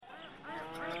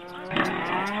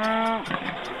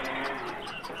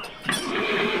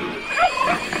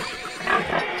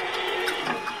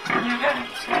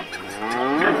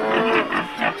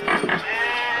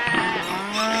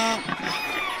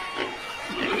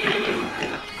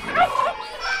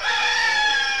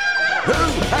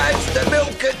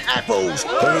milk and apples?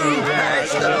 Who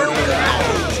has the milk and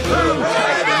apples? Who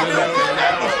has the milk and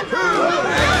apples? Who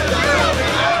has the milk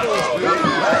and apples? Who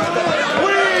has the milk?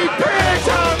 We picked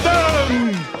on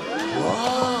them!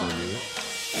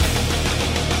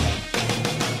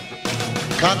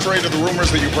 Contrary to the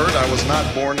rumors that you've heard, I was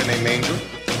not born in a manger.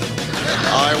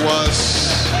 I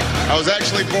was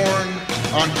actually born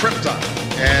on Krypton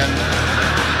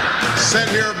and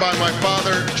sent here by my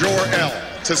father, Jor-El,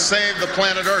 to save the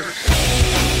planet Earth.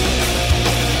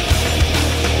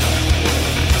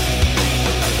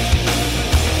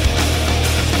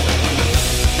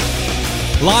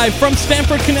 Live from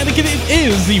Stamford, Connecticut, it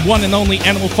is the one and only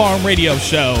Animal Farm Radio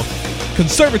Show.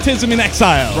 Conservatism in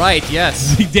Exile. Right,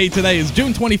 yes. The date today is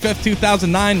June 25th,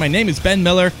 2009. My name is Ben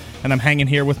Miller, and I'm hanging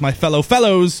here with my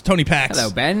fellows, Tony Pax. Hello,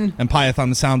 Ben. And Pyeth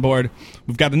on the soundboard.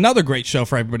 We've got another great show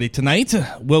for everybody tonight.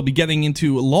 We'll be getting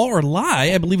into Law or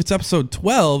Lie. I believe it's episode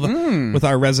 12 with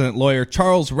our resident lawyer,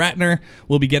 Charles Ratner.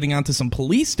 We'll be getting onto some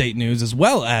police state news, as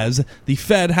well as the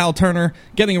Fed, Hal Turner,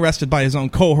 getting arrested by his own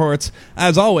cohorts.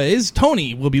 As always,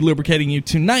 Tony will be lubricating you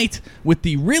tonight with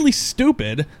the really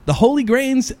stupid, the holy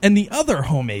grains, and the other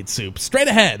homemade soup. Straight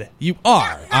ahead, you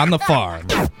are on the farm.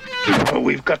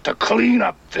 We've got to clean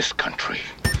up this country.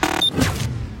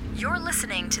 You're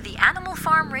listening to the Animal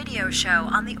Farm Radio Show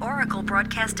on the Oracle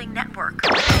Broadcasting Network.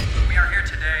 We are here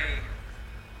today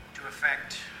to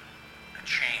effect a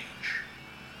change.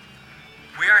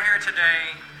 We are here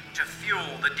today to fuel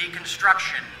the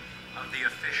deconstruction of the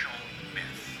official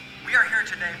myth. We are here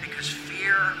today because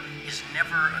fear is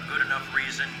never a good enough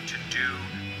reason to do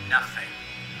nothing.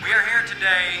 We are here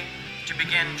today to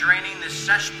begin draining this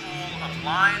cesspool of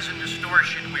lies and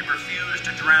distortion we refuse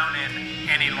to drown in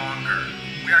any longer.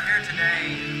 We are here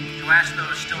today to ask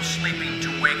those still sleeping to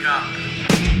wake up.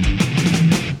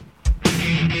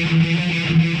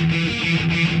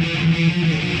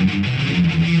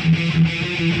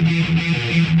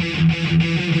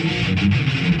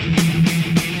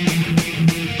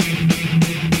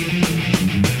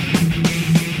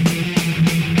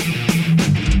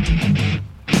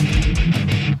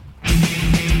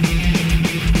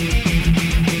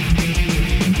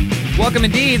 Welcome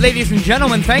indeed, ladies and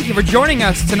gentlemen. Thank you for joining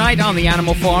us tonight on the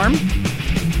Animal Farm.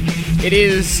 It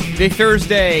is the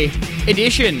Thursday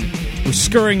edition. We're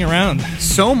scurrying around.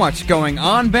 So much going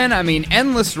on, Ben. I mean,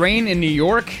 endless rain in New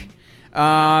York.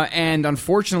 And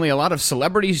unfortunately, a lot of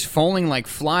celebrities falling like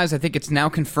flies. I think it's now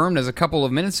confirmed as a couple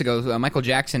of minutes ago, Michael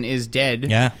Jackson is dead.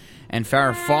 Yeah. And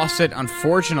Farrah Fawcett,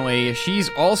 unfortunately, she's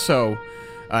also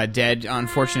dead.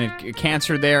 Unfortunate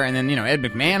cancer there. And then, Ed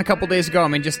McMahon a couple days ago. I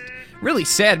mean, just really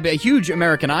sad. But huge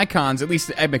American icons, at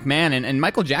least Ed McMahon. And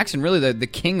Michael Jackson, really the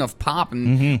king of pop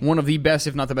and one of the best,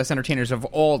 if not the best, entertainers of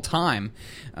all time.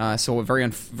 So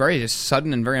very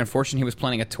sudden and very unfortunate. He was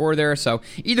planning a tour there. So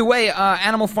either way,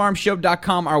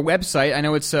 animalfarmshow.com, our website. I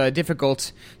know it's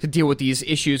difficult to deal with these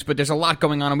issues, but there's a lot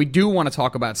going on, and we do want to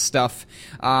talk about stuff.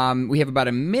 We have about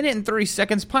a minute and 30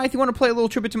 seconds. Pyth, you want to play a little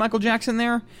tribute to Michael Jackson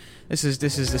there? This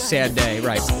is a sad day,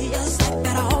 right?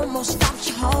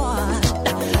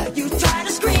 You try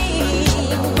to scream.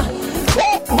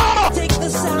 Take the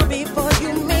sound before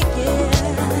you make it.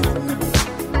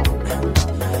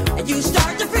 And you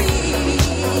start to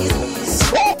freeze.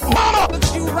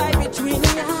 Looks you right between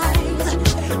the eyes.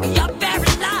 You're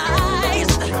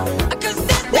paralyzed. 'Cause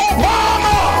this is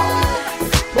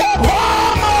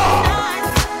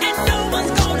and no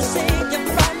one's gonna save you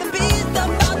from the beast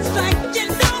about to strike you.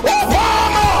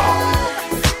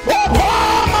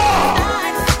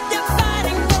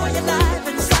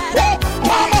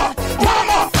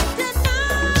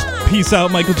 Peace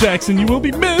out, Michael Jackson. You will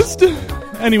be missed.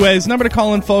 Anyways, number to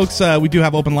call in, folks. We do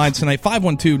have open lines tonight,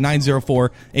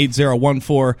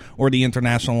 512-904-8014, or the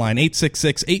international line,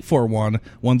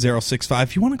 866-841-1065.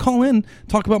 If you want to call in,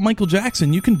 talk about Michael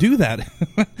Jackson, you can do that.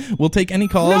 We'll take any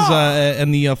calls,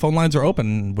 and the phone lines are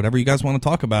open, whatever you guys want to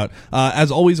talk about. As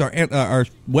always, our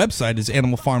website is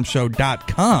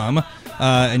animalfarmshow.com.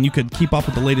 And you could keep up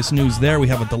with the latest news there. We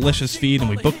have a delicious feed, and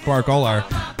we bookmark all our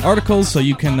articles so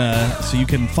you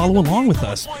can follow along with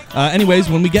us. Anyways,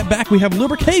 when we get back, we have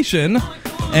lubrication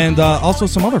and also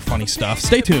some other funny stuff.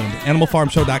 Stay tuned.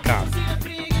 AnimalFarmShow.com.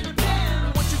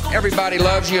 Everybody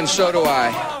loves you, and so do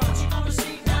I.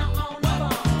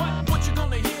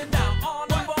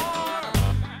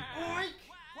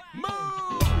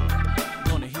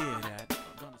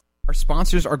 Our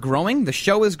sponsors are growing. The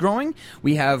show is growing.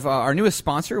 We have our newest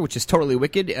sponsor, which is totally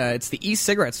wicked. It's the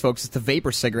e-cigarettes, folks. It's the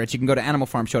vapor cigarettes. You can go to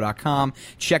animalfarmshow.com,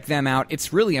 check them out.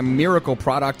 It's really a miracle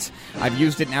product. I've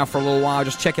used it now for a little while,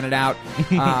 just checking it out.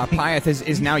 Pyeth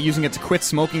is now using it to quit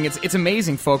smoking. It's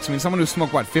amazing, folks. I mean, someone who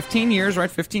smoked, 15 years,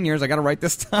 right? 15 years. I got it right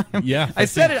this time. Yeah. 15. I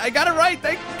said it. I got it right.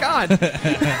 Thank God.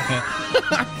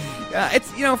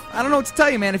 It's, I don't know what to tell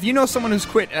you, man. If you know someone who's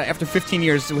quit after 15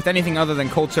 years with anything other than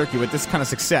cold turkey with this kind of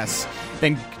success,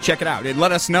 then check it out.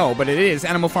 Let us know. But it is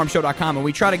animalfarmshow.com, and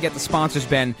we try to get the sponsors,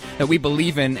 Ben, that we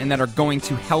believe in and that are going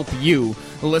to help you,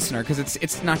 the listener, because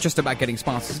it's not just about getting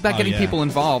sponsors. It's about getting people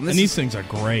involved. And these things are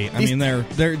great. I mean,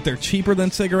 they're cheaper than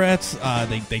cigarettes.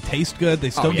 They taste good.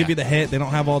 They still give you the hit. They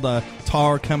don't have all the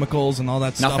tar chemicals and all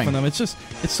that stuff in them. It's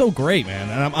so great, man.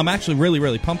 And I'm actually really,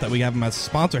 really pumped that we have them as a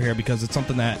sponsor here, because it's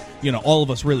something that all of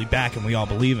us really back and we all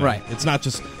believe in. Right. It's not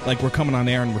just like we're coming on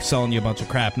air and we're selling you a bunch of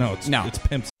crap. No, it's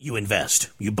pimps. You invest.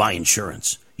 You buy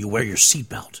insurance. You wear your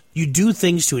seatbelt. You do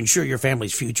things to ensure your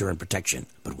family's future and protection.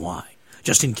 But why?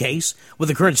 Just in case? With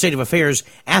the current state of affairs,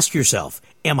 ask yourself,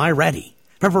 am I ready?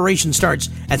 Preparation starts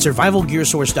at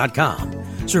survivalgearsource.com.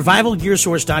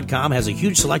 Survivalgearsource.com has a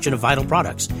huge selection of vital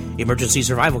products: emergency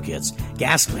survival kits,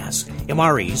 gas masks,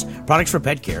 MREs, products for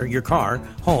pet care, your car,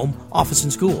 home, office,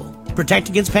 and school. Protect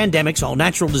against pandemics, all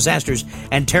natural disasters,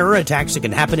 and terror attacks that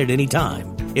can happen at any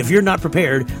time. If you're not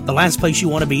prepared, the last place you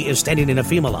want to be is standing in a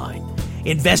FEMA line.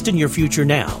 Invest in your future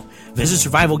now. Visit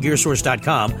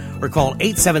survivalgearsource.com or call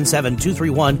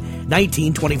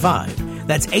 877-231-1925.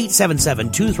 That's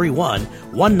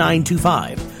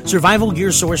 877-231-1925.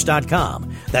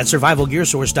 Survivalgearsource.com. That's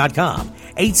survivalgearsource.com.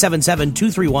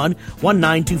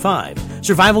 877-231-1925.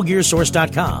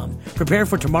 Survivalgearsource.com. Prepare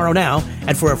for tomorrow now,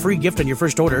 and for a free gift on your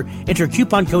first order, enter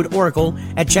coupon code ORACLE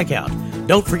at checkout.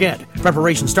 Don't forget,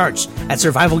 preparation starts at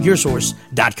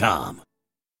survivalgearsource.com.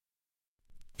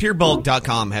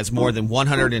 PureBulk.com has more than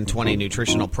 120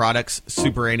 nutritional products,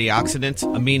 super antioxidants,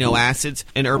 amino acids,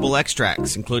 and herbal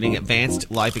extracts, including advanced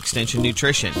life extension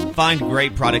nutrition. Find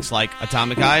great products like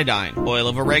atomic iodine, oil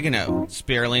of oregano,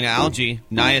 spirulina algae,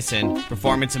 niacin,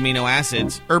 performance amino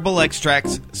acids, herbal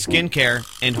extracts, skincare,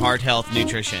 and heart health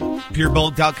nutrition.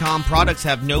 PureBulk.com products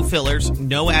have no fillers,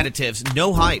 no additives,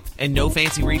 no hype, and no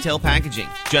fancy retail packaging.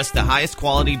 Just the highest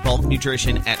quality bulk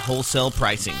nutrition at wholesale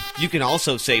pricing. You can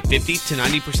also save 50 to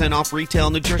 90% off retail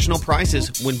nutritional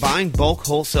prices when buying bulk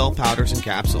wholesale powders and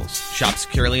capsules. Shop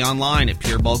securely online at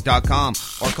purebulk.com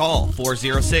or call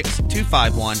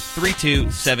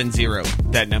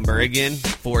 406-251-3270. That number again,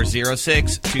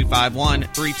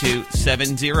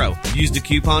 406-251-3270. Use the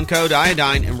coupon code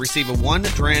iodine and receive a 1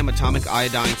 gram atomic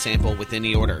iodine sample with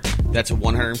any order. That's a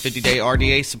 150-day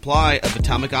RDA supply of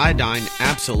atomic iodine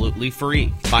absolutely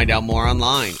free. Find out more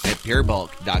online at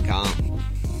purebulk.com.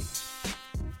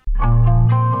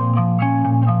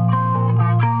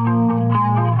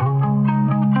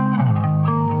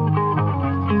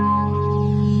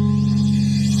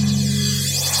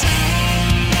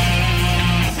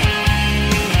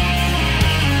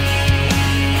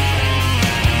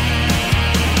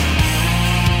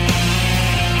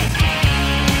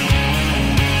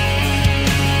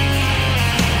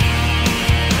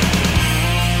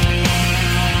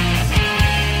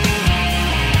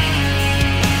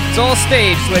 It's all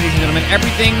staged, ladies and gentlemen.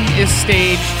 Everything is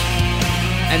staged,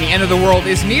 and the end of the world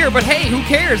is near. But hey, who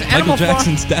cares? Michael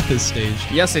Jackson's death is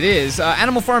staged. Yes, it is.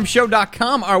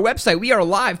 AnimalFarmShow.com, our website. We are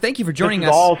live. Thank you for joining us.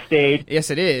 This is all staged. Yes,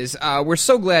 it is. We're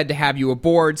so glad to have you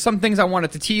aboard. Some things I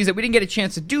wanted to tease that we didn't get a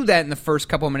chance to do that in the first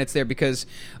couple of minutes there because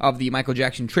of the Michael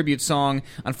Jackson tribute song.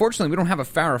 Unfortunately, we don't have a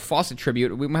Farrah Fawcett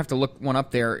tribute. We might have to look one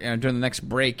up there during the next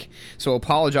break. So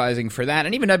apologizing for that.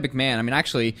 And even Ed McMahon. I mean,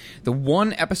 actually, the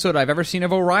one episode I've ever seen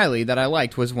of O'Reilly that I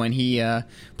liked was when he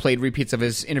played repeats of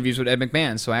his interviews with Ed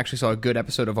McMahon. So I actually saw a good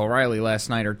episode of O'Reilly last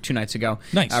night or 2 nights ago.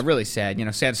 Nice. Really sad.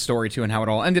 Sad story, too, and how it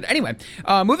all ended. Anyway,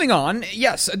 moving on.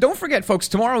 Yes, don't forget, folks,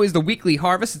 tomorrow is the Weekly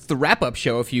Harvest. It's the wrap-up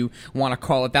show, if you want to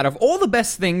call it that, of all the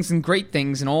best things and great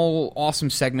things and all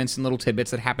awesome segments and little tidbits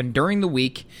that happen during the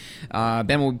week.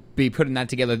 Ben will be putting that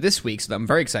together this week, so I'm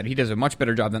very excited. He does a much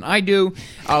better job than I do.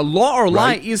 Law or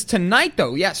Lie is tonight,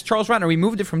 though. Yes, Charles Ratner, we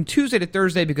moved it from Tuesday to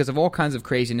Thursday because of all kinds of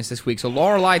craziness this week. So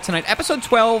Law or Lie tonight, episode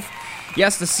 12.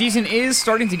 Yes, the season is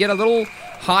starting to get a little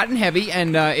hot and heavy,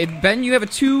 and Ben, you have a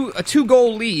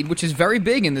two-goal lead, which is very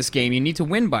big in this game. You need to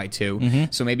win by 2,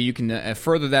 so maybe you can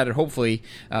further that, and hopefully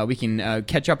we can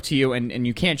catch up to you, and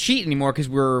you can't cheat anymore because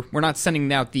we're not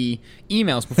sending out the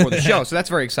emails before the show, so that's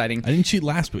very exciting. I didn't cheat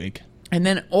last week. And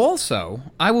then also,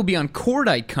 I will be on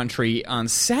Cordite Country on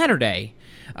Saturday.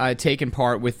 taking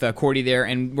part with Cordy there,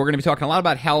 and we're going to be talking a lot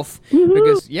about health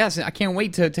because, yes, I can't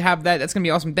wait to have that. That's going to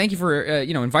be awesome. Thank you for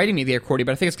inviting me there, Cordy,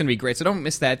 but I think it's going to be great, so don't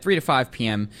miss that, 3 to 5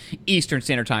 p.m. Eastern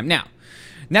Standard Time.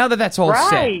 Now that that's all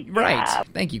Right, set, right? yeah.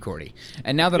 Thank you, Cordy.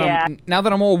 And now that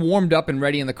I'm all warmed up and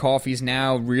ready, and the coffee's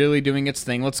now really doing its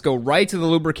thing, let's go right to the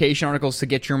lubrication articles to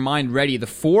get your mind ready. The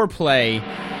foreplay.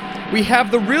 We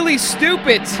have the really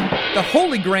stupid, the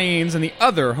holy grains, and the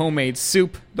other homemade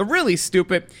soup. The really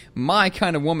stupid, my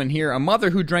kind of woman here, a mother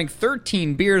who drank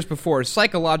 13 beers before a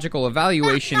psychological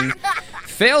evaluation.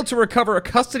 Failed to recover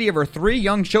custody of her 3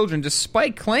 young children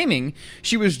despite claiming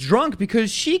she was drunk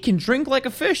because she can drink like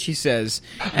a fish, she says.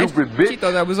 And she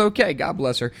thought that was okay. God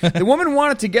bless her. The woman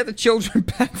wanted to get the children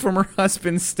back from her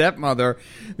husband's stepmother.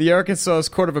 The Arkansas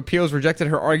Court of Appeals rejected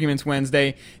her arguments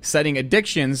Wednesday, citing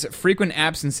addictions, frequent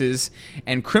absences,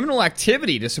 and criminal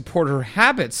activity to support her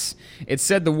habits. It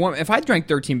said the woman, if I drank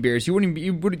 13 beers, you would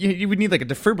need like a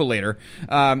defibrillator.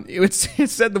 It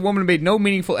said the woman made no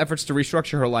meaningful efforts to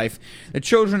restructure her life.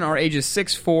 The children are ages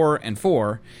 6, 4, and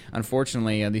 4.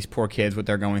 Unfortunately, these poor kids, what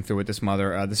they're going through with this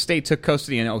mother. The state took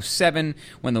custody in 2007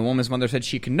 when the woman's mother said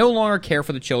she could no longer care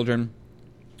for the children.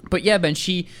 But yeah, Ben,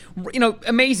 she,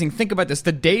 amazing. Think about this.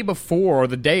 The day before or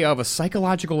the day of a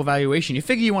psychological evaluation, you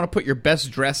figure you want to put your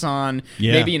best dress on,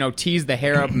 maybe, tease the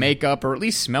hair up, makeup, or at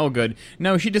least smell good.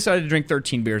 No, she decided to drink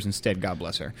 13 beers instead. God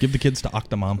bless her. Give the kids to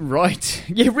Octomom. Right.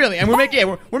 Yeah, really. And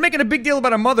we're making a big deal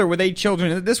about a mother with 8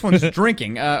 children. This one's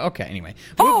drinking. Okay, anyway.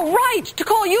 Oh, right. To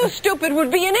call you stupid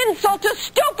would be an insult to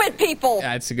stupid people.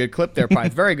 That's a good clip there, Pi.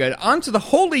 Very good. On to the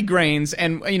holy grains,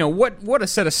 and, what a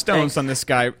set of stones on this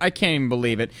guy. I can't even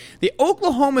believe it. The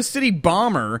Oklahoma City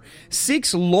bomber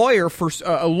seeks lawyer for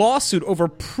a lawsuit over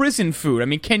prison food. I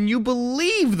mean, can you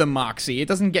believe the moxie? It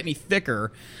doesn't get any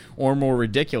thicker or more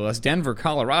ridiculous. Denver,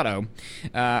 Colorado.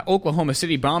 Oklahoma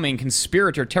City bombing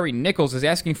conspirator Terry Nichols is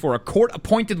asking for a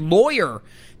court-appointed lawyer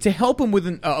to help him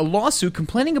with a lawsuit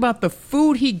complaining about the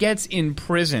food he gets in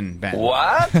prison, Ben.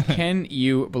 What? Can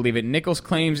you believe it? Nichols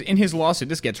claims in his lawsuit,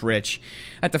 this gets rich,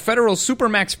 that the federal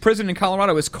Supermax prison in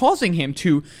Colorado is causing him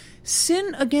to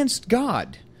sin against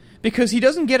God because he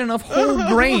doesn't get enough whole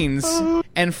grains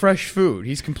and fresh food.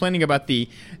 He's complaining about the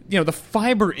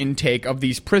fiber intake of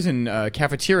these prison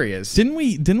cafeterias. Didn't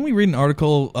we read an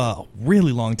article a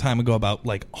really long time ago about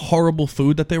like horrible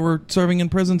food that they were serving in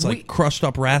prisons, like crushed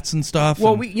up rats and stuff?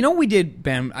 Well, we did,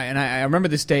 Ben, and I remember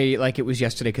this day like it was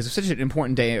yesterday because it was such an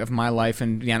important day of my life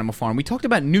and the Animal Farm. We talked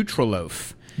about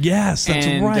Nutriloaf. Yes, that's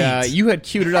right. You had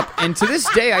queued it up, and to this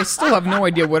day, I still have no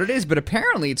idea what it is, but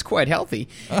apparently it's quite healthy.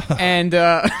 And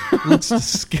looks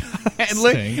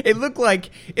disgusting. It looked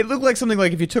like something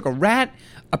like if you took a rat,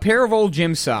 a pair of old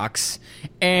gym socks,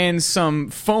 and some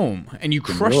foam, and you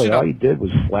crushed it up. All you did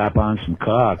was slap on some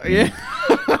cock. Yeah,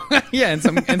 yeah, and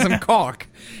some caulk.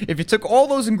 If you took all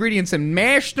those ingredients and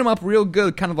mashed them up real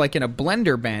good, kind of like in a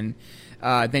blender, Ben,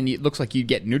 then it looks like you'd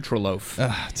get Nutriloaf.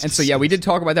 And so, yeah, we did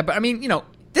talk about that. But, I mean,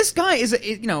 this guy is,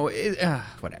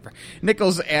 whatever.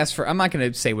 Nichols asked for, I'm not going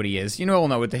to say what he is. You all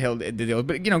know what the hell the deal is.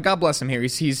 But, God bless him here.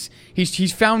 He's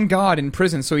found God in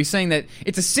prison. So he's saying that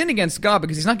it's a sin against God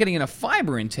because he's not getting enough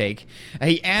fiber intake.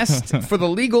 He asked for the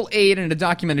legal aid in a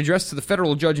document addressed to the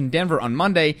federal judge in Denver on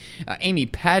Monday. Amy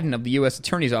Padden of the U.S.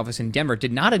 Attorney's Office in Denver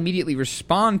did not immediately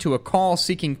respond to a call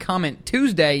seeking comment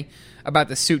Tuesday about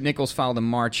the suit Nichols filed in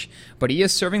March, but he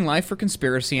is serving life for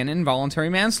conspiracy and involuntary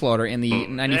manslaughter in the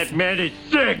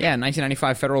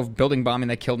 1995 federal building bombing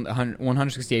that killed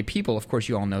 168 people. Of course,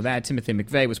 you all know that. Timothy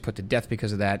McVeigh was put to death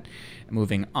because of that.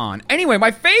 Moving on. Anyway,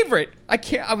 my favorite.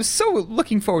 I was so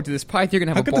looking forward to this. Pyth, you're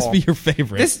gonna have a ball. How could this be your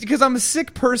favorite? Because I'm a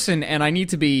sick person and I need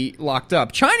to be locked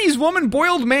up. Chinese woman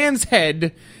boiled man's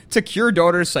head to cure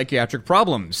daughter's psychiatric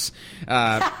problems.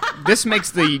 This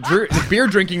makes the beer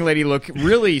drinking lady look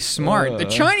really smart. The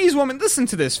Chinese woman, listen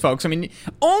to this, folks. I mean,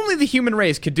 only the human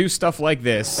race could do stuff like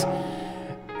this.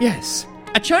 Yes.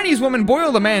 A Chinese woman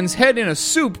boiled a man's head in a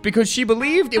soup because she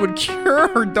believed it would cure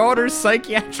her daughter's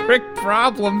psychiatric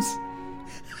problems.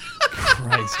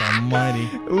 Christ almighty.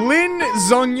 Lin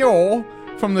Zhongyou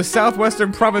from the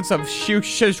southwestern province of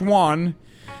Sichuan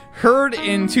heard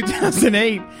in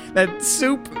 2008 that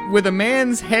soup with a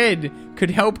man's head could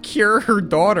help cure her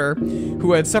daughter,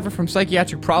 who had suffered from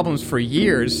psychiatric problems for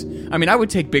years. I mean, I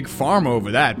would take Big Pharma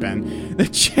over that, Ben. The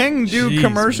Chengdu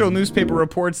commercial newspaper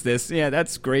reports this. Yeah,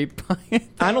 that's great.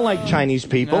 I don't like Chinese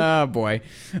people. Oh, boy.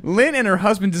 Lynn and her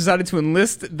husband decided to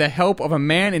enlist the help of a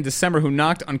man in December who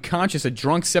knocked unconscious a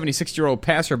drunk 76-year-old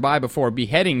passerby before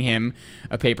beheading him,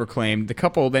 a paper claimed. The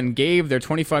couple then gave their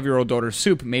 25-year-old daughter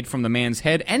soup made from the man's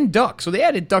head and duck. So they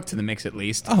added duck to the mix, at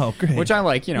least. Oh, great. Which I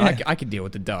like. I could deal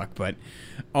with the duck, but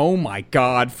Oh my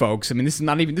God, folks! I mean, this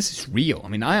is real. I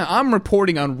mean, I'm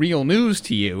reporting on real news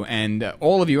to you, and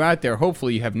all of you out there,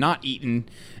 hopefully, you have not eaten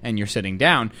and you're sitting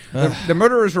down. The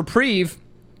murderer's reprieve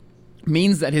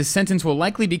means that his sentence will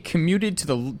likely be commuted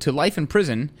to life in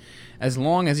prison, as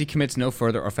long as he commits no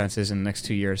further offenses in the next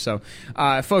 2 years. So,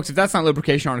 folks, if that's not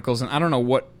lubrication articles, then I don't know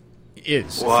what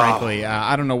is. Wow. Frankly,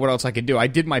 I don't know what else I could do. I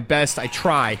did my best. I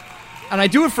try, and I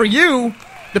do it for you,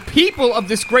 the people of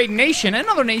this great nation and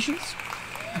other nations.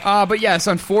 But yes,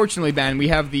 unfortunately, Ben, we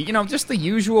have the just the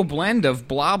usual blend of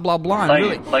blah blah blah.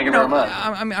 Thank you very much.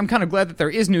 I'm kind of glad that there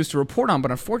is news to report on,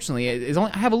 but unfortunately,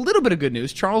 I have a little bit of good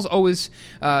news. Charles always,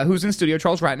 who's in the studio,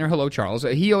 Charles Ratner. Hello, Charles.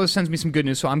 He always sends me some good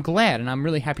news, so I'm glad, and I'm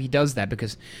really happy he does that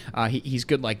because he's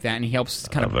good like that, and he helps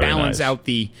kind of balance out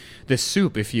the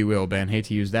soup, if you will. Ben, hate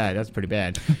to use that. That's pretty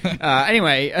bad.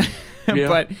 Anyway. Yeah.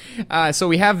 But so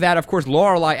we have that, of course,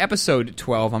 Lorelei episode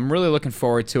 12. I'm really looking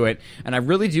forward to it, and I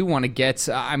really do want to get.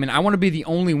 I want to be the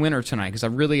only winner tonight because I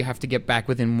really have to get back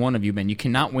within one of you, Ben. You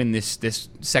cannot win this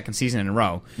second season in a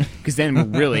row because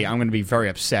then really I'm going to be very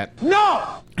upset.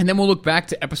 No. And then we'll look back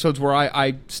to episodes where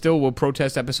I still will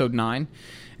protest episode 9.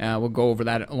 We'll go over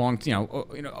that along,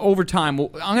 over time.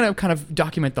 I'm going to kind of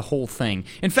document the whole thing.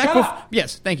 In fact,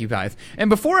 yes, thank you, guys.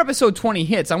 And before episode 20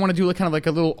 hits, I want to do kind of like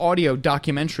a little audio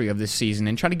documentary of this season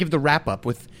and try to give the wrap up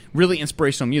with really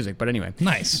inspirational music. But anyway,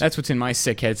 nice. That's what's in my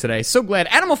sick head today. So glad.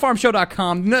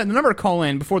 AnimalFarmShow.com. The number to call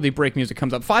in before the break music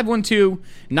comes up: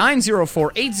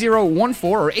 512-904-8014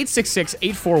 or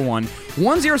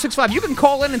 866-841-1065. You can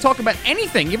call in and talk about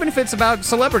anything, even if it's about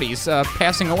celebrities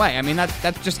passing away. I mean,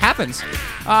 that just happens.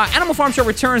 Animal Farm Show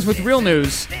returns with real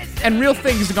news and real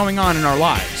things going on in our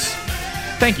lives.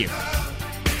 Thank you.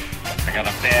 I got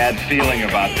a bad feeling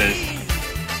about this.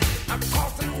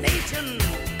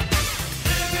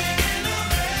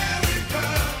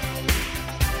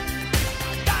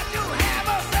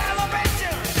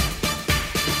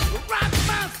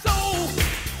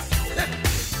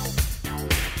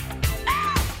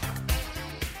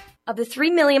 Of the 3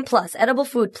 million plus edible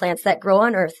food plants that grow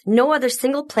on Earth, no other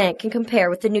single plant can compare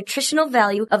with the nutritional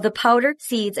value of the powder,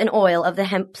 seeds, and oil of the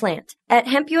hemp plant. At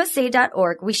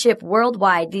hempusa.org, we ship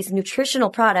worldwide these nutritional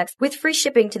products with free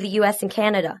shipping to the U.S. and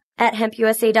Canada. At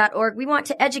hempusa.org, we want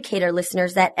to educate our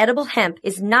listeners that edible hemp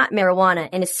is not marijuana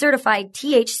and is certified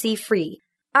THC-free.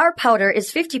 Our powder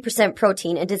is 50%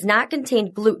 protein and does not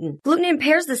contain gluten. Gluten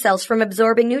impairs the cells from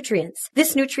absorbing nutrients.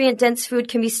 This nutrient-dense food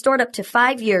can be stored up to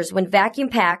 5 years when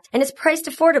vacuum-packed and is priced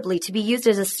affordably to be used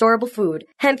as a storable food.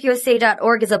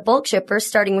 HempUSA.org is a bulk shipper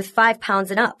starting with 5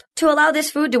 pounds and up. To allow this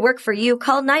food to work for you,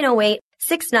 call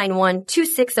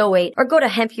 908-691-2608 or go to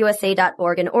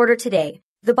hempusa.org and order today.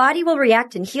 The body will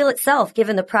react and heal itself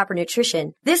given the proper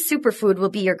nutrition. This superfood will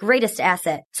be your greatest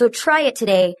asset. So try it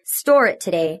today, store it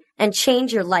today, and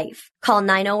change your life. Call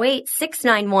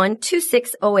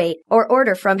 908-691-2608 or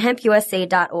order from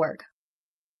hempusa.org.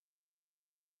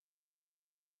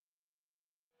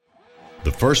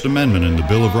 The First Amendment in the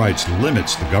Bill of Rights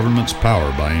limits the government's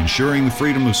power by ensuring the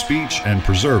freedom of speech and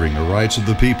preserving the rights of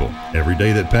the people. Every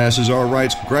day that passes, our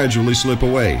rights gradually slip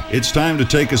away. It's time to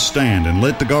take a stand and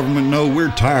let the government know we're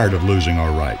tired of losing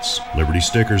our rights.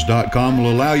 LibertyStickers.com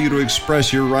will allow you to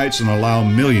express your rights and allow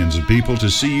millions of people to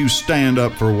see you stand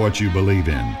up for what you believe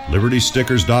in.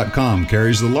 LibertyStickers.com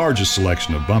carries the largest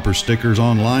selection of bumper stickers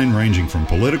online, ranging from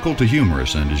political to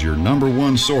humorous, and is your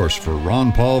 #1 source for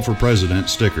Ron Paul for President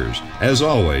stickers. As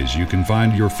always, you can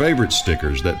find your favorite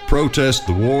stickers that protest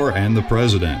the war and the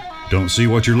president. Don't see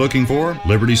what you're looking for?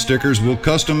 Liberty Stickers will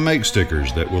custom make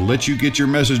stickers that will let you get your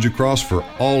message across for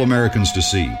all Americans to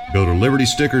see. Go to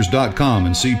libertystickers.com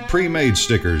and see pre-made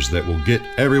stickers that will get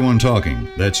everyone talking.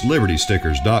 That's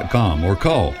libertystickers.com or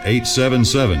call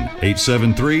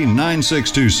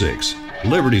 877-873-9626.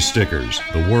 Liberty Stickers,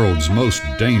 the world's most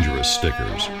dangerous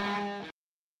stickers.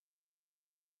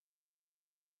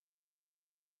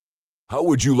 How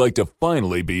would you like to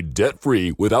finally be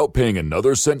debt-free without paying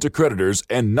another cent to creditors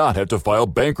and not have to file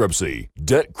bankruptcy?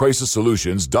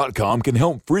 DebtCrisisSolutions.com can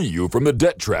help free you from the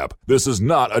debt trap. This is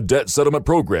not a debt settlement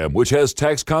program which has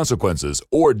tax consequences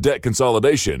or debt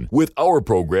consolidation. With our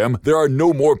program, there are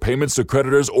no more payments to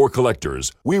creditors or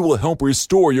collectors. We will help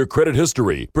restore your credit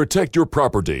history, protect your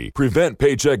property, prevent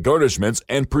paycheck garnishments,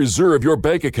 and preserve your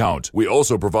bank account. We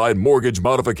also provide mortgage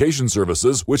modification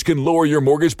services which can lower your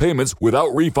mortgage payments without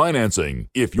refinancing. financing.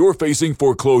 If you're facing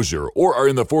foreclosure or are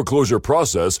in the foreclosure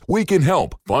process, we can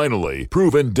help. Finally,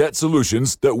 proven debt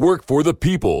solutions that work for the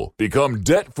people. Become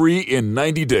debt-free in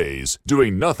 90 days.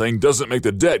 Doing nothing doesn't make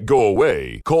the debt go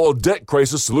away. Call Debt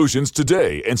Crisis Solutions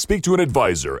today and speak to an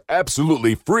advisor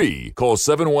absolutely free. Call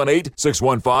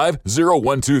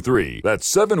 718-615-0123.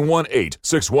 That's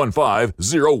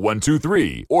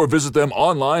 718-615-0123. Or visit them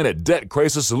online at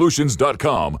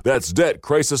debtcrisissolutions.com. That's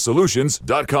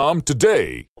debtcrisissolutions.com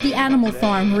today. The Animal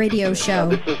Farm Radio Show.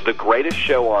 This is the greatest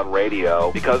show on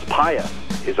radio because Paya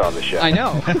is on the show. I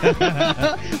know.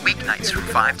 Weeknights from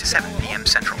 5 to 7 p.m.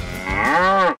 Central.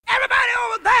 Everybody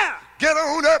over there, get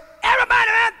on up.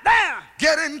 Everybody right there,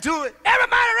 get into it.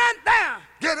 Everybody right there,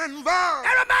 get involved.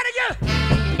 Everybody,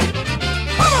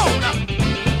 come on up.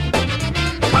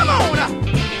 Come on up.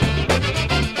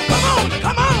 Come on,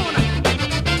 come on.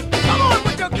 Come on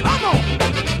with your come on.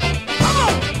 Come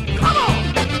on, come on.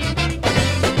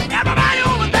 Everybody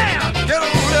over there, get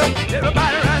on up.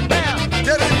 Everybody right there,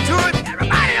 get into it.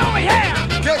 Everybody over here,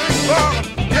 get involved.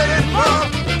 Get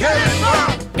involved. Get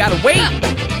involved. Gotta wait.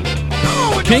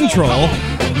 King Troll,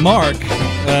 Mark,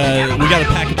 we got a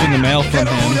package in the mail from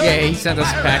him. Yeah, he sent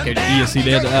us a package. Yes, he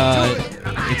did.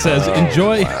 It says,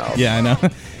 enjoy... Wow. Yeah, I know.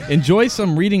 Enjoy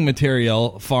some reading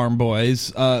material, farm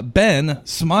boys. Ben,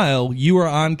 smile, you are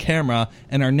on camera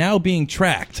and are now being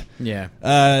tracked. Yeah.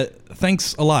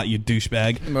 Thanks a lot, you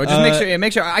douchebag. Well, just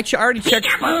make sure. I already checked.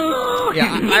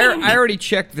 Yeah, I already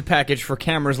checked the package for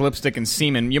cameras, lipstick, and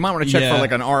semen. You might want to check for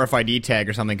like an RFID tag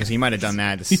or something because he might have done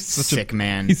that. This sick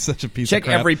man. He's such a piece check of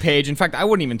crap. every page. In fact, I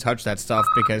wouldn't even touch that stuff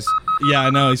because. Yeah, I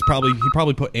know. He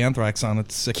probably put anthrax on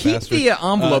it. Sick keep bastard. the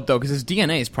envelope though, because his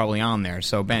DNA is probably on there.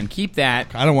 So Ben, keep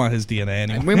that. I don't want his DNA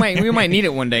anymore. We might need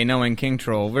it one day, knowing King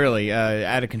Troll really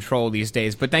out of control these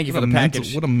days. But thank you for the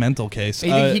package. What a mental case.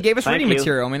 He gave us reading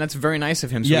material. I mean, that's very nice of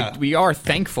him. So we are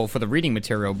thankful for the reading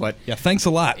material. But yeah, thanks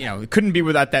a lot. You know, it couldn't be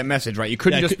without that message, right? You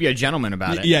couldn't just be a gentleman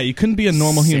about it. Yeah, you couldn't be a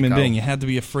normal human being. You had to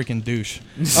be a freaking douche.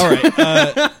 All right.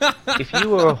 If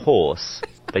you were a horse,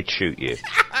 they'd shoot you.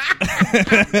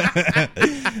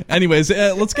 Anyways,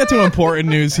 let's get to important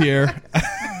news here.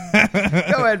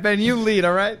 Go ahead, Ben. You lead,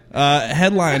 all right?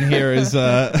 Headline here is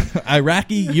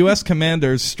Iraqi U.S.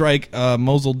 commanders strike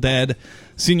Mosul dead.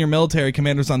 Senior military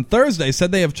commanders on Thursday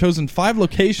said they have chosen 5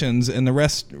 locations in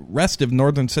the restive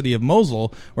northern city of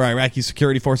Mosul where Iraqi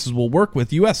security forces will work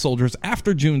with U.S. soldiers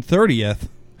after June 30th.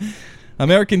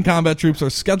 American combat troops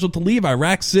are scheduled to leave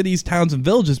Iraq's cities, towns, and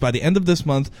villages by the end of this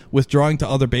month, withdrawing to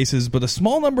other bases, but a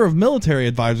small number of military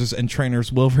advisors and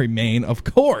trainers will remain, of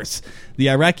course. The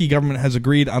Iraqi government has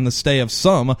agreed on the stay of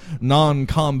some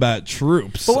non-combat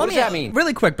troops. But what does that mean?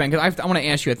 Really quick, Ben, because I want to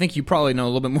ask you, I think you probably know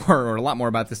a little bit more or a lot more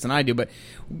about this than I do, but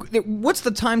what's the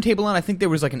timetable on? I think there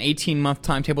was like an 18-month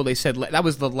timetable. They said that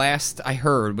was the last I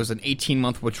heard was an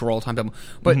 18-month withdrawal timetable.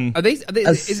 But are they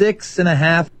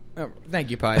 6.5? Oh, thank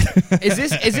you, Pi. Is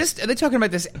this? Are they talking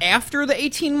about this after the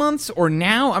 18 months or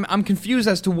now? I'm confused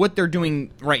as to what they're doing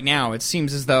right now. It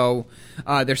seems as though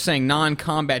they're saying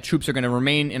non-combat troops are going to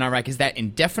remain in Iraq. Is that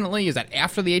indefinitely? Is that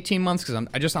after the 18 months?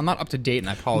 Because I'm not up to date, and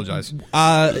I apologize.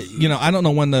 I don't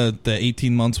know when the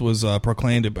 18 months was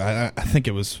proclaimed. I think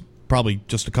it was probably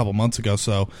just a couple months ago.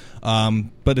 So,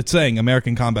 but it's saying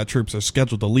American combat troops are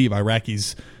scheduled to leave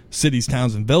Iraqis' cities,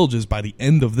 towns, and villages by the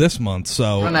end of this month.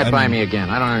 So run that by me again.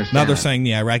 I don't understand. Now they're saying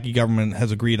the Iraqi government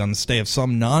has agreed on the stay of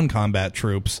some non-combat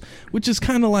troops, which is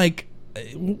kind of like,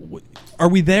 are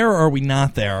we there or are we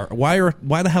not there? Why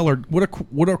the hell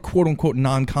what are quote unquote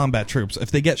non-combat troops?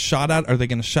 If they get shot at, are they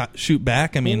going to shoot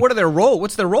back? I mean, what are their role?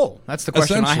 What's their role? That's the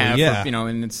question I have. Yeah. For,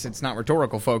 and it's not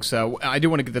rhetorical, folks. I do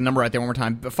want to get the number out there one more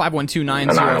time.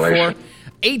 512-904.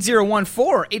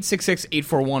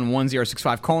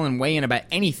 8014-866-841-1065. Call and weigh in about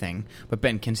anything. But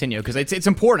Ben, continue, because it's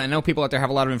important. I know people out there have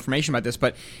a lot of information about this,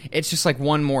 but it's just like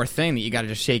one more thing that you got to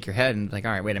just shake your head and like,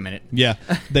 all right, wait a minute. Yeah,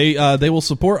 they will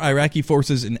support Iraqi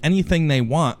forces in anything they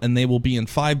want, and they will be in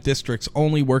 5 districts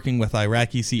only working with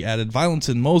Iraqis. He added, violence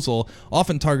in Mosul,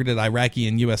 often targeted Iraqi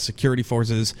and U.S. security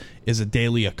forces, is a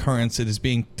daily occurrence. It is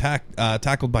being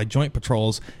tackled by joint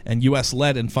patrols and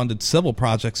U.S.-led and funded civil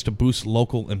projects to boost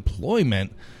local employment.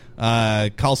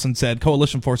 Carlson said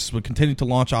coalition forces would continue to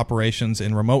launch operations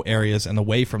in remote areas and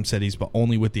away from cities, but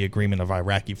only with the agreement of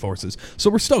Iraqi forces.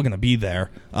 So we're still going to be there.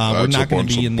 We're not going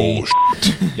to be in we're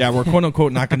quote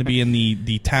unquote not going to be in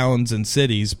the towns and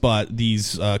cities, but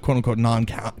these quote unquote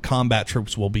non-combat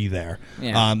troops will be there.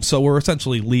 Yeah. So we're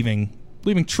essentially leaving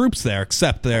troops there,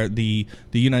 except the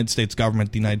United States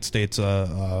government, the United States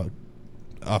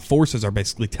forces are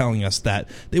basically telling us that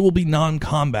they will be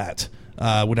non-combat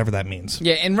whatever that means.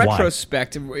 Yeah, in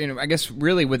retrospect, I guess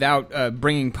really without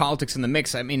bringing politics in the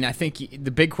mix, I mean, I think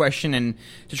the big question, and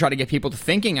to try to get people to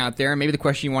thinking out there, maybe the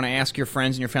question you want to ask your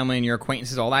friends and your family and your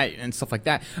acquaintances, all that and stuff like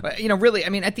that. Really, I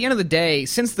mean, at the end of the day,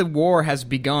 since the war has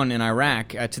begun in Iraq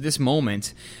to this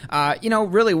moment,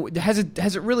 really, has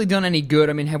it really done any good?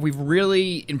 I mean, have we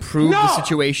really improved the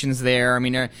situations there? I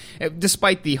mean,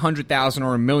 despite the 100,000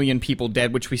 or 1 million people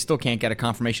dead, which we still can't get a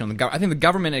confirmation on the government. I think the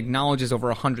government acknowledges over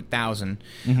 100,000.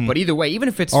 But either way, even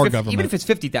if it's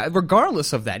 50,000,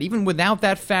 regardless of that, even without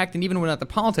that fact and even without the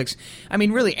politics, I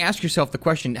mean, really ask yourself the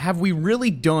question: have we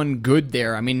really done good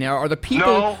there? I mean, are the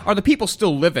people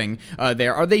still living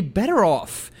there? Are they better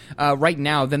off right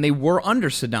now than they were under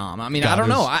Saddam? I mean, I don't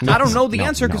know. I don't know the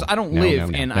answer because I don't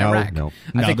live in Iraq.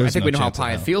 I think we know how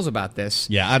Pyatt feels about this.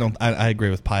 Yeah, I agree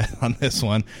with Pyatt on this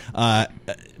one.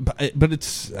 But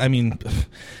it's, I mean,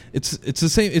 it's the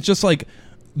same. It's just like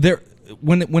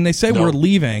when they say we're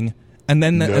leaving, and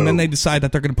then they decide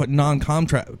that they're going to put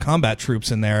non-combat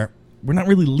troops in there. We're not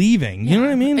really leaving. You know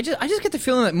what I mean? I just get the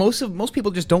feeling that most people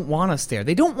just don't want us there.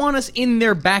 They don't want us in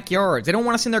their backyards. They don't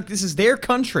want us in their. This is their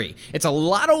country. It's a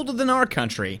lot older than our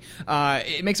country.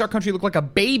 It makes our country look like a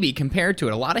baby compared to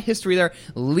it. A lot of history there.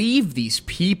 Leave these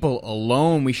people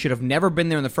alone. We should have never been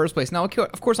there in the first place. Now,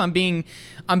 of course, I'm being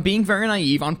very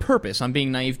naive on purpose. I'm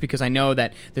being naive because I know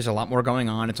that there's a lot more going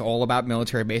on. It's all about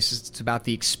military bases. It's about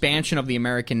the expansion of the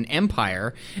American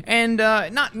empire, and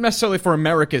not necessarily for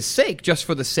America's sake, just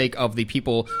for the sake of the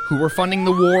people who are funding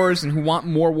the wars and who want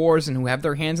more wars and who have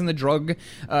their hands in the drug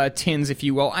tins, if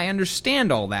you will. I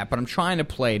understand all that, but I'm trying to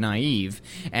play naive,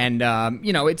 and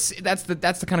that's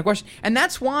the kind of question, and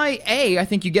that's why I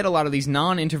think you get a lot of these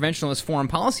non-interventionalist foreign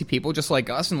policy people, just like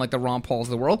us and like the Ron Pauls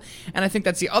of the world, and I think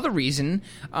that's the other reason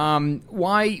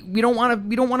why we don't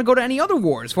want to go to any other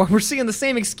wars. Why we're seeing the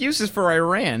same excuses for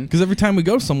Iran. Because every time we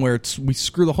go somewhere, we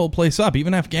screw the whole place up.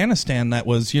 Even Afghanistan, that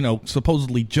was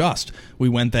supposedly just. We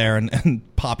went there and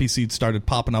poppy seeds started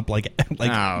popping up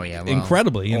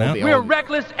incredibly. We're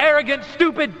reckless, arrogant,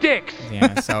 stupid dicks.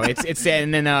 Yeah. So it's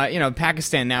and then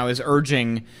Pakistan now is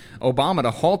urging Obama to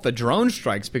halt the drone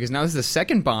strikes because now this is the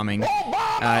second bombing.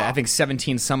 I think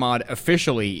 17 some odd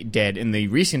officially dead in the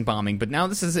recent bombing, but now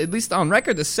this is, at least on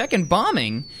record, the second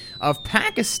bombing of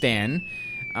Pakistan.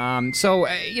 You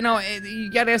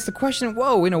got to ask the question,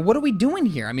 what are we doing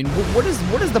here? I mean, what is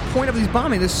the point of these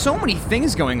bombings? There's so many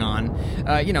things going on,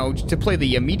 to play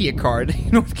the media card.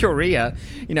 North Korea,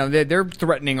 they're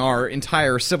threatening our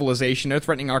entire civilization. They're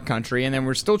threatening our country, and then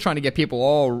we're still trying to get people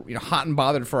all, hot and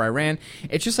bothered for Iran.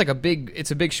 It's just like a big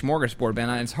smorgasbord, man.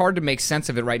 And it's hard to make sense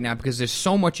of it right now because there's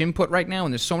so much input right now,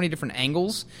 and there's so many different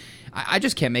angles. I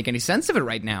just can't make any sense of it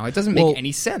right now. It doesn't make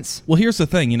any sense. Well, here's the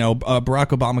thing. Barack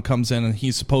Obama comes in and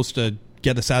he's supposed to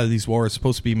get us out of these wars,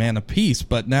 supposed to be a man of peace.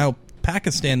 But now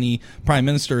Pakistani prime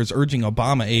minister is urging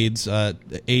Obama aid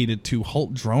to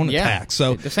halt drone attacks.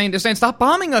 So they're saying stop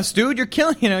bombing us, dude. You're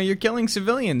killing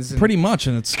civilians. Pretty much,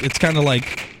 and it's kind of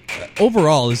like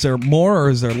overall, is there more or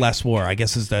is there less war? I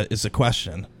guess is the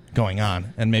question going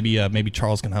on, and maybe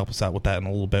Charles can help us out with that in a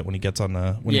little bit when he gets on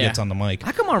the mic.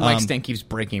 How come our mic stand keeps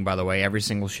breaking? By the way, every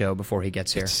single show before he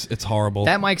gets here, it's horrible.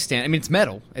 That mic stand, I mean, it's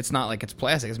metal. It's not like it's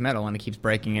plastic. It's metal, and it keeps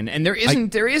breaking. And there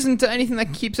isn't anything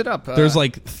that keeps it up. There's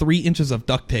like 3 inches of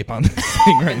duct tape on this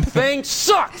thing right now. Thing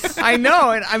sucks. I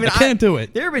know, and I mean, I can't do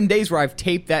it. There have been days where I've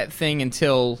taped that thing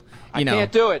until. I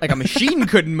can't do it. Like a machine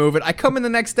couldn't move it. I come in the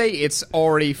next day, it's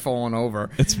already fallen over.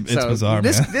 It's bizarre,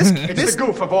 man. It's the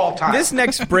goof of all time. This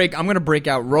next break, I'm going to break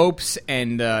out ropes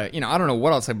and, I don't know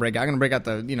what else I break out. I'm going to break out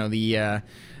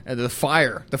the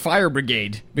fire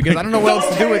brigade, because I don't know what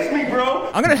else to do with it.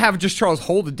 I'm going to have just Charles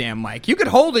hold the damn mic. You could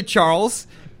hold it, Charles.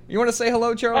 You want to say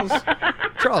hello, Charles?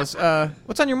 Charles,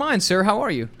 what's on your mind, sir? How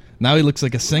are you? Now he looks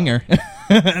like a singer.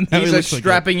 He's a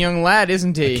strapping young lad,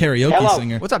 isn't he? A karaoke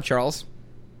singer. What's up, Charles?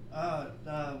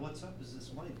 What's up? Is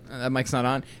this mic? That mic's not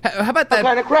on. How about that? What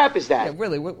kind of crap is that? Yeah,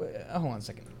 really? Hold on a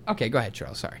second. Okay, go ahead,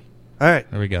 Charles. Sorry. All right.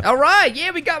 There we go. All right.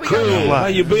 Yeah, we got. Cool. How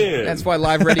you been? That's why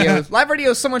live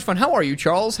radio is so much fun. How are you,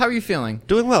 Charles? How are you feeling?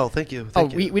 Doing well, thank you.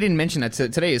 We didn't mention that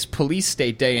today is Police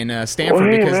State Day in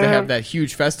Stanford because they have that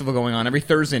huge festival going on every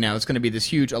Thursday now. It's going to be this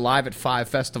huge Alive at 5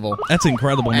 festival. That's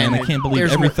incredible, man. I can't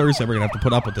believe every Thursday we're going to have to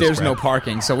put up with this. There's no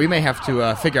parking, so we may have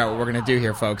to figure out what we're going to do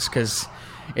here, folks, because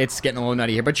it's getting a little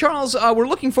nutty here. But Charles, we're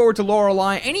looking forward to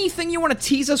Lorelei. Anything you want to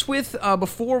tease us with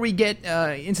before we get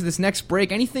into this next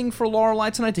break? Anything for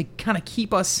Lorelei tonight to kind of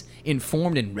keep us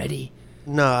informed and ready?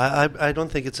 No, I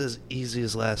don't think it's as easy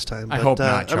as last time. But, I hope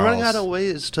not, Charles. I'm running out of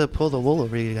ways to pull the wool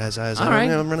over you guys' eyes. All right.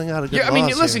 I'm running out of good Yeah, I mean,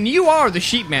 laws listen, here. you are the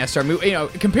sheep master. I mean,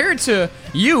 compared to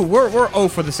you, we're 0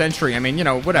 for the century. I mean,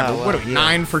 whatever. Oh, well, what are we, yeah.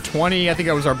 9 for 20? I think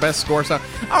that was our best score. So,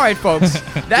 all right, folks.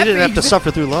 You didn't have to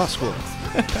suffer through law school.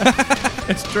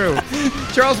 It's true.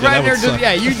 Charles Yeah, that would Radner,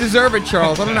 suck. you deserve it,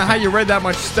 Charles. I don't know how you read that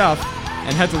much stuff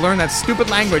and had to learn that stupid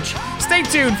language. Stay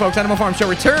tuned, folks. Animal Farm Show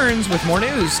returns with more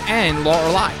news and Law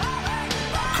or Lie.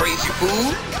 Crazy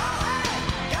fool.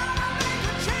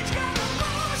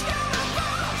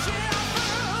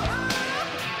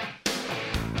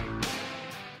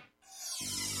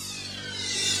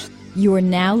 You are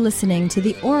now listening to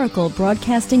the Oracle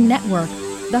Broadcasting Network,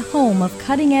 the home of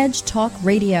cutting-edge talk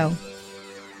radio.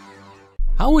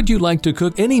 How would you like to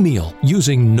cook any meal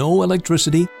using no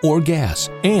electricity or gas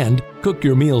and cook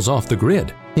your meals off the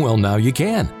grid? Well, now you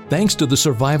can, thanks to the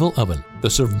Survival Oven. The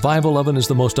Survival Oven is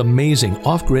the most amazing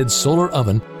off-grid solar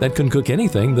oven that can cook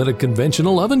anything that a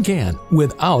conventional oven can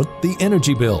without the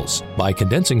energy bills. By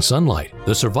condensing sunlight,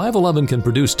 the Survival Oven can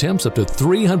produce temps up to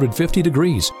 350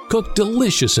 degrees, cook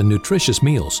delicious and nutritious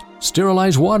meals,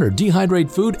 sterilize water,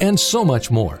 dehydrate food, and so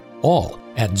much more. All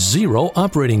at zero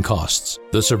operating costs.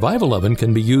 The Survival Oven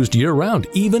can be used year-round,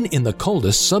 even in the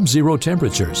coldest sub-zero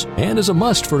temperatures, and is a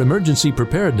must for emergency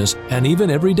preparedness and even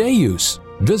everyday use.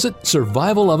 Visit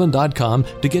survivaloven.com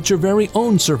to get your very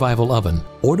own Survival Oven.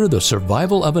 Order the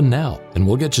Survival Oven now, and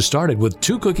we'll get you started with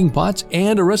 2 cooking pots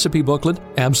and a recipe booklet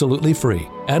absolutely free.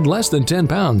 At less than 10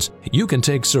 pounds, you can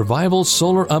take Survival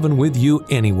Solar Oven with you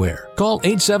anywhere. Call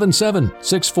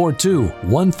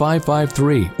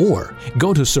 877-642-1553 or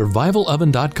go to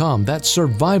survivaloven.com. That's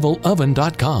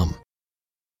survivaloven.com.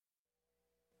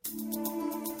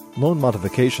 Loan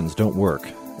modifications don't work,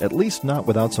 at least not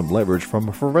without some leverage from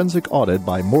a forensic audit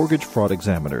by mortgage fraud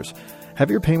examiners. Have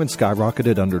your payments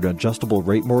skyrocketed under an adjustable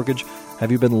rate mortgage?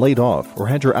 Have you been laid off or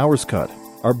had your hours cut?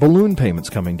 Are balloon payments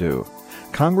coming due?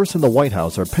 Congress and the White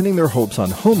House are pinning their hopes on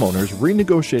homeowners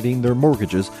renegotiating their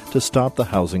mortgages to stop the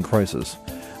housing crisis.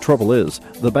 Trouble is,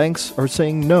 the banks are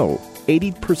saying no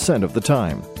 80% of the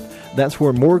time. That's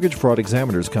where mortgage fraud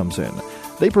examiners comes in.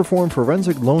 They perform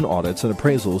forensic loan audits and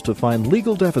appraisals to find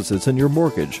legal deficits in your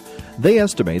mortgage. They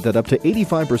estimate that up to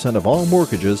 85% of all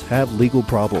mortgages have legal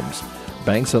problems.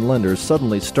 Banks and lenders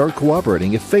suddenly start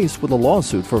cooperating if faced with a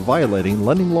lawsuit for violating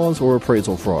lending laws or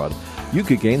appraisal fraud. You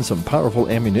could gain some powerful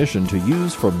ammunition to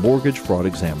use for mortgage fraud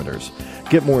examiners.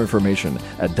 Get more information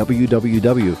at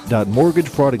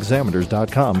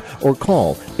www.mortgagefraudexaminers.com or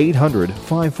call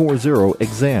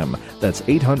 800-540-EXAM. That's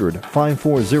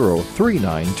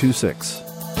 800-540-3926.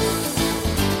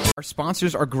 Our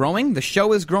sponsors are growing. The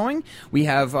show is growing. We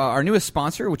have our newest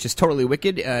sponsor, which is totally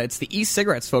wicked. It's the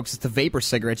e-cigarettes, folks. It's the vapor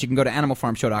cigarettes. You can go to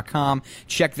animalfarmshow.com.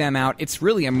 Check them out. It's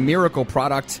really a miracle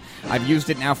product. I've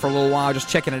used it now for a little while, just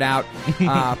checking it out.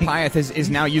 Pyeth is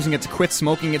now using it to quit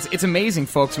smoking. It's amazing,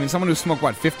 folks. I mean, someone who smoked,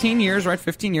 15 years, right?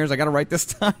 15 years. I got it right this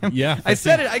time. Yeah. 15. I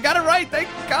said it. I got it right. Thank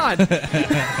God.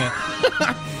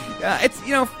 It's,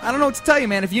 I don't know what to tell you,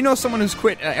 man. If you know someone who's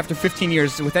quit after 15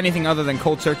 years with anything other than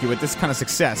cold turkey with this kind of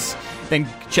success, then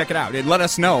check it out. Let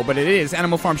us know. But it is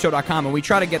animalfarmshow.com, and we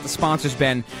try to get the sponsors,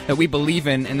 Ben, that we believe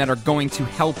in and that are going to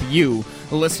help you,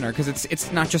 the listener, because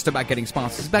it's not just about getting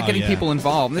sponsors. It's about getting people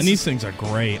involved. And these things are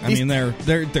great. I mean,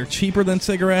 they're cheaper than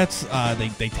cigarettes.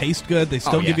 They taste good. They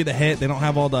still give you the hit. They don't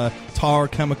have all the tar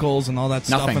chemicals and all that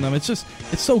stuff in them. It's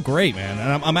so great, man.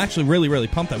 And I'm actually really, really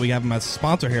pumped that we have them as a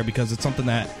sponsor here because it's something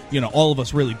that, all of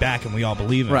us really back and we all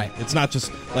believe in. Right. It's not just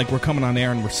like we're coming on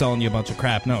air and we're selling you a bunch of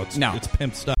crap. No, it's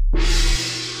pimp stuff.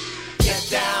 Get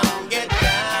down, get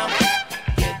down,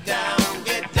 get down,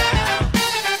 get down,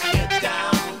 get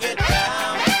down, get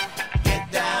down, get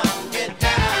down, get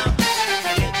down,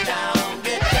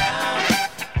 get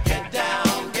down, get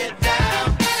down, get down, get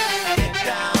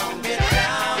down, get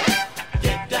down,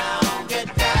 get down, get down,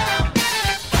 get down.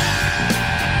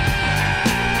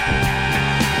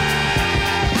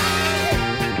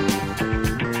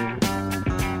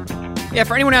 Yeah,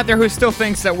 for anyone out there who still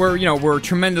thinks that we're a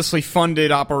tremendously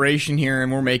funded operation here and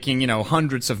we're making,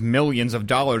 hundreds of millions of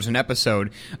dollars an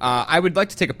episode, I would like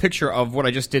to take a picture of what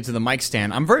I just did to the mic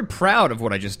stand. I'm very proud of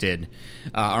what I just did.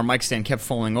 Our mic stand kept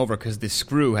falling over because the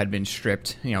screw had been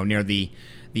stripped, near the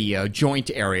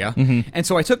joint area. Mm-hmm. And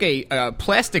so I took a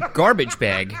plastic garbage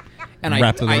bag and I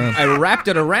wrapped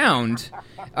it around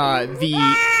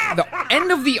the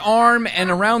end of the arm and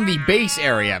around the base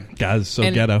area. God, it's so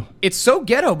And ghetto. It's so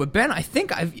ghetto, but Ben, I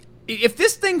think if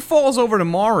this thing falls over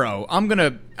tomorrow, I'm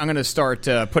gonna start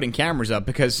putting cameras up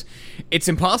because it's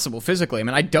impossible physically. I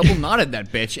mean, I double knotted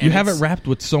that bitch. And you have it wrapped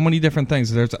with so many different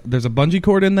things. There's a bungee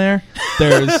cord in there.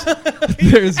 There's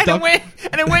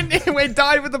it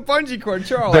died with the bungee cord,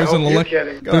 Charles. There's an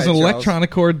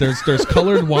electronic cord. There's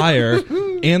colored wire,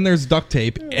 and there's duct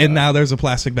tape, and now there's a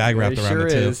plastic bag wrapped around it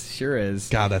too. Sure is.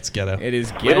 God, that's ghetto. It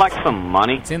is. We'd like some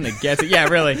money. It's in the ghetto. Yeah,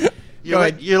 really. You're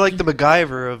like the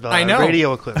MacGyver of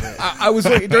radio equipment. I was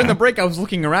during the break. I was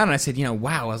looking around and I said,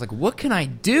 wow. I was like, what can I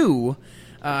do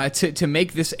to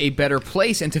make this a better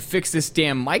place and to fix this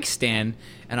damn mic stand?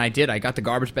 And I did. I got the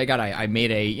garbage bag out. I made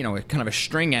a kind of a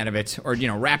string out of it, or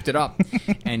wrapped it up.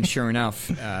 And sure enough,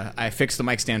 I fixed the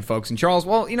mic stand, folks. And Charles,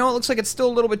 well, it looks like it's still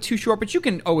a little bit too short, but you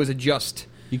can always adjust.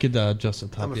 You could adjust the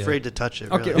top. I'm afraid to touch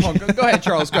it. Okay, really. go ahead,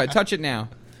 Charles. Go ahead, touch it now.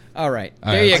 All right,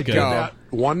 there you go. That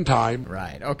one time.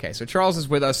 Right, okay, so Charles is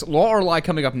with us. Law or Lie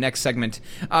coming up next segment.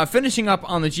 Finishing up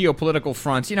on the geopolitical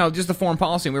front, just the foreign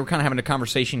policy. We were kind of having a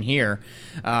conversation here.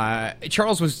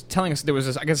 Charles was telling us there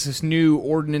was, this new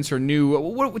ordinance or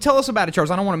tell us about it,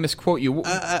 Charles. I don't want to misquote you.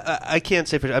 I can't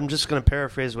say for sure. I'm just going to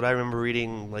paraphrase what I remember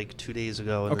reading like 2 days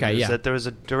ago. Okay, yeah. That there was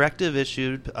a directive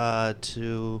issued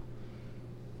to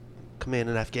command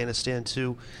in Afghanistan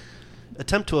to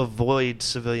attempt to avoid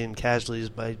civilian casualties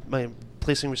by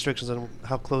placing restrictions on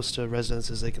how close to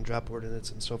residences they can drop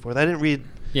ordnance and so forth. I didn't read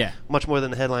much more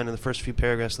than the headline in the first few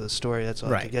paragraphs of the story. That's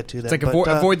all I could get to. It's like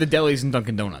avoid the delis and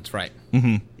Dunkin' Donuts, right?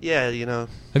 Mm-hmm. Yeah,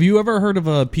 Have you ever heard of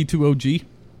a P2OG,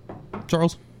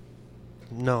 Charles?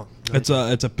 No. It's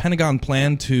a Pentagon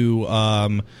plan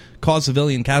to cause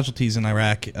civilian casualties in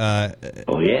Iraq. I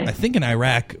think in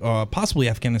Iraq, possibly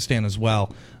Afghanistan as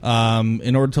well,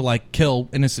 in order to kill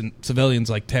innocent civilians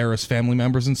like terrorist family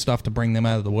members and stuff to bring them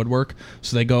out of the woodwork.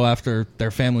 So they go after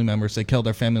their family members, they kill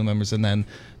their family members, and then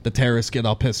the terrorists get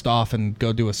all pissed off and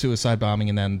go do a suicide bombing,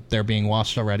 and then they're being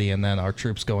washed already, and then our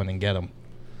troops go in and get them.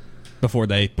 Before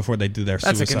they do their That's suicide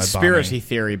bombing. That's a conspiracy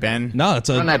theory, Ben. No, it's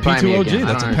a P2OG.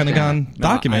 That's a Pentagon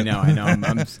document. I know.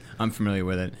 I'm familiar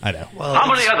with it. I know. Well, how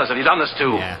many others have you done this to?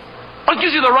 Yeah. What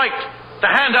gives you the right to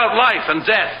hand out life and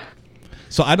death?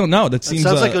 So I don't know. That seems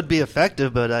sounds like it would be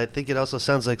effective, but I think it also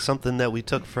sounds like something that we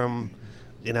took from,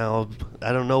 I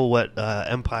don't know what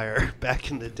empire back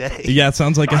in the day. Yeah, it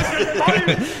sounds like we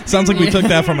took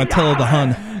that from Attila the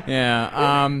Hun.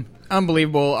 Yeah.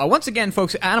 Unbelievable. Once again,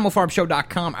 folks,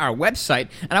 animalfarmshow.com, our website.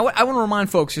 And I want to remind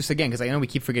folks just again, because I know we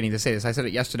keep forgetting to say this. I said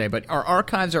it yesterday, but our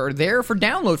archives are there for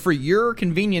download for your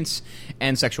convenience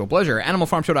and sexual pleasure.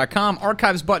 Animalfarmshow.com,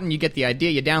 archives button. You get the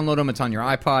idea. You download them. It's on your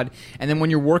iPod. And then when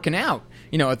you're working out,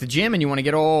 at the gym and you want to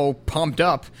get all pumped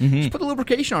up, just put the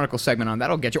lubrication article segment on.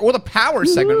 That'll get you. Or the power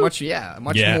segment, much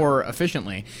more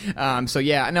efficiently. Charles,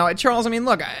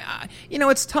 look,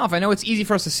 it's tough. I know it's easy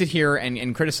for us to sit here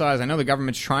and criticize. I know the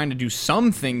government's trying to do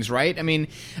some things right.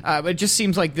 But it just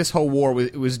seems like this whole war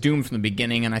was doomed from the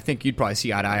beginning, and I think you'd probably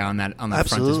see eye to eye on that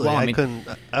Absolutely. front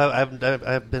as well.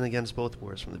 I've been against both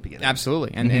wars from the beginning.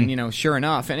 Absolutely, and sure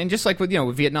enough, and just like with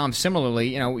Vietnam,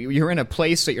 similarly, you're in a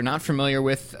place that you're not familiar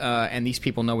with, and these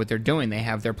people know what they're doing. They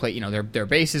have their their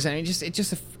bases, and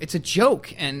it's a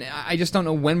joke, and I just don't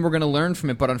know when we're going to learn from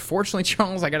it. But unfortunately,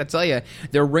 Charles, I got to tell you,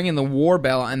 they're ringing the war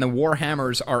bell, and the war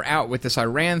hammers are out with this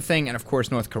Iran thing, and of course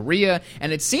North Korea,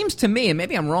 and it seems to me, and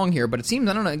maybe I'm wrong here, but it seems,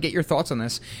 I don't know, get your thoughts on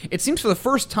this. It seems for the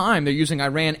first time they're using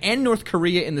Iran and North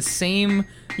Korea in the same,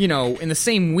 in the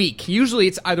same week. Usually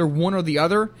it's either one or the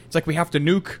other. It's like we have to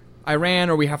nuke Iran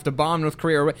or we have to bomb North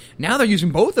Korea. Now they're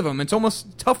using both of them. It's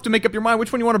almost tough to make up your mind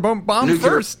which one you want to bomb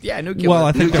first. Yeah, nuclear. Well,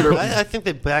 I think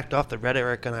they backed off the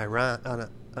rhetoric on Iran.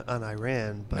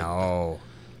 But no.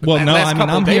 Well, no.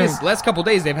 Last couple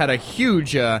days they've had a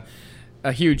huge.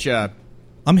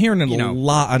 I'm hearing it a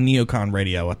lot on neocon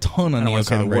radio, a ton on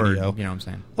neocon radio. You know what I'm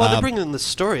saying? Well, they're bringing the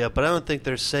story up, but I don't think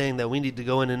they're saying that we need to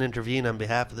go in and intervene on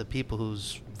behalf of the people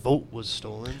whose vote was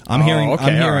stolen. I'm hearing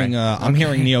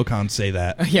neocons say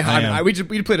that. Yeah,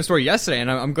 we played a story yesterday, and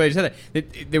I'm glad you said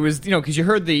that. There was, because you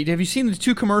heard have you seen the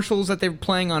two commercials that they were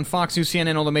playing on Fox News,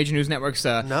 CNN, all the major news networks,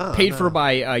 paid for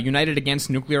by United Against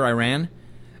Nuclear Iran?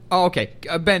 Oh, okay.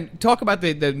 Ben, talk about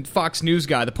the Fox News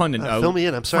guy, the pundit. Fill me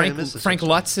in. I'm sorry I missed this. Frank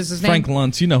Lutz is his name? Frank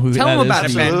Lutz, you know who Tell that him is. about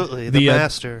it, Ben. Absolutely, the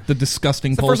master. The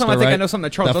disgusting it's the pollster, first time I think right? I know something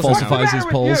that Charles that doesn't falsifies his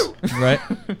polls, right?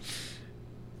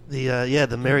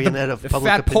 The marionette of public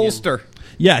fat opinion. pollster.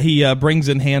 Yeah, he brings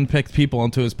in hand-picked people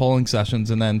into his polling sessions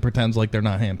and then pretends like they're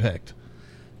not hand-picked.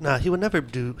 Nah, he would never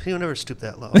stoop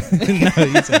that low. No,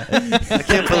 I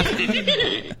can't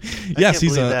believe. Yes,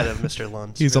 he's that of Mr.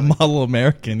 Lund. He's a model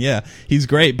American. Yeah, he's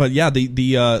great. But yeah,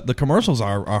 the commercials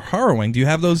are harrowing. Do you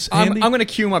have those handy? I'm going to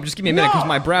cue them up. Just give me a minute because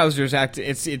my browser's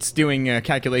it's doing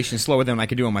calculations slower than I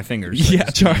could do on my fingers.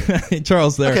 So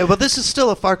Charles, there. Okay, well, this is still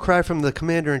a far cry from the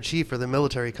commander-in-chief or the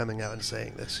military coming out and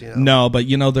saying this. No, but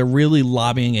they're really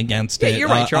lobbying against it. You're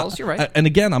right, Charles. You're right. And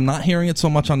again, I'm not hearing it so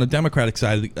much on the Democratic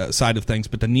side of things,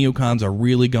 but the neocons are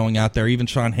really going out there. Even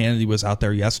Sean Hannity was out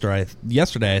there yesterday,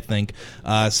 I think,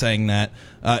 saying that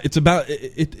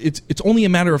it's only a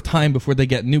matter of time before they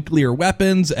get nuclear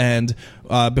weapons and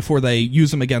before they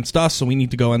use them against us. So we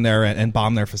need to go in there and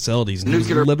bomb their facilities. And he was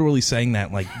literally saying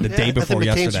that the day before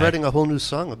yesterday. McCain's writing a whole new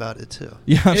song about it too.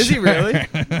 Yeah, is he really?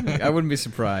 I wouldn't be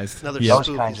surprised. Those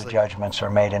kinds of judgments are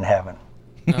made in heaven.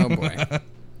 Oh boy.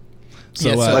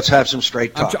 So let's have some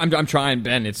straight talk. I'm trying,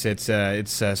 Ben. It's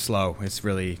slow. It's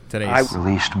really today's. I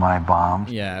released my bomb.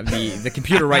 Yeah, the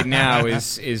computer right now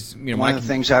is one of the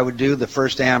things I would do the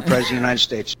first day I'm president of the United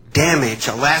States. Damage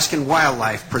Alaskan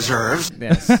wildlife preserves.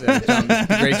 Yes,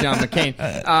 the great John McCain.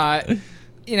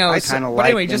 I kind of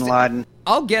like Bin Laden.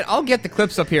 I'll get the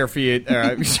clips up here for you,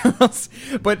 Charles.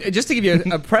 But just to give you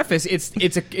a preface,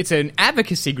 it's an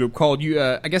advocacy group called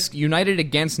I guess United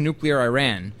Against Nuclear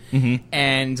Iran,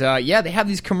 and they have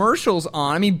these commercials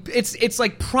on. I mean, it's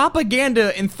like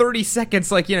propaganda in 30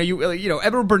 seconds. Like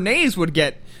Edward Bernays would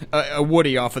get a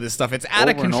Woody off of this stuff. It's out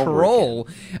of control.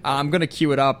 I'm gonna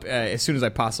cue it up as soon as I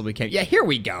possibly can. Yeah, here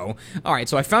we go. All right,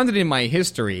 so I found it in my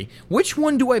history. Which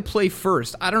one do I play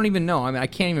first? I don't even know. I mean, I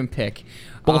can't even pick.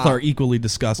 Both are equally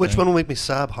disgusting. Which one will make me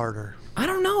sob harder? I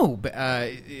don't know,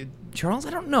 Charles. I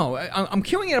don't know. I'm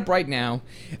queuing it up right now,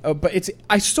 but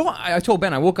I told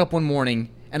Ben I woke up one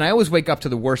morning, and I always wake up to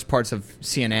the worst parts of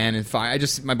CNN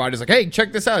and my body's like, hey,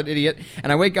 check this out, idiot.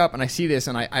 And I wake up and I see this,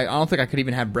 and I don't think I could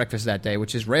even have breakfast that day,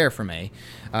 which is rare for me.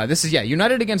 This is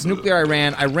United Against Nuclear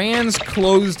Iran. Iran's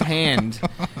closed hand.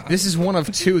 This is one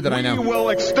of two that I know. You will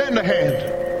extend a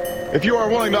hand if you are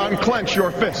willing to unclench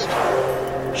your fist.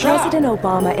 President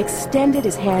Obama extended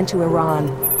his hand to Iran,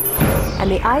 and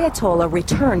the Ayatollah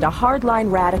returned a hardline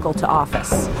radical to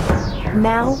office.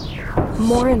 Now,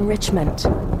 more enrichment,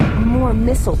 more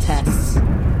missile tests,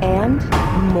 and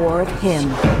more of him.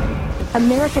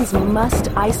 Americans must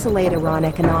isolate Iran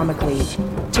economically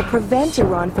to prevent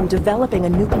Iran from developing a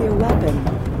nuclear weapon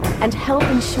and help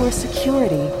ensure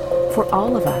security for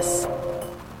all of us.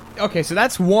 Okay, so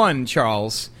that's one,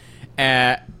 Charles.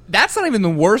 That's not even the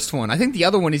worst one. I think the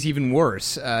other one is even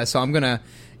worse. So I'm going to,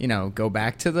 go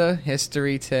back to the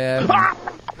history tab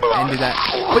and do that.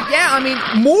 But yeah, I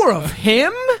mean, more of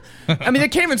him? I mean, they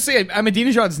can't even say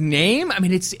Ahmadinejad's name. I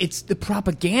mean, it's the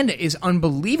propaganda is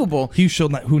unbelievable. He who shall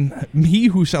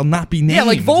not be named. Yeah,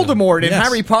 like Voldemort in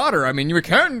Harry Potter. I mean, you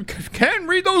can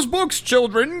read those books,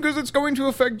 children, because it's going to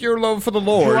affect your love for the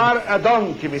Lord. You are a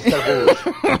donkey, Mr.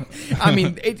 Booth. I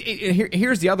mean,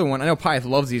 here's the other one. I know Pyeth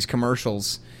loves these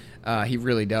commercials. He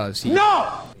really does.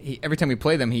 Every time we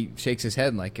play them, he shakes his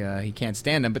head like he can't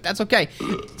stand them, but that's okay.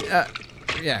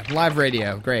 Live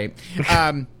radio, great.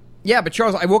 But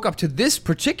Charles, I woke up to this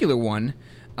particular one.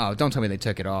 Oh, don't tell me they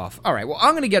took it off. All right, well,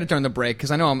 I'm going to get it during the break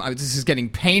because I know this is getting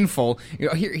painful.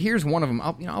 Here's one of them.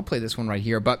 I'll play this one right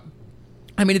here, but.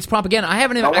 I mean, it's propaganda. I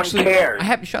haven't actually.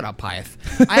 Shut up,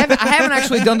 Pyeth. I haven't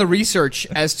actually done the research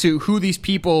as to who these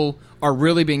people are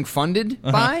really being funded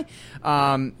by.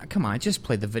 Come on, just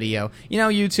play the video.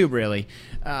 YouTube really.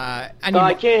 I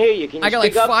can't hear you. Can you I got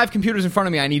like up? 5 computers in front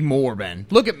of me. I need more, Ben.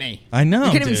 Look at me. I know.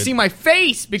 You can't even see my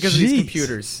face because Jeez. of these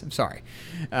computers. I'm sorry.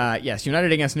 Yes,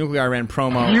 United Against Nuclear Iran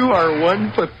promo. You are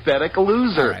one pathetic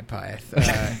loser. All right,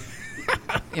 Pyeth.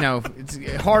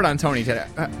 It's hard on Tony today.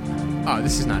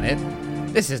 This is not it.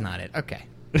 This is not it. Okay.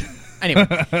 Anyway,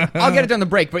 I'll get it during the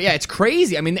break. But yeah, it's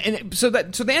crazy. I mean, so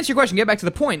to answer your question, get back to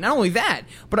the point. Not only that,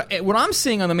 but what I'm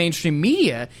seeing on the mainstream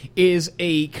media is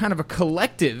a kind of a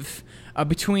collective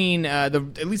between at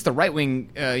least the right-wing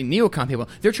neocon people.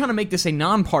 They're trying to make this a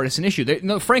nonpartisan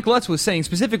issue. Frank Lutz was saying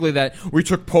specifically that we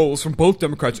took polls from both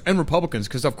Democrats and Republicans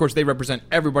because, of course, they represent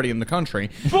everybody in the country,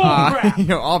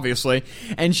 obviously.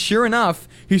 And sure enough,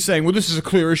 he's saying, well, this is a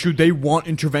clear issue. They want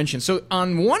intervention. So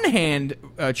on one hand,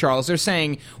 Charles, they're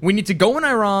saying we need to go in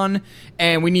Iran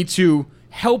and we need to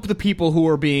help the people who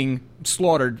are being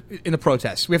slaughtered in the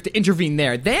protests. We have to intervene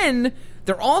there. Then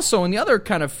they're also in the other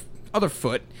kind of other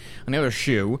foot, on the other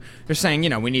shoe, they're saying,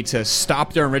 we need to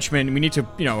stop their enrichment. We need to,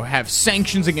 have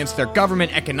sanctions against their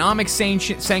government, economic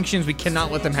sanctions. We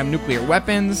cannot let them have nuclear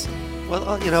weapons.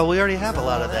 Well, we already have a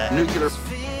lot of that. Nuclear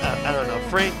I don't know.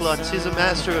 Frank Lutz, he's a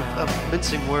master of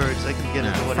mincing words. I can get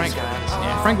into what he's trying to say.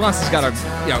 Yeah, Frank Lutz has got to,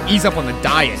 ease up on the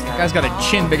diet. The guy's got a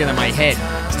chin bigger than my head.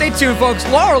 Stay tuned, folks.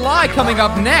 Lorelei coming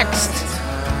up next.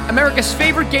 America's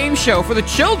favorite game show for the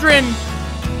children.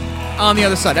 On the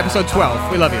other side, episode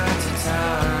 12. We love you.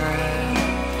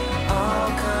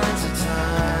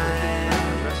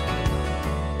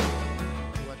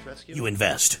 You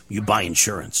invest. You buy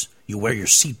insurance. You wear your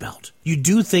seatbelt. You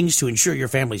do things to ensure your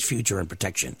family's future and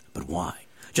protection. But why?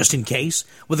 Just in case?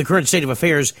 With the current state of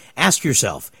affairs, ask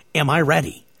yourself, am I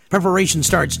ready? Preparation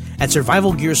starts at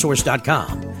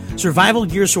survivalgearsource.com.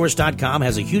 Survivalgearsource.com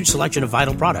has a huge selection of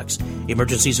vital products,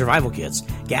 emergency survival kits,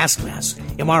 gas masks,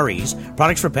 MREs,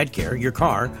 products for pet care, your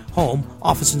car, home,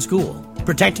 office, and school.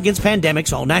 Protect against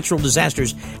pandemics, all natural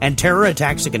disasters, and terror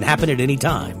attacks that can happen at any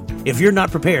time. If you're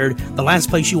not prepared, the last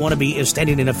place you want to be is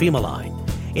standing in a FEMA line.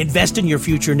 Invest in your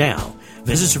future now.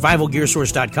 Visit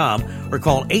survivalgearsource.com or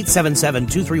call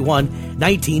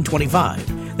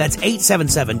 877-231-1925. That's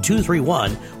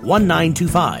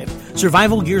 877-231-1925.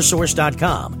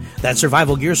 Survivalgearsource.com. That's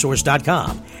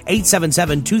survivalgearsource.com.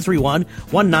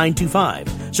 877-231-1925.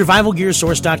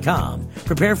 Survivalgearsource.com.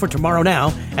 Prepare for tomorrow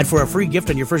now, and for a free gift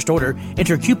on your first order,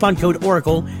 enter coupon code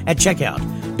ORACLE at checkout.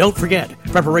 Don't forget,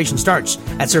 preparation starts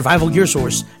at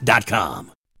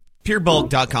survivalgearsource.com.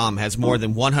 PureBulk.com has more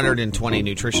than 120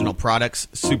 nutritional products,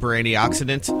 super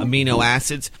antioxidants, amino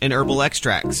acids, and herbal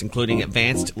extracts, including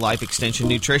advanced life extension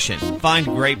nutrition. Find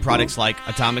great products like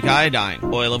atomic iodine,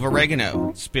 oil of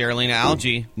oregano, spirulina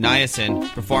algae, niacin,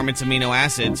 performance amino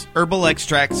acids, herbal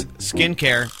extracts,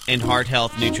 skincare, and heart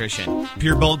health nutrition.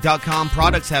 PureBulk.com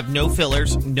products have no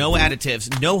fillers, no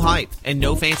additives, no hype, and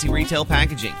no fancy retail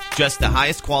packaging. Just the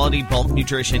highest quality bulk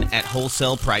nutrition at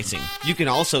wholesale pricing. You can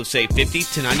also save 50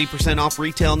 to 90% off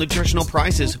retail nutritional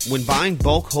prices when buying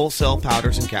bulk wholesale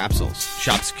powders and capsules.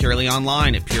 Shop securely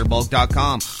online at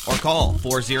purebulk.com or call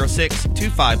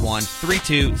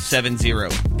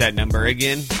 406-251-3270. That number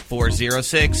again,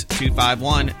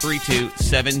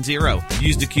 406-251-3270.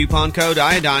 Use the coupon code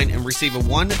iodine and receive a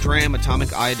 1-gram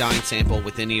atomic iodine sample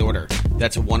with any order.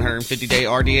 That's a 150-day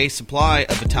RDA supply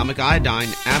of atomic iodine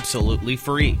absolutely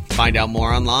free. Find out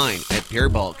more online at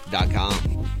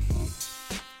purebulk.com.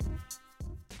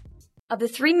 Of the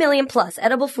 3 million plus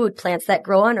edible food plants that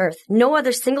grow on Earth, no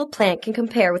other single plant can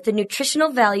compare with the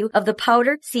nutritional value of the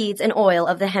powder, seeds, and oil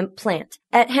of the hemp plant.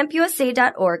 At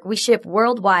hempusa.org, we ship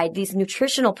worldwide these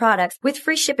nutritional products with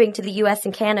free shipping to the U.S.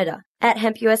 and Canada. At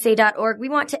hempusa.org, we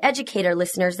want to educate our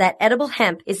listeners that edible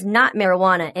hemp is not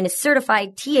marijuana and is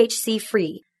certified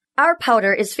THC-free. Our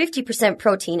powder is 50%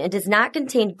 protein and does not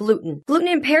contain gluten. Gluten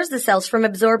impairs the cells from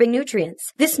absorbing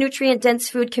nutrients. This nutrient-dense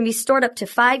food can be stored up to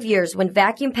 5 years when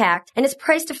vacuum-packed and is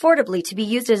priced affordably to be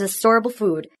used as a storable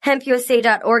food.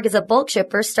 HempUSA.org is a bulk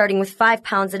shipper starting with 5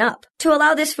 pounds and up. To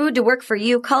allow this food to work for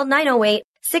you, call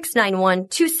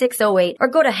 908-691-2608 or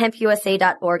go to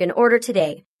HempUSA.org and order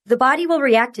today. The body will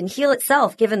react and heal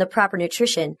itself given the proper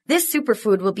nutrition. This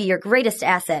superfood will be your greatest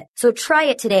asset. So try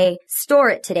it today,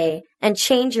 store it today, and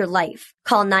change your life.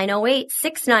 Call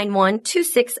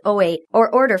 908-691-2608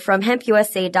 or order from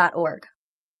hempusa.org.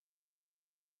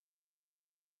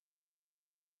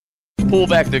 Pull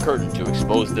back the curtain to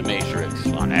expose the Matrix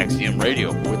on Axiom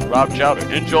Radio with Rob Chowder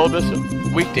and Joel Bissell.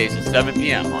 Weekdays at 7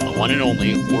 p.m. on the one and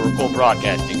only Oracle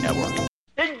Broadcasting Network.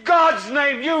 In God's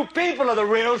name, you people are the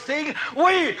real thing.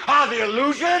 We are the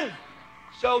illusion.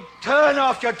 So turn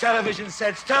off your television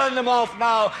sets. Turn them off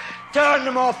now. Turn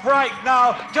them off right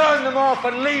now. Turn them off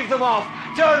and leave them off.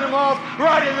 Turn them off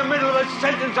right in the middle of the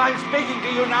sentence I'm speaking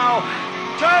to you now.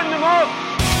 Turn them off.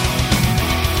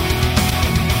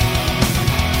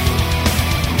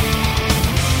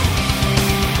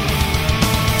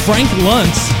 Frank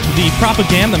Luntz, the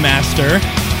propaganda master.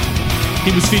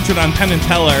 He was featured on Penn and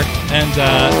Teller, and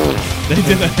they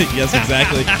did yes,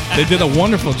 exactly. They did a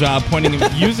wonderful job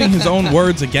using his own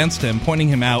words against him, pointing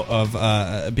him out of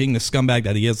being the scumbag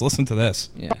that he is. Listen to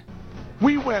this. Yeah.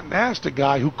 We went and asked a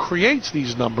guy who creates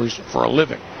these numbers for a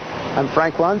living. I'm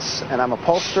Frank Luntz, and I'm a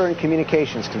pollster and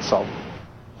communications consultant.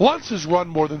 Luntz has run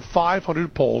more than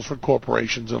 500 polls for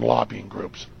corporations and lobbying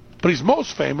groups, but he's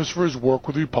most famous for his work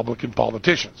with Republican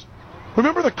politicians.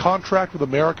 Remember the contract with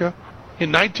America? In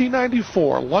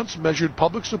 1994, Luntz measured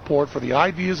public support for the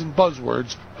ideas and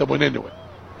buzzwords that went into it.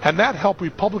 And that helped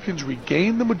Republicans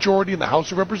regain the majority in the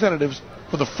House of Representatives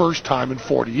for the first time in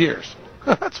 40 years.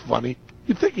 That's funny.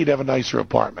 You'd think he'd have a nicer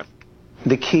apartment.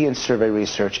 The key in survey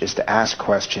research is to ask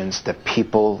questions that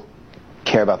people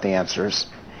care about the answers,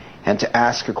 and to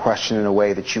ask a question in a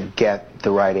way that you get the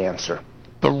right answer.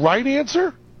 The right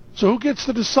answer? So who gets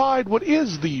to decide what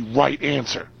is the right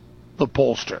answer? The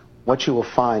pollster. what you will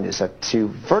find is that to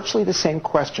virtually the same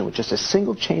question with just a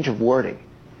single change of wording,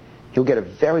 you'll get a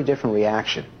very different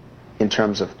reaction in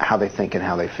terms of how they think and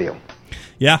how they feel.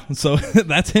 Yeah, so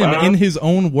that's him in his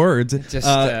own words,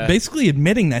 basically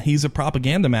admitting that he's a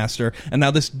propaganda master. And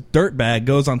now this dirtbag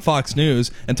goes on Fox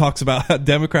News and talks about how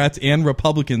Democrats and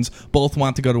Republicans both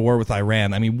want to go to war with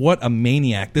Iran. I mean, what a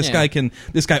maniac! This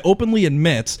guy openly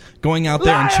admits going out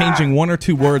there and changing one or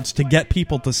two words to get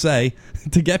people to say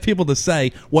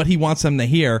what he wants them to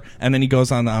hear, and then he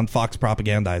goes on Fox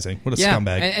propagandizing. What a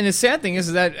scumbag! And the sad thing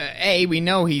is that A, we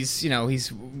know he's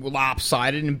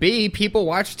lopsided, and B, people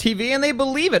watch TV and they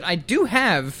believe it. I do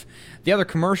have the other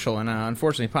commercial, and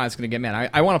unfortunately, Pie's going to get mad.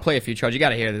 I want to play a few, Charles. You got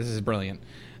to hear this. This is brilliant.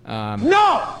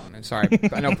 No! I'm sorry.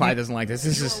 I know Pie doesn't like this.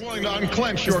 This is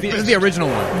the original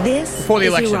one. This before the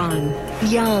is election. Iran.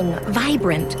 Young,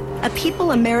 vibrant, a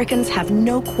people Americans have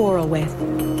no quarrel with.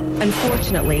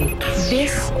 Unfortunately,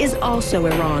 this is also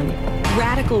Iran.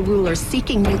 Radical rulers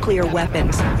seeking nuclear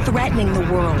weapons, threatening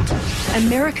the world.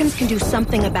 Americans can do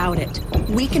something about it.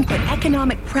 We can put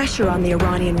economic pressure on the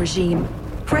Iranian regime.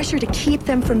 Pressure to keep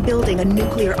them from building a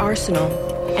nuclear arsenal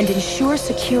and ensure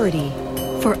security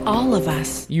for all of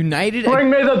us. Bring me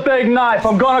the big knife.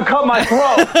 I'm going to cut my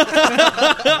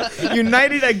throat.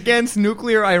 United against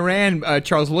nuclear Iran,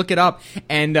 Charles. Look it up.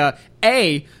 And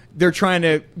A, they're trying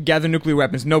to gather nuclear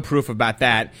weapons. No proof about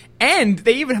that. And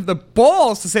they even have the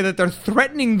balls to say that they're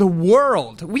threatening the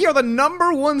world. We are the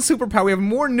number one superpower. We have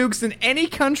more nukes than any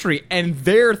country, and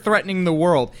they're threatening the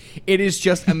world. It is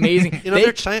just amazing.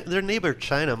 Their neighbor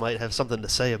China might have something to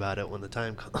say about it when the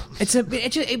time comes. But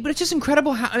it's just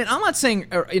incredible how. I mean, I'm not saying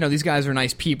these guys are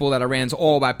nice people, that Iran's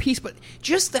all about peace, but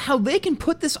just how they can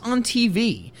put this on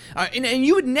TV, and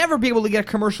you would never be able to get a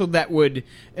commercial that would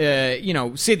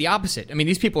say the opposite. I mean,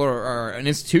 these people are an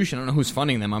institution. I don't know who's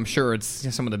funding them. I'm sure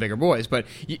it's some of the bigger boys, but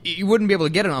you wouldn't be able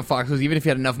to get it on Fox News even if you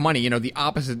had enough money. The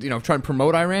opposite, trying to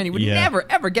promote Iran, you would never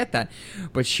ever get that.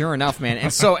 But sure enough, man,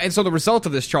 and so the result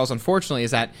of this, Charles, unfortunately,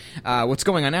 is that what's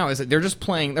going on now is that they're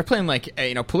playing like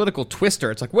a political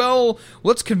twister. It's like, well,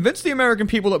 let's convince the American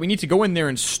people that we need to go in there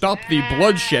and stop the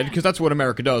bloodshed, because that's what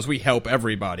America does. We help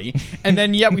everybody, and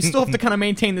then we still have to kind of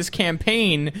maintain this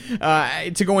campaign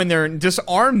to go in there and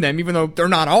disarm them, even though they're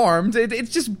not armed.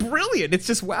 It's just brilliant. It's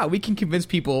just, wow, we can convince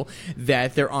people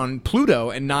that they're on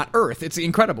Pluto and not Earth. It's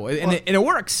incredible, and it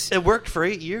works. It worked for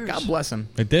 8 years. God bless them.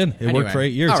 It did. It worked for 8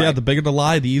 years. Right. Yeah, the bigger the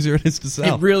lie, the easier it is to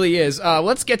sell. It really is.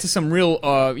 Let's get to some real,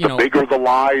 The bigger the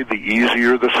lie, the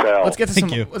easier the sell. Let's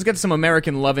get to some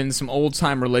American lovin', some old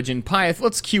time religion. Pyeth,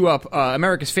 let's cue up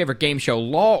America's favorite game show,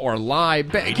 Law or Lie.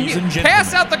 Ladies and gentlemen,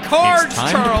 pass out the cards, it's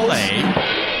time Charles. To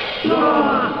play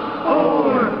Law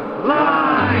or Lie.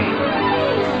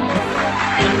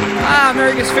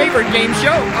 America's favorite game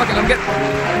show. Okay, I'm getting.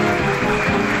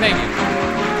 Thank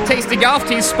you. Tasty Golf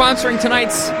Teas sponsoring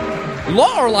tonight's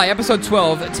Law or Lie, episode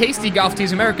 12. Tasty Golf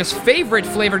Teas, America's favorite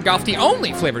flavored golf tea,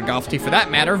 only flavored golf tea for that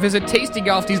matter. Visit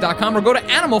tastygolfteas.com or go to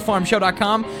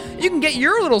animalfarmshow.com. You can get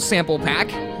your little sample pack.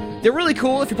 They're really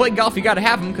cool. If you play golf, you got to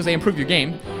have them because they improve your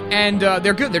game. And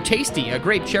they're good. They're tasty.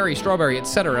 Grape, cherry, strawberry,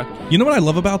 etc. You know what I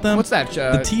love about them? What's that?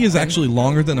 The tea is actually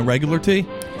longer than a regular tea,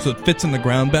 so it fits in the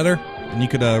ground better. And you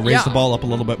could raise the ball up a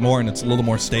little bit more, and it's a little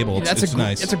more stable. It's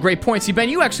nice. That's a great point. See, Ben,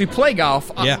 you actually play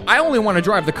golf. Yeah. I only want to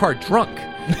drive the cart drunk.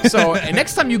 So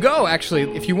next time you go, actually,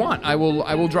 if you want, I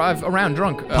will drive around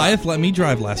drunk. Pyeth let me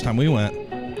drive last time we went.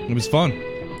 It was fun.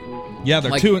 Yeah,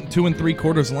 they're 2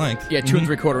 3/4 length. Yeah, 2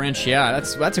 3/4 inch. Yeah,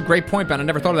 that's a great point, Ben. I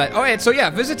never thought of that. All right, so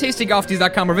visit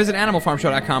tastygolfteas.com or visit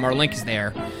animalfarmshow.com. Our link is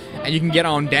there, and you can get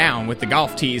on down with the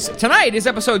golf teas. Tonight is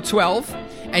episode 12.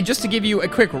 And just to give you a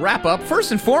quick wrap-up,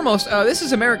 first and foremost, this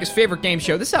is America's favorite game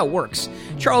show. This is how it works.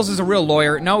 Charles is a real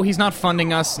lawyer. No, he's not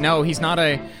funding us. No, he's not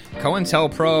a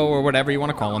COINTELPRO or whatever you want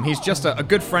to call him. He's just a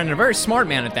good friend and a very smart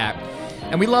man at that.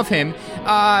 And we love him.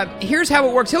 Here's how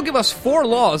it works. He'll give us 4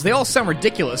 laws. They all sound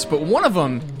ridiculous, but one of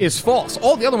them is false.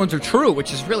 All the other ones are true,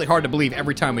 which is really hard to believe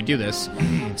every time we do this.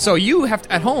 So you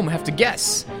at home have to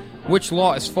guess which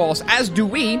law is false, as do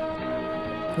we.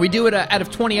 We do it out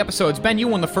of 20 episodes. Ben, you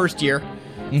won the first year.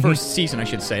 First season, I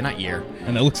should say, not year.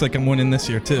 And it looks like I'm winning this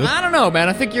year, too. I don't know, man.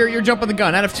 I think you're jumping the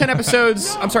gun. Out of 10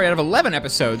 episodes, out of 11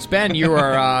 episodes, Ben, you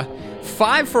are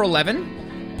 5 for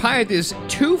 11. Pyeth is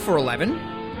 2 for 11.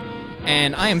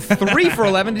 And I am 3 for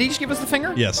 11. Did he just give us the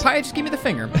finger? Yes. Pyeth, just give me the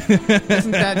finger.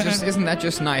 Isn't that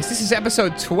just nice? This is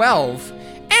episode 12.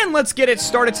 And let's get it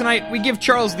started tonight. We give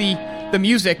Charles the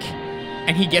music,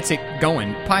 and he gets it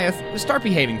going. Pyeth, start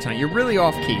behaving tonight. You're really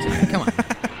off key tonight. Come on.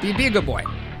 Be a good boy.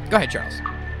 Go ahead, Charles.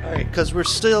 All right, because we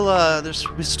still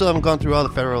haven't gone through all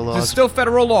the federal laws. There's still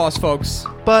federal laws, folks.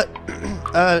 But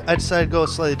I decided to go a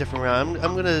slightly different route.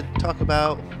 I'm going to talk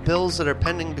about bills that are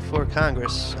pending before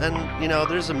Congress. And,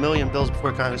 there's a million bills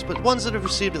before Congress, but ones that have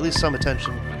received at least some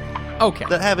attention. Okay.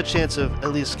 That have a chance of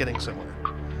at least getting somewhere.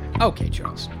 Okay,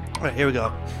 Charles. All right, here we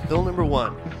go. Bill number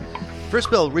 1. First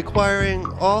bill, requiring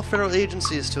all federal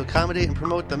agencies to accommodate and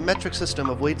promote the metric system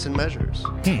of weights and measures.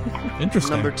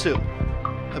 Interesting. Number 2.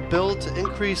 A bill to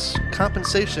increase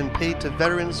compensation paid to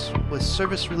veterans with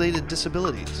service-related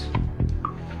disabilities.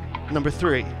 Number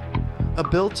 3, a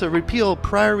bill to repeal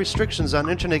prior restrictions on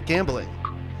internet gambling.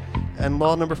 And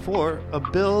law number 4, a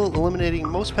bill eliminating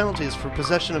most penalties for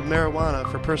possession of marijuana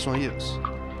for personal use.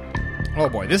 Oh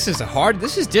boy, this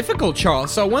is difficult,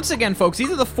 Charles. So once again, folks, these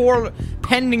are the 4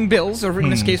 pending bills, or in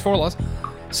this case, 4 laws.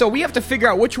 So we have to figure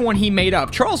out which one he made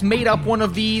up. Charles made up one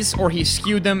of these, or he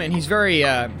skewed them, and he's very,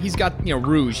 he's got,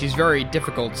 rouge. He's very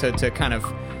difficult to kind of,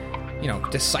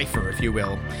 decipher, if you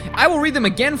will. I will read them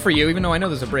again for you, even though I know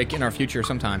there's a break in our future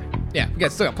sometime. Yeah, we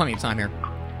still got plenty of time here.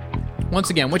 Once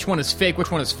again, which one is fake,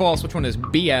 which one is false, which one is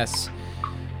BS?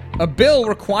 A bill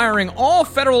requiring all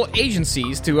federal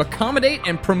agencies to accommodate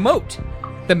and promote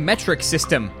the metric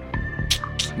system,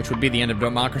 which would be the end of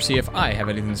democracy if I have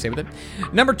anything to say with it.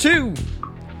 Number 2,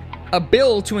 a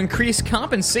bill to increase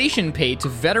compensation paid to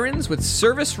veterans with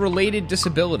service-related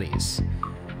disabilities.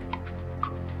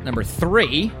 Number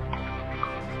 3,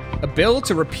 a bill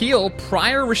to repeal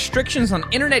prior restrictions on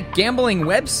internet gambling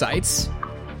websites.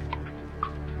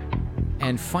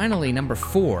 And finally, number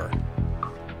 4,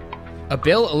 a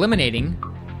bill eliminating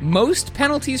most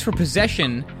penalties for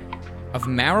possession of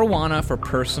marijuana for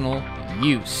personal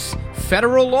use.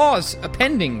 Federal laws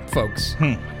pending, folks.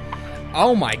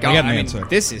 Oh my God! I got an answer.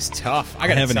 This is tough. I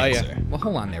gotta tell you. Well,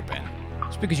 hold on there, Ben.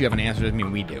 Just because you have an answer doesn't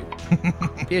mean we do.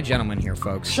 Be a gentleman here,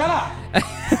 folks. Shut up!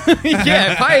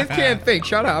 Yeah, Pius can't think.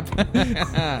 Shut up.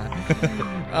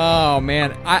 Oh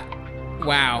man,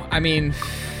 wow. I mean,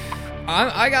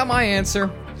 I got my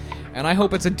answer, and I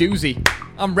hope it's a doozy.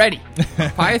 I'm ready.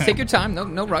 Pius, take your time.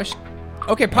 No rush.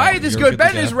 Okay, Pius is good.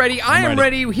 Ben is ready. I am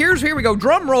ready. Here we go.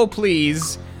 Drum roll,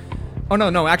 please. Oh,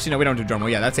 no, actually, no, we don't do drum roll.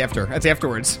 Yeah, that's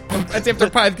afterwards. That's after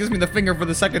Pius gives me the finger for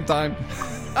the second time.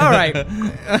 All right.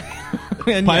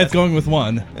 Pius going with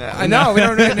 1. I know, we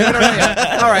don't know yet.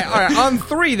 All right. On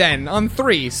 3, then. On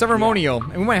 3, ceremonial.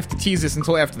 And we might have to tease this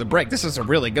until after the break. This is a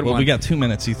really good one. Well, we got 2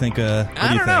 minutes. You think,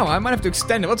 I don't know. I might have to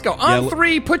extend it. Let's go. On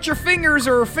 3, put your fingers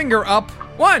or finger up.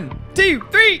 1, 2,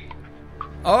 3.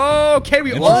 Okay,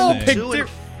 we all picked...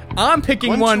 I'm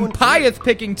picking 1, Pius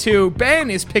picking 2, Ben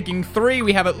is picking 3.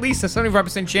 We have at least a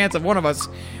 75% chance of one of us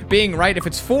being right. If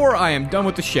it's 4, I am done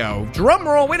with the show. Drum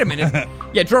roll. Wait a minute.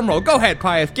 Yeah, drum roll. Go ahead,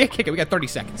 Pius. Kick it. We got 30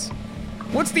 seconds.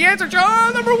 What's the answer,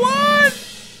 John? Number 1.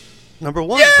 Number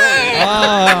 1. Yeah!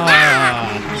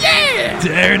 Yeah!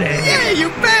 Dirty. Yeah, you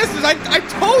bastards. I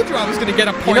told you I was going to get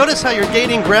a point. You notice how you're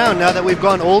gaining ground now that we've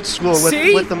gone old school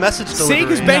with the message delivery. See,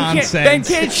 because Ben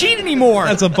can't cheat anymore.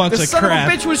 That's a bunch of crap. The son of a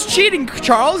bitch was cheating,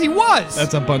 Charles. He was.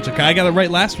 That's a bunch of crap. I got it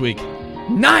right last week.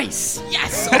 Nice.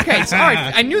 Yes. Okay. So, all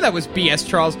right. I knew that was BS,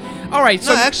 Charles. All right.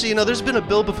 So no, actually, there's been a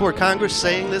bill before Congress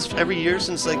saying this every year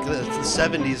since like the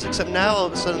 70s, except now all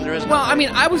of a sudden there is. Well, I mean,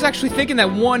 I was actually thinking that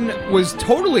 1 was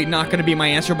totally not going to be my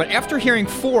answer, but after hearing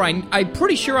 4, I'm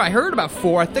pretty sure I heard about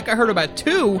 4. I think I heard about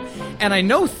 2, and I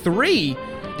know 3.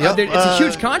 Yep, it's a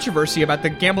huge controversy about the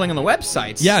gambling on the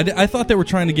websites. Yeah, I thought they were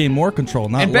trying to gain more control,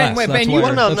 not less. That's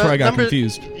where I got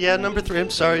confused. Yeah, number 3. I'm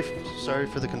sorry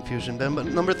for the confusion, Ben. But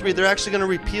number 3, they're actually going to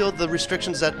repeal the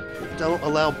restrictions that don't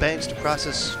allow banks to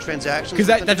process transactions. Because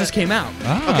that just came out.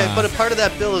 Okay, but a part of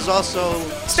that bill is also...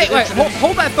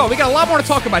 Hold that thought. We got a lot more to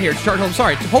talk about here, Charles. I'm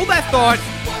sorry. Hold that thought.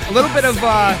 A little bit of,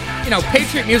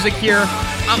 Patriot music here.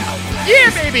 Yeah,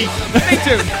 baby. Stay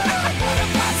tuned.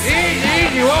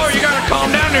 Easy, you gotta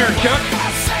calm down there, Chuck.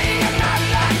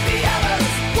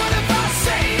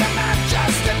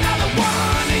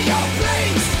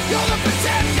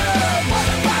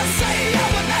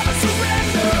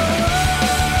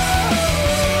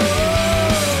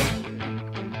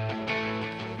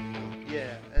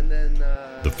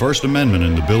 The First Amendment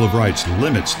in the Bill of Rights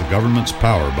limits the government's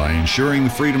power by ensuring the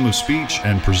freedom of speech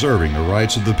and preserving the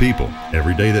rights of the people.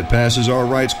 Every day that passes, our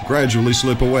rights gradually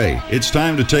slip away. It's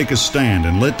time to take a stand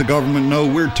and let the government know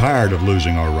we're tired of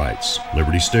losing our rights.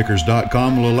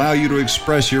 LibertyStickers.com will allow you to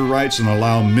express your rights and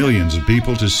allow millions of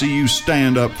people to see you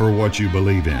stand up for what you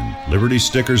believe in.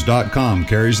 LibertyStickers.com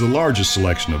carries the largest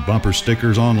selection of bumper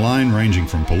stickers online, ranging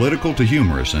from political to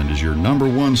humorous, and is your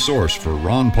 #1 source for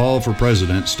Ron Paul for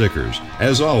President stickers.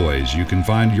 As always, you can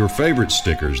find your favorite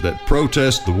stickers that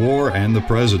protest the war and the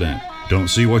president. Don't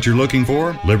see what you're looking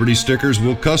for? Liberty Stickers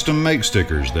will custom make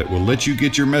stickers that will let you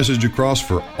get your message across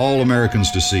for all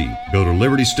Americans to see. Go to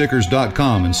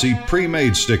libertystickers.com and see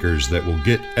pre-made stickers that will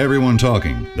get everyone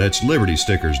talking. That's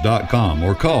libertystickers.com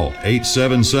or call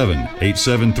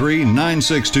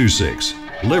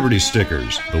 877-873-9626. Liberty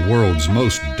Stickers, the world's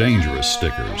most dangerous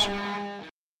stickers.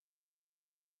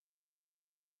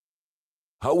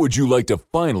 How would you like to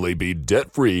finally be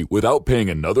debt-free without paying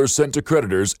another cent to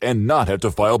creditors and not have to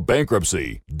file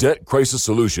bankruptcy?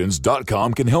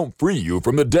 DebtCrisisSolutions.com can help free you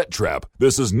from the debt trap.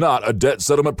 This is not a debt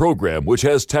settlement program which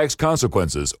has tax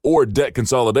consequences or debt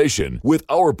consolidation. With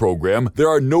our program, there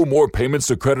are no more payments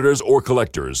to creditors or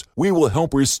collectors. We will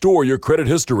help restore your credit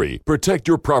history, protect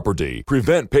your property,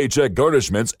 prevent paycheck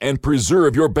garnishments, and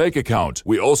preserve your bank account.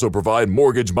 We also provide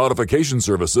mortgage modification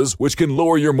services which can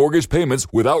lower your mortgage payments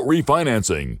without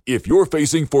refinancing. If you're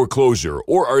facing foreclosure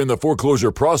or are in the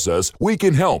foreclosure process, we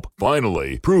can help.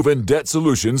 Finally, proven debt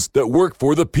solutions that work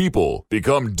for the people.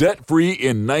 Become debt-free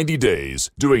in 90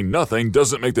 days. Doing nothing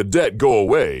doesn't make the debt go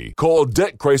away. Call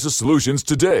Debt Crisis Solutions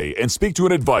today and speak to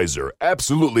an advisor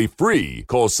absolutely free.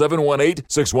 Call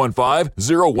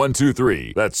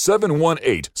 718-615-0123. That's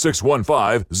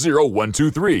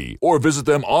 718-615-0123. Or visit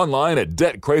them online at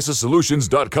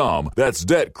DebtCrisisSolutions.com. That's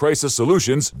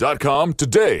DebtCrisisSolutions.com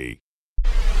today.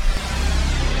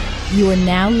 You are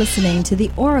now listening to the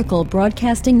Oracle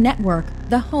Broadcasting Network,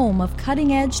 the home of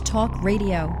cutting-edge talk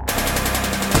radio.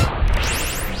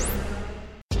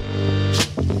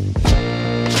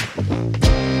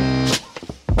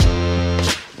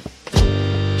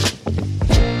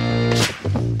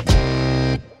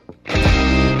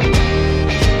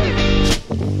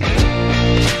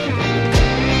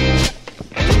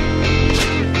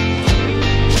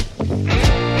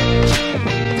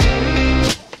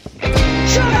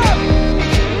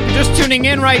 Tuning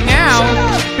in right now,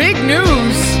 big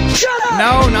news.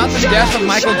 No, not the death of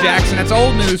Michael Jackson. That's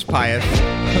old news, Pyeth.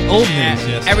 Old news,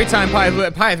 yes. Every time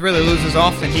Pyeth really loses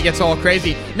often, he gets all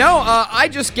crazy. No, I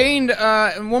just gained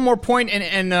one more point,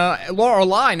 and Laura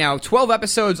lie now. 12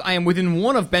 episodes, I am within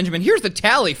one of Benjamin. Here's the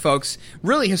tally, folks.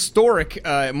 Really historic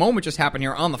moment just happened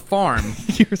here on the farm.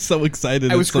 You're so excited.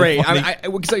 It was so great.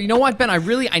 So you know what, Ben? I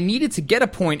needed to get a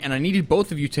point, and I needed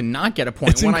both of you to not get a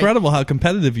point. It's incredible how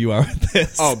competitive you are with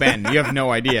this. Oh, Ben, you have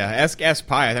no idea. Ask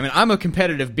Pyeth. I mean, I'm a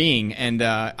competitive being, and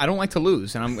I don't like to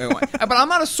lose. But I'm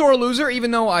not a sore loser,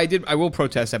 even though I will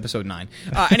protest episode 9.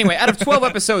 Anyway, out of 12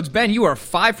 episodes, Ben, you are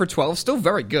 5 for 12. Still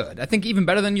very good. I think even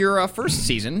better than your first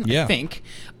season, yeah. I think.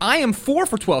 I am 4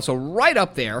 for 12, so right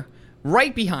up there,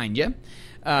 right behind you.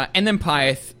 And then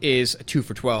Pyeth is 2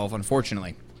 for 12,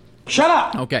 unfortunately. Shut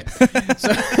up! Okay.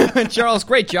 So, Charles,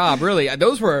 great job, really.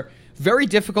 Those were very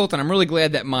difficult, and I'm really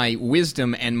glad that my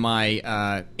wisdom and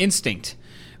my instinct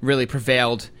really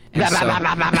prevailed.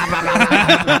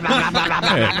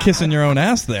 Kissing your own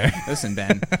ass there. Listen,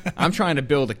 Ben, I'm trying to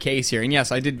build a case here, and yes,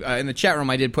 I did. In the chat room,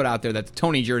 I did put out there that the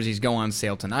Tony jerseys go on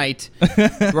sale tonight.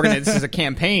 This is a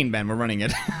campaign, Ben. We're running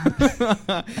it.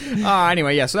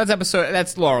 Anyway, yeah. So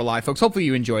that's Lorelei, folks. Hopefully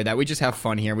you enjoy that. We just have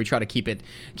fun here. We try to keep the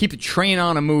train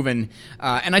on and moving.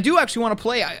 And I do actually want to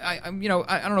play. I don't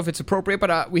know if it's appropriate,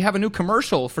 but we have a new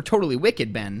commercial for Totally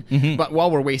Wicked, Ben. Mm-hmm. But while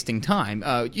we're wasting time,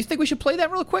 you think we should play that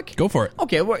real quick? Go for it.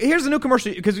 Okay. Well, here's the new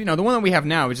commercial, because the one that we have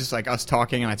now is just like us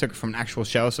talking, and I took it from an actual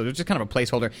show, so it's just kind of a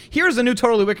placeholder. Here's the new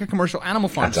Totally Wicked commercial, Animal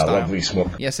Farm style. That's a lovely smoke.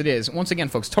 Yes, it is. Once again,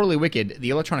 folks, Totally Wicked, the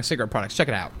electronic cigarette products. Check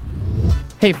it out.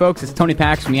 Hey, folks, it's Tony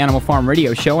Pax from the Animal Farm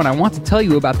Radio Show, and I want to tell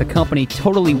you about the company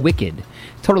Totally Wicked.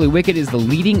 Totally Wicked is the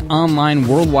leading online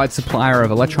worldwide supplier of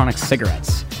electronic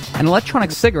cigarettes. An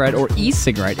electronic cigarette, or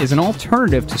e-cigarette, is an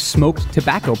alternative to smoked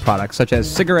tobacco products such as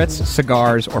cigarettes,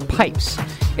 cigars, or pipes.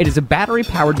 It is a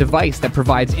battery-powered device that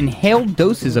provides inhaled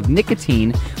doses of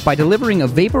nicotine by delivering a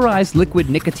vaporized liquid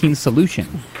nicotine solution.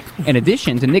 In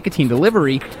addition to nicotine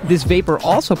delivery, this vapor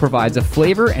also provides a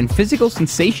flavor and physical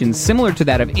sensation similar to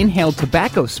that of inhaled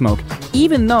tobacco smoke,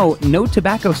 even though no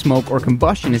tobacco smoke or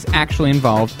combustion is actually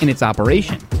involved in its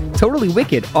operation. Totally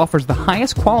Wicked offers the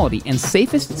highest quality and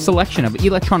safest selection of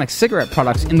electronic cigarette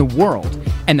products in the world,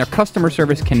 and their customer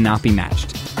service cannot be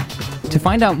matched. To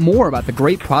find out more about the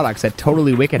great products that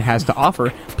Totally Wicked has to offer,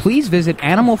 please visit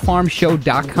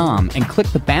AnimalFarmShow.com and click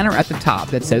the banner at the top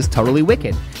that says Totally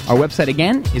Wicked. Our website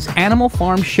again is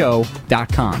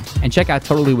AnimalFarmShow.com, and check out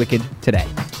Totally Wicked today.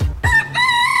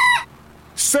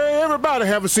 Say, everybody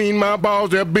haven't seen my balls,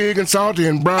 they're big and salty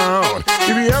and brown. If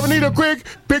you ever need a quick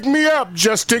pick-me-up,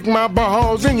 just stick my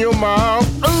balls in your mouth.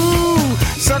 Ooh,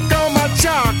 suck on my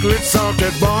chocolate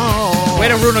salted balls. Way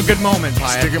to ruin a good moment,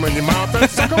 Pyatt. Stick him in your mouth and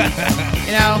suck him.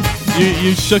 You know,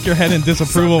 you shook your head in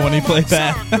disapproval when he played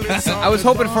that. I was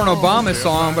hoping for an Obama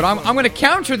song, but I'm going to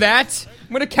counter that. I'm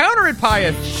going to counter it,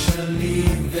 Pyatt.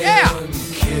 Yeah.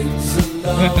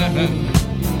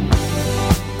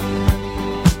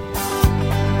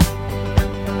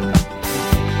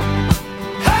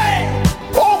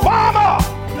 Obama!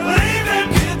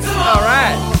 All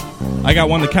right. I got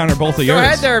one to counter both of yours. Go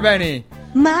ahead there, Benny.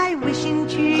 My wishing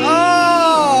tree.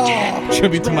 Oh!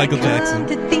 Tribute to Michael Jackson.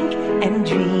 To think and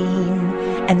dream.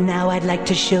 And now I'd like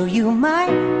to show you my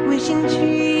wishing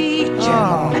tree.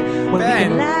 Where we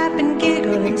can laugh and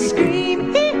giggle and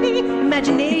scream.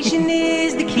 Imagination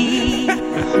is the key.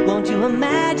 Won't you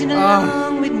imagine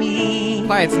along with me?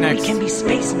 Pyatt's next. We can be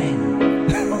spacemen.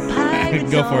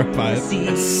 Go for it, Pyatt.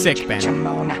 That's sick, Ben.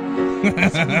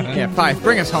 Yeah, Pyatt,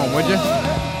 bring us home, would you?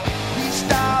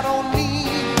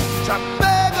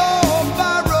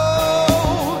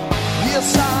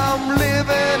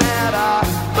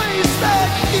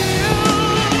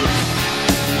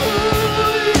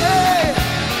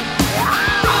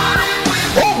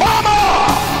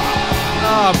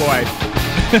 Oh, boy.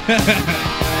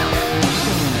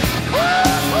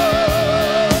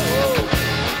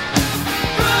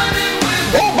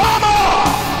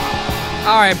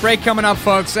 All right, break coming up,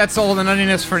 folks. That's all the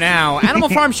nuttiness for now.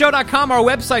 AnimalFarmShow.com, our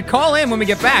website. Call in when we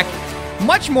get back.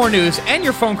 Much more news and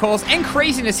your phone calls and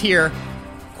craziness here.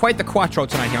 Quite the quattro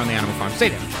tonight here on the Animal Farm. Stay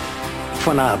there.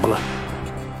 Phenomenal.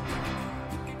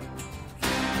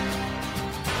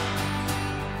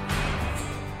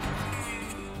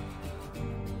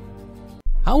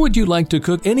 How would you like to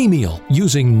cook any meal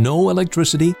using no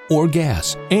electricity or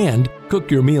gas and cook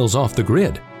your meals off the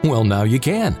grid? Well, now you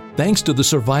can, thanks to the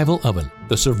Survival Oven.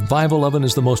 The Survival Oven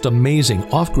is the most amazing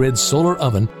off-grid solar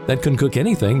oven that can cook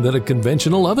anything that a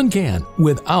conventional oven can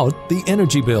without the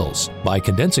energy bills. By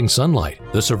condensing sunlight,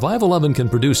 the Survival Oven can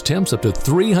produce temps up to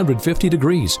 350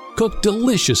 degrees, cook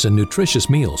delicious and nutritious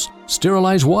meals,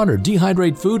 sterilize water,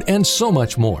 dehydrate food, and so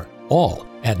much more. All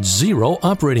at zero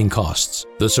operating costs.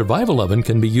 The Survival Oven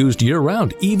can be used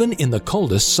year-round, even in the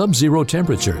coldest sub-zero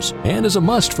temperatures, and is a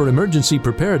must for emergency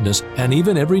preparedness and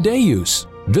even everyday use.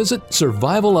 Visit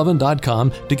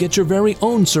survivaloven.com to get your very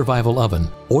own Survival Oven.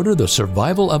 Order the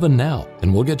Survival Oven now,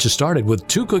 and we'll get you started with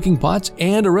 2 cooking pots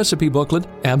and a recipe booklet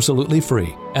absolutely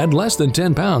free. At less than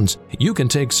 10 pounds, you can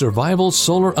take Survival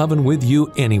Solar Oven with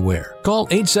you anywhere. Call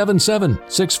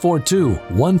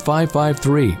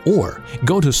 877-642-1553 or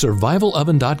go to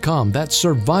survivaloven.com. That's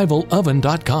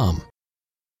survivaloven.com.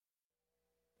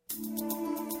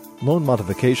 Loan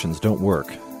modifications don't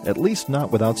work. At least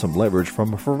not without some leverage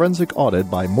from a forensic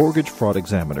audit by mortgage fraud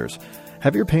examiners.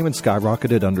 Have your payments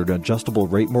skyrocketed under an adjustable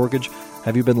rate mortgage?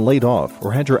 Have you been laid off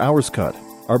or had your hours cut?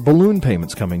 Are balloon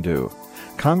payments coming due?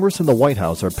 Congress and the White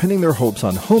House are pinning their hopes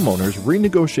on homeowners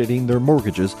renegotiating their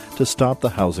mortgages to stop the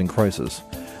housing crisis.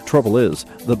 Trouble is,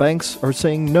 the banks are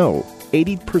saying no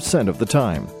 80% of the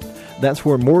time. That's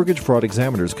where mortgage fraud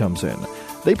examiners comes in.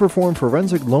 They perform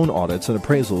forensic loan audits and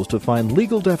appraisals to find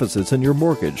legal deficits in your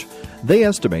mortgage. They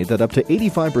estimate that up to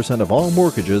 85% of all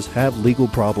mortgages have legal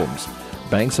problems.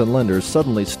 Banks and lenders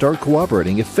suddenly start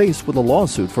cooperating if faced with a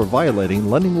lawsuit for violating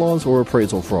lending laws or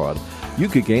appraisal fraud. You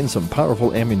could gain some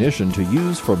powerful ammunition to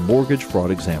use from mortgage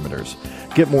fraud examiners.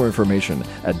 Get more information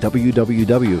at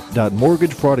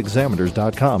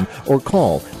www.mortgagefraudexaminers.com or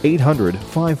call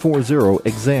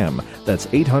 800-540-EXAM. That's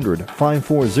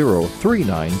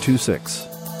 800-540-3926.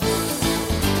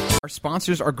 Our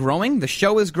sponsors are growing. The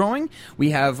show is growing. We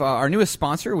have our newest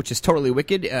sponsor, which is Totally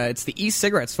Wicked. It's the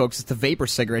e-cigarettes, folks. It's the vapor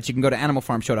cigarettes. You can go to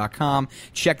AnimalFarmShow.com.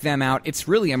 Check them out. It's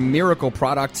really a miracle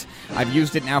product. I've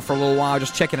used it now for a little while,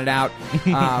 just checking it out.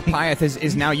 Pyatt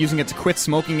is now using it to quit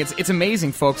smoking. It's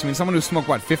amazing, folks. I mean, someone who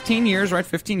smoked, 15 years, right?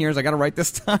 15 years. I got it right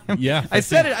this time. Yeah. 15. I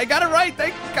said it. I got it right.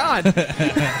 Thank God.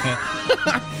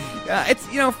 It's,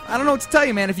 I don't know what to tell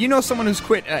you, man. If you know someone who's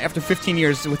quit after 15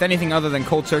 years with anything other than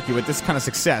cold turkey with this kind of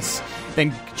success,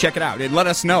 then check it out. Let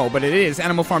us know. But it is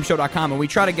AnimalFarmShow.com, and we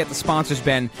try to get the sponsors,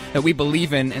 Ben, that we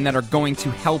believe in and that are going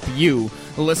to help you,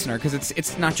 the listener, because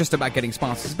it's not just about getting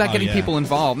sponsors. It's about getting people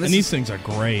involved. And these things are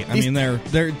great. I mean,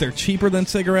 they're cheaper than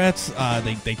cigarettes.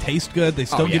 They taste good. They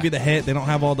still give you the hit. They don't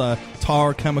have all the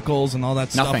tar chemicals and all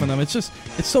that stuff in them. It's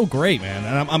so great, man.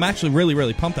 And I'm actually really,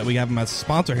 really pumped that we have them as a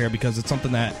sponsor here because it's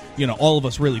something that, all of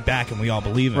us really back and we all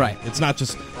believe in. Right. It's not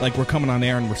just like we're coming on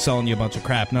air and we're selling you a bunch of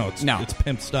crap. No, it's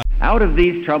pimp stuff. Out of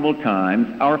these troubled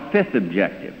times, our fifth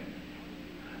objective,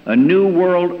 a new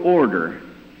world order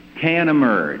can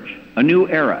emerge, a new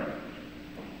era,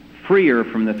 freer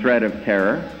from the threat of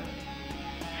terror,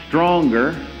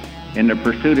 stronger in the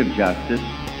pursuit of justice,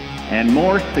 and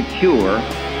more secure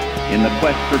in the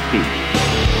quest for peace.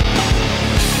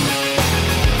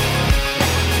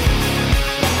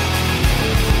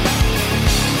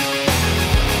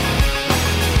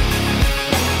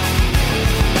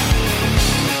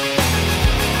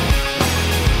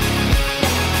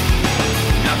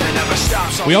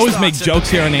 We always make jokes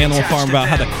here on Animal Farm about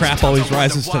how the crap always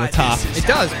rises to the top. It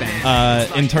does,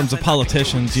 Ben. In terms of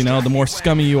politicians, the more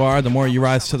scummy you are, the more you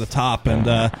rise to the top,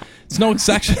 and it's no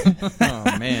exception.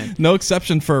 Oh man, no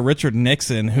exception for Richard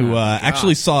Nixon, who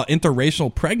actually saw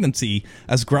interracial pregnancy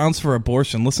as grounds for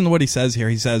abortion. Listen to what he says here.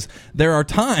 He says, "There are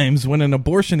times when an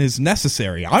abortion is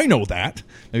necessary. I know that."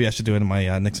 Maybe I should do it in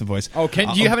my Nixon voice. Okay,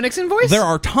 do you have a Nixon voice? There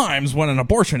are times when an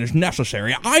abortion is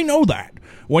necessary. I know that.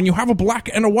 When you have a black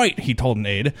and a white, he told an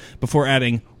aide, before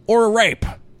adding, or a rape.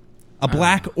 A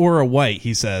black or a white,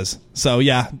 he says. So,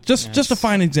 yeah, just a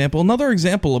fine example. Another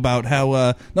example about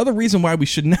how, another reason why we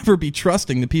should never be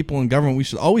trusting the people in government. We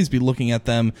should always be looking at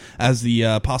them as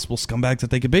the possible scumbags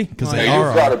that they could be, because they are.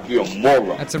 You've got to be a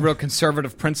moron. That's a real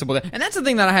conservative principle. And that's the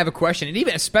thing that I have a question, and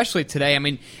even especially today. I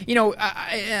mean,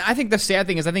 I think the sad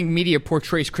thing is I think media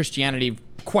portrays Christianity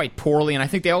quite poorly, and I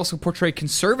think they also portray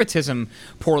conservatism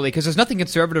poorly, because there's nothing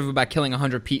conservative about killing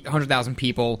 100,000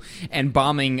 people and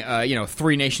bombing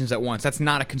 3 nations at once. That's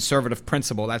not a conservative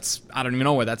principle. That's, I don't even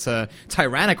know what, that's a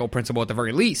tyrannical principle at the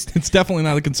very least. It's definitely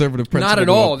not a conservative principle. Not at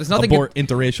all. There's nothing abort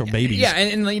interracial babies. Yeah,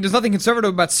 and there's nothing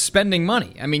conservative about spending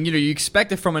money. I mean, you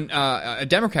expect it from a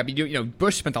Democrat.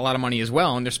 Bush spent a lot of money as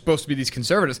well, and they're supposed to be these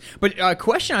conservatives. But a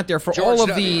question out there for all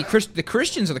of the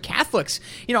Christians or the Catholics,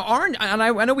 aren't, and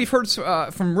I know we've heard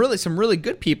from some really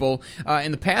good people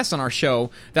in the past on our show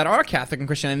that are Catholic and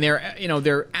Christian, and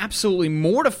they're absolutely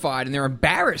mortified and they're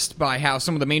embarrassed by how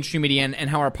some of the mainstream media and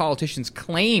how our politicians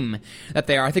claim that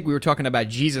they are. I think we were talking about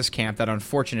Jesus Camp, that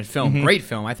unfortunate film, great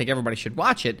film. I think everybody should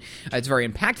watch it. It's very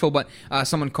impactful. But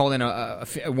someone called in, a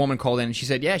woman called in, and she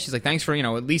said, she's like, thanks for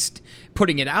at least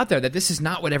putting it out there that this is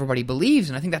not what everybody believes.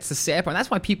 And I think that's the sad part. And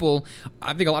that's why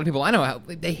I think a lot of people I know,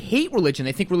 they hate religion.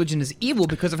 They think religion is evil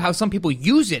because of how some people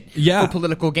use it for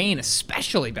political gain,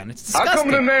 especially, Ben. It's disgusting. I come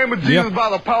in the name of Jesus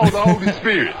by the power of the Holy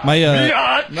Spirit.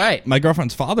 My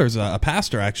girlfriend's father's a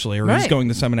pastor, actually, or he's going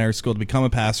to seminary school to become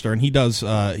a pastor, and he does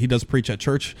preach at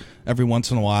church every once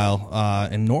in a while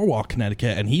in Norwalk,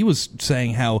 Connecticut, and he was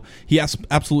saying how he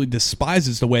absolutely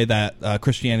despises the way that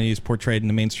Christianity is portrayed in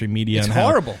the mainstream media. It's and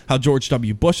horrible. How George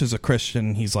W. Bush is a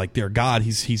Christian. He's like, dear God,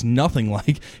 he's nothing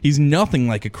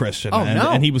like a Christian.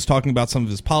 And he was talking about some of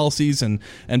his policies and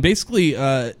basically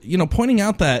pointing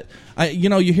out that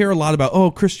you hear a lot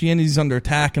about Christianity's under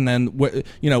attack, and then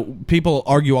people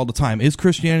argue all the time, is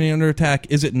Christianity under attack,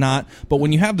 is it not? But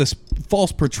when you have this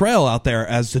false portrayal out there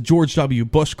as the George W.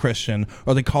 Bush Christian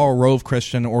or the Karl Rove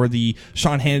Christian or the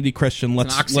Sean Hannity Christian,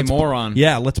 let's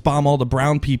bomb all the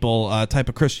brown people type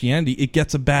of Christianity, it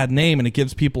gets a bad name and it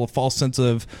gives people a false sense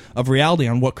of reality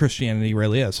on what Christianity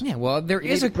really is. Yeah, well, there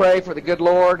is pray for the good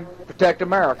Lord, protect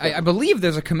America. I believe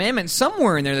there's a commandment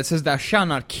somewhere in there that says thou shalt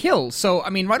not kill. So I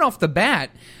mean, right off the bat,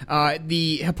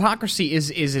 the hypocrisy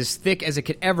is as thick as it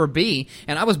could ever be.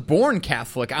 And I was born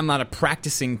Catholic. I'm not a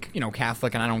practicing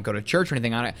Catholic, and I don't go to church or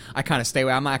anything. I kind of stay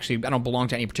away. I don't belong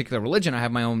to any particular religion. I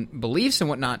have my own beliefs and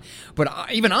whatnot.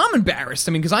 But even I'm embarrassed.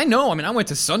 I mean, because I went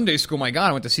to Sunday school. My God,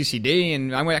 I went to CCD,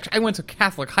 and I went to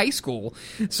Catholic high school.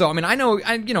 So I mean, I know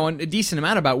a decent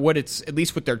amount about what it's, at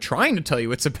least what they're trying to tell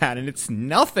you it's about, and it's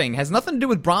nothing. Has nothing to do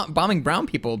with bombing brown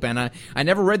people, Ben. I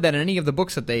never read that in any of the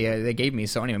books that they gave me.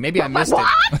 So anyway, maybe I missed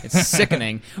it. It's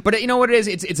sickening. But you know what it is?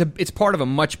 It's part of a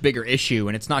much bigger issue,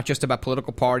 and it's not just about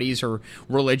political parties or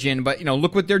religion. But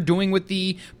look what they're doing with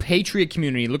the patriot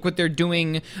community. Look what they're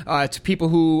doing to people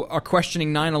who are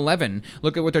questioning 9/11.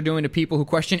 Look at what they're doing to people who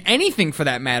question anything, for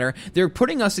that matter. They're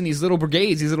putting us in these little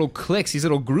brigades, these little cliques, these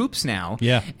little groups now.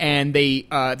 Yeah. And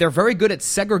they're very good at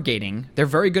segregating. They're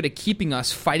very good at keeping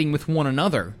us fighting with one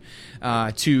another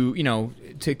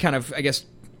to kind of, I guess,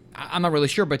 I'm not really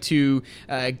sure, but to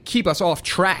keep us off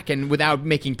track and without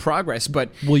making progress. But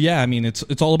well, yeah, I mean,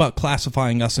 it's all about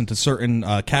classifying us into certain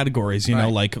categories.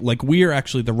 Like we are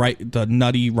actually the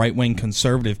nutty right wing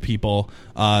conservative people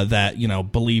that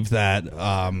believe that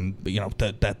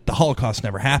that the Holocaust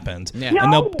never happened,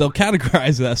 and they'll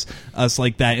categorize us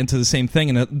like that into the same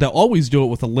thing, and they'll always do it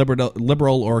with a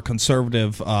liberal or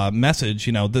conservative message.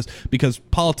 This because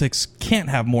politics can't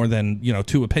have more than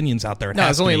 2 opinions out there.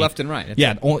 It's only left and right.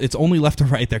 Yeah. it's only left or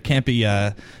right. There can't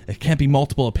be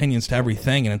multiple opinions to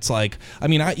everything. And it's like, I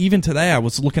mean, even today I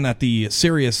was looking at the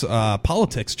serious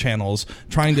politics channels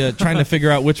trying to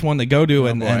figure out which one to go to,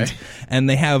 and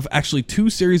they have actually two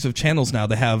series of channels now.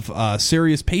 They have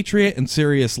Serious Patriot and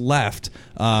Serious Left,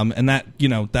 and that, you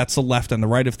know, that's the left and the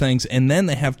right of things. And then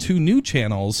they have two new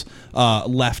channels,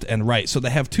 left and right. So they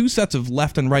have two sets of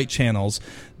left and right channels.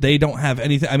 They don't have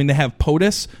anything. I mean, they have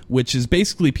POTUS, which is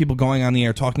basically people going on the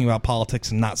air talking about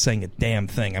politics and not saying a damn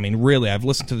thing. I mean, really, I've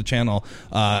listened to the channel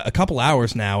a couple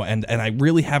hours now, and I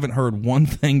really haven't heard one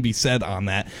thing be said on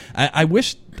that. I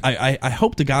wish, I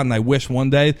hope to God, and I wish one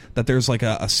day that there's like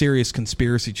a serious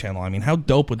conspiracy channel. I mean, how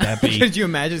dope would that be? Could you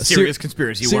imagine Serious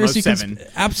Conspiracy 107?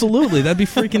 Absolutely, that'd be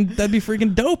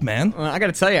freaking dope, man. Well, I got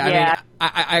to tell you, I mean,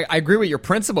 I agree with your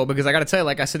principle, because I got to tell you,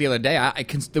 like I said the other day,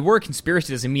 the word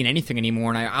conspiracy doesn't mean anything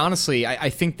anymore, and I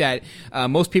think that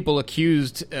most people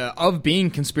accused of being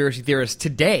conspiracy theorists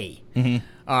today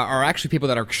are actually people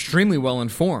that are extremely well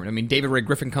informed. I mean, David Ray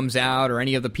Griffin comes out, or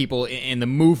any of the people in the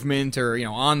movement, or, you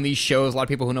know, on these shows, a lot of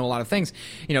people who know a lot of things,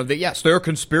 you know, yes, they're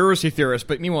conspiracy theorists,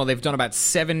 but meanwhile they've done about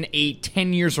 7, 8,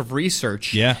 10 years of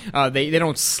research. Yeah, they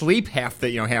don't sleep half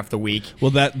the week.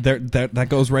 Well, that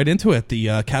goes right into it. The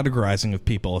categorizing of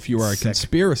people. If you are a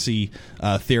conspiracy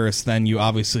theorist, then you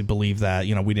obviously believe that,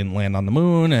 you know, we didn't land on the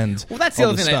moon, and that's the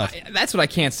other thing. That's what I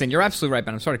can't stand. You're absolutely right,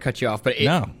 Ben. I'm sorry to cut you off, but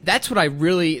that's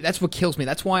what kills me.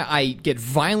 That's why I get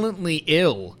violently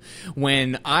ill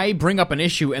when I bring up an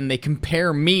issue and they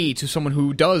compare me to someone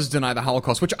who does deny the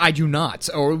Holocaust, which I do not.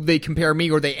 Or they compare me,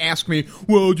 or they ask me,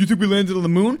 well, do you think we landed on the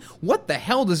moon? What the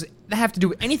hell does that have to do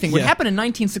with anything? What happened in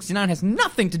 1969 has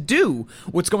nothing to do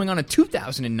with what's going on in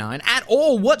 2009 at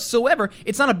all whatsoever.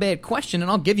 It's not a bad question,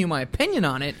 and I'll give you my opinion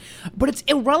on it, but it's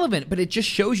irrelevant. But it just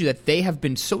shows you that they have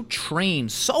been so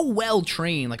trained, so well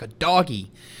trained, like a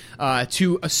doggy,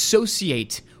 to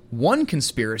associate one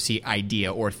conspiracy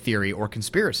idea or theory or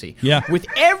conspiracy with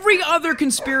every other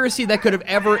conspiracy that could have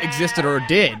ever existed or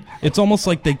did. It's almost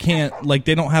like they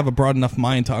don't have a broad enough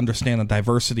mind to understand the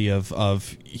diversity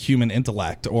of human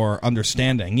intellect or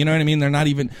understanding. You know what I mean? They're not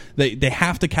even, they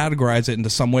have to categorize it into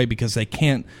some way, because they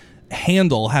can't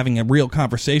handle having a real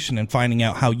conversation and finding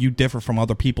out how you differ from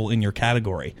other people in your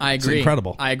category. I agree. It's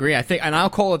incredible. I agree. I think, and I'll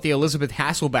call it the Elizabeth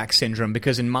Hasselbeck syndrome,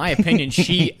 because in my opinion,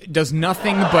 she does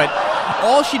nothing but,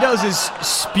 all she does is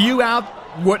spew out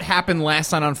what happened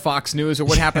last night on Fox News, or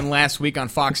what happened last week on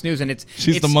Fox News, and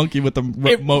she's the monkey with the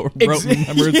rote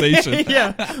memorization.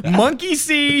 Yeah, monkey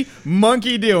see,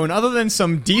 monkey do, and other than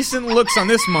some decent looks on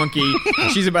this monkey,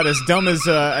 she's about as dumb as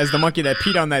the monkey that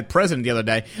peed on that president the other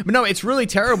day. But no, it's really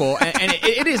terrible, and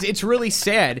it's really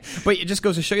sad. But it just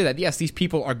goes to show you that yes, these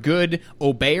people are good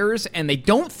obeyers, and they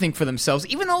don't think for themselves,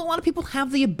 even though a lot of people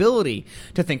have the ability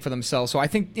to think for themselves. So I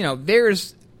think, you know,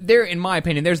 in my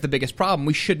opinion, there's the biggest problem.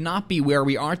 We should not be where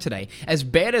we are today. As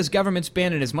bad as government's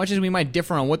been, and as much as we might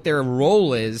differ on what their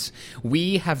role is,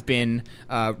 we have been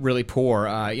really poor.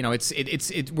 You know,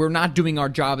 we're not doing our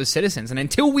job as citizens, and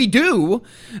until we do,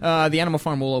 the animal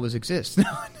farm will always exist.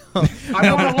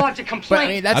 I want to launch a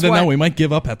complaint. I don't know. We might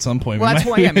give up at some point. Well, that's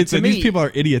why. I mean, to me, these people are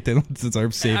idiots. They don't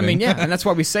deserve saving. I mean, yeah, and that's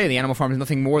why we say the animal farm is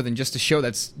nothing more than just a show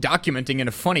that's documenting in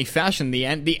a funny fashion the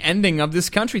ending of this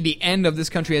country, the end of this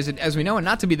country as we know, and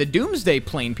not to be the doomsday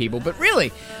plane people, but really,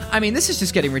 I mean, this is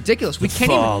just getting ridiculous. We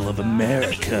can't fall of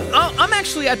America. I'm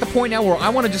actually at the point now where I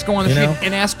want to just go on the street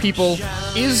and ask people,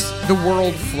 is the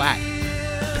world flat?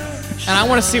 And I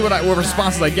want to see what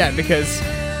responses I get, because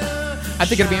I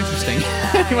think it'll be interesting.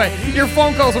 Anyway, your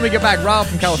phone calls when we get back. Rob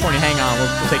from California, hang on.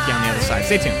 We'll take you on the other side.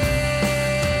 Stay tuned.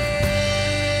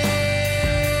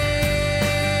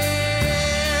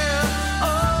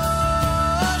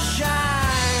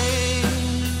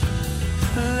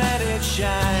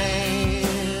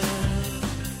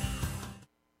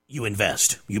 You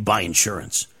invest. You buy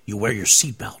insurance. You wear your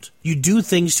seatbelt. You do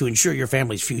things to ensure your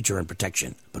family's future and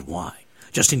protection. But why?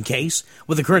 Just in case?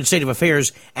 With the current state of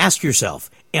affairs, ask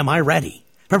yourself, am I ready?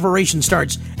 Preparation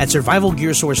starts at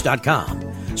survivalgearsource.com.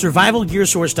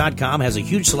 Survivalgearsource.com has a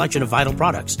huge selection of vital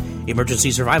products: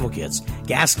 emergency survival kits,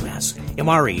 gas masks,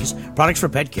 MREs, products for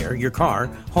pet care, your car,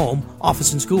 home,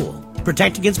 office, and school.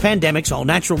 Protect against pandemics, all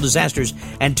natural disasters,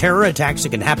 and terror attacks that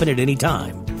can happen at any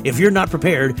time. If you're not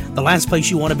prepared, the last place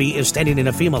you want to be is standing in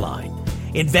a FEMA line.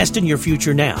 Invest in your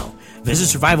future now.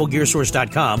 Visit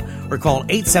survivalgearsource.com or call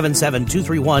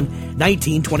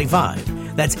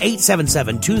 877-231-1925. That's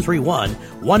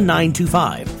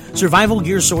 877-231-1925.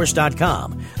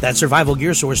 SurvivalGearSource.com. That's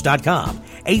SurvivalGearSource.com.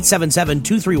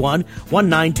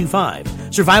 877-231-1925.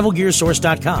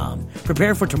 SurvivalGearSource.com.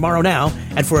 Prepare for tomorrow now,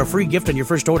 and for a free gift on your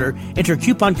first order, enter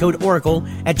coupon code Oracle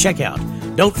at checkout.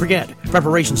 Don't forget,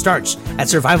 preparation starts at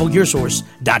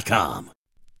SurvivalGearSource.com.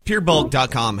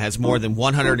 PureBulk.com has more than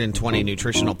 120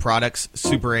 nutritional products,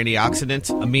 super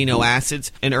antioxidants, amino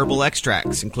acids, and herbal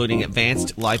extracts, including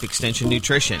advanced life extension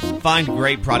nutrition. Find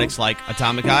great products like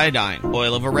atomic iodine,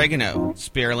 oil of oregano,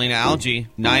 spirulina algae,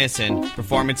 niacin,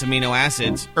 performance amino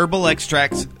acids, herbal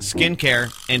extracts,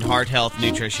 skincare, and heart health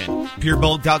nutrition.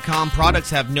 PureBulk.com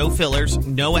products have no fillers,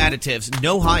 no additives,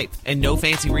 no hype, and no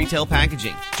fancy retail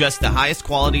packaging. Just the highest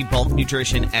quality bulk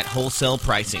nutrition at wholesale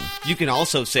pricing. You can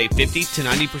also save 50 to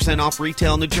 90% off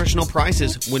retail nutritional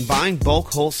prices when buying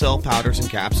bulk wholesale powders and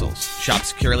capsules. Shop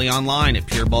securely online at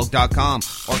purebulk.com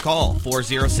or call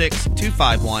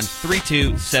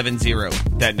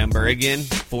 406-251-3270. That number again,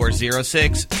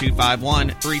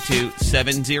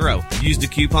 406-251-3270. Use the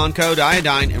coupon code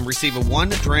iodine and receive a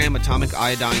 1-gram atomic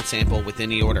iodine sample with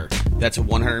any order. That's a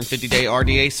 150-day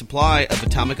RDA supply of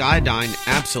atomic iodine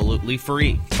absolutely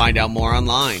free. Find out more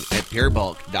online at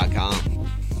purebulk.com.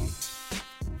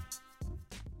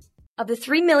 Of the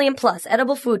 3 million plus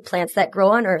edible food plants that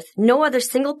grow on Earth, no other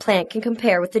single plant can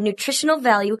compare with the nutritional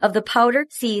value of the powder,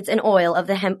 seeds, and oil of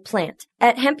the hemp plant.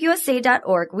 At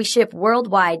hempusa.org, we ship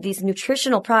worldwide these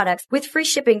nutritional products with free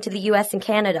shipping to the U.S. and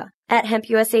Canada. At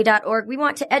hempusa.org, we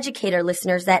want to educate our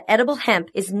listeners that edible hemp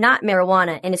is not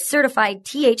marijuana and is certified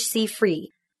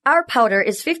THC-free. Our powder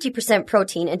is 50%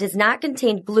 protein and does not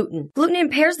contain gluten. Gluten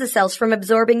impairs the cells from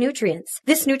absorbing nutrients.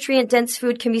 This nutrient-dense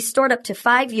food can be stored up to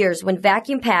 5 years when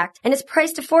vacuum-packed and is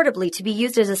priced affordably to be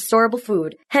used as a storable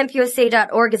food.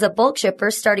 HempUSA.org is a bulk shipper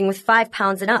starting with 5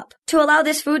 pounds and up. To allow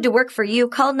this food to work for you,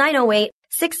 call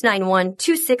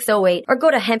 908-691-2608 or go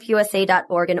to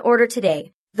hempusa.org and order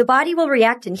today. The body will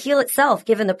react and heal itself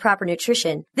given the proper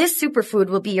nutrition. This superfood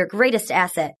will be your greatest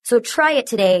asset. So try it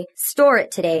today, store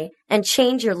it today, and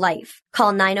change your life.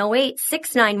 Call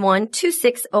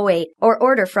 908-691-2608 or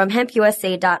order from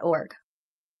hempusa.org.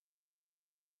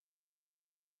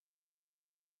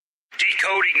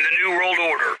 Decoding the New World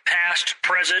Order, past,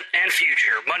 present, and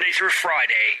future, Monday through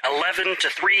Friday, 11 to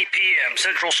 3 p.m.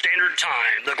 Central Standard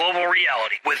Time, The Global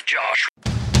Reality with Josh.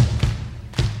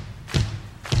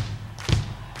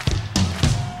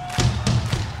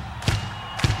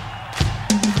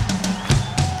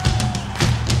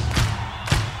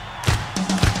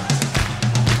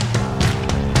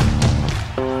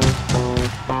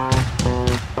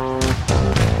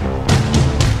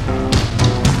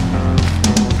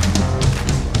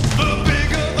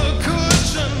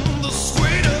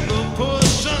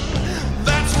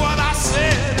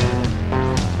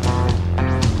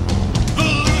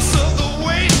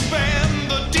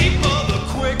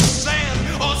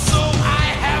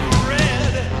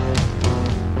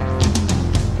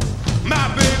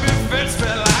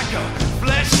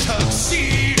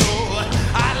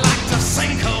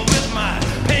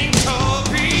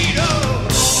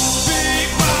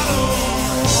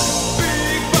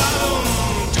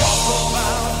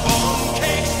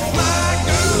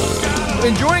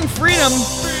 Enjoying freedom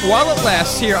while it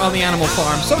lasts here on the Animal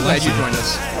Farm. So glad you joined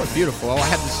us. That was beautiful. Oh,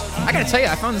 I gotta tell you,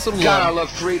 I found this little God, I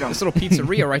love freedom. This little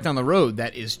pizzeria right down the road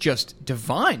that is just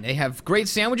divine. They have great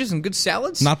sandwiches and good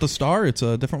salads. Not the Star, it's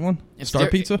a different one. Star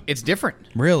Pizza. It's different.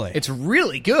 Really? It's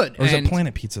really good. Or is it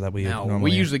Planet Pizza that we normally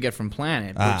we usually get from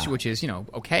Planet, which is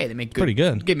okay. They make good, pretty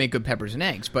good. They make good peppers and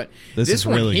eggs, but this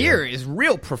one really here good. is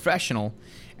real professional.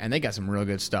 And they got some real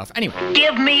good stuff. Anyway.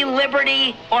 Give me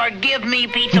liberty or give me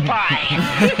pizza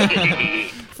pie.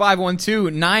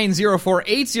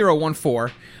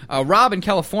 512-904-8014. Rob in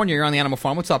California, you're on the Animal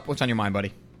Farm. What's up? What's on your mind,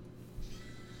 buddy?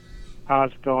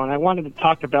 How's it going? I wanted to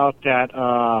talk about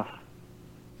that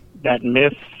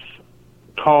myth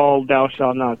called "Thou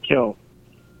shalt not kill."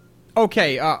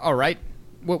 Okay, all right.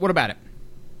 What about it?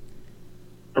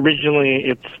 Originally,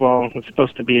 it's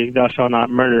supposed to be "Thou shalt not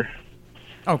murder."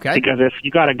 Okay. Because if you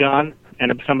got a gun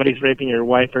and if somebody's raping your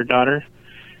wife or daughter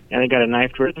and they got a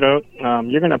knife to her throat,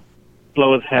 you're going to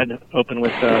blow his head open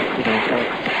with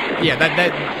Yeah,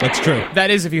 that's true. That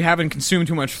is if you haven't consumed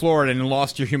too much fluoride and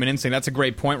lost your human instinct. That's a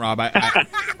great point, Rob.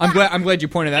 I'm glad you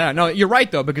pointed that out. No, you're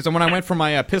right, though, because when I went for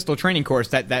my pistol training course,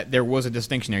 that there was a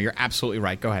distinction there. You're absolutely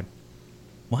right. Go ahead.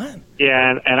 What?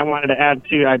 Yeah, and I wanted to add,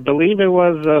 too, I believe it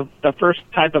was the first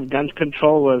type of gun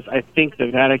control was, I think,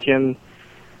 the Vatican.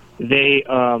 They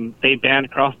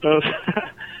banned crossbows.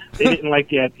 They didn't like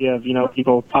the idea of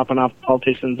people popping off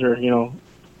politicians or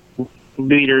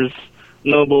leaders,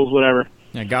 nobles, whatever.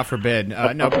 Yeah, God forbid.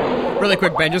 No, really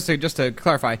quick, Ben, just to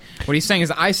clarify, what he's saying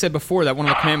is I said before that one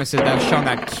of the commandments is thou shalt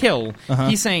not kill.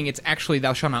 He's saying it's actually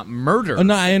thou shalt not murder. Oh,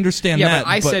 no, I understand that. But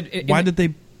I said... why did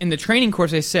they... In the training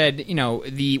course, they said,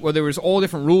 there was all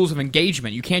different rules of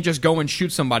engagement. You can't just go and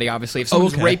shoot somebody, obviously. If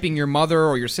someone's raping your mother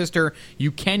or your sister,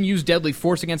 you can use deadly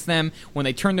force against them. When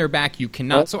they turn their back, you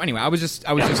cannot. So anyway, I was just.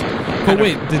 But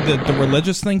wait, did the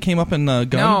religious thing came up in Gun?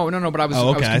 No, but I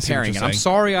was comparing it. I'm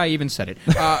sorry I even said it.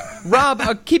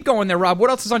 Rob, keep going there, Rob. What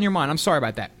else is on your mind? I'm sorry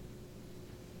about that.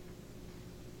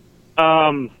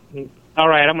 All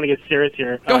right, I'm going to get serious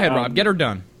here. Go ahead, Rob. Get her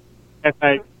done.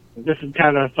 This is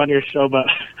kind of a funnier show, but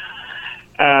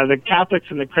the Catholics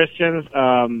and the Christians,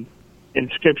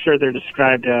 in Scripture, they're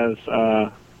described as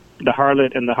the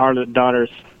harlot and the harlot daughters.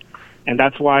 And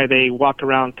that's why they walk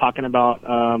around talking about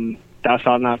thou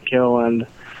shalt not kill and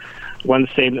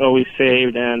once saved, always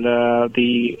saved. And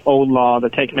the old law, the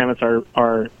Ten Commandments,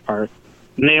 are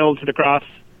nailed to the cross,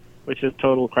 which is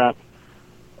total crap.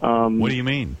 What do you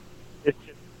mean?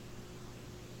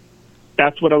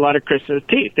 That's what a lot of Christians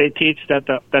teach. They teach that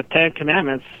the Ten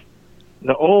Commandments,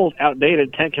 the old,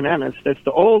 outdated Ten Commandments, that's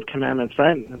the old commandments,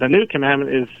 right? The new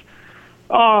commandment is,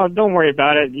 don't worry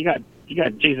about it. You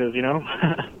got Jesus,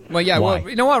 Well, yeah. Why? Well,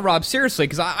 you know what, Rob? Seriously,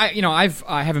 because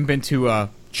I haven't been to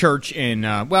church in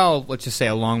let's just say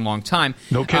a long time.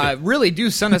 No kidding. Really do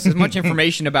send us as much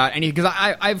information about any, because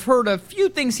I've heard a few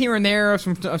things here and there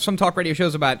from some talk radio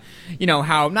shows about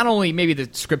how not only maybe the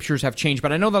scriptures have changed,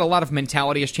 but I know that a lot of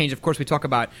mentality has changed. Of course, we talk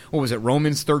about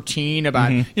Romans 13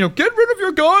 about get rid of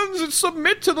your guns and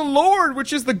submit to the Lord,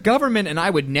 which is the government. And I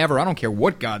would never. I don't care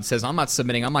what God says. I'm not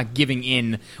submitting. I'm not giving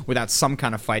in without some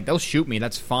kind of fight. They'll shoot me.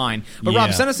 That's fine. But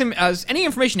Rob, send us any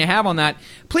information you have on that.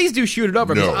 Please do shoot it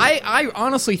over. No. Because I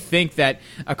honestly think that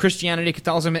Christianity,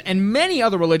 Catholicism, and many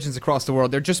other religions across the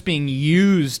world, they're just being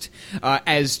used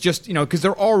as just, because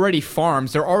they're already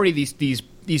farms. They're already these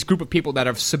group of people that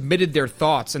have submitted their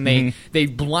thoughts, and they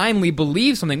blindly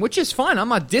believe something, which is fine. I'm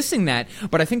not dissing that,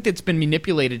 but I think that's been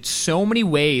manipulated so many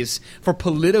ways for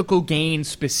political gain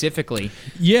specifically.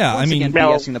 Yeah, Once again,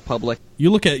 BSing the public. You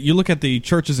look at the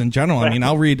churches in general. I mean,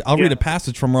 I'll read a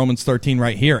passage from Romans 13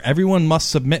 right here. Everyone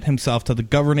must submit himself to the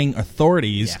governing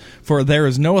authorities, for there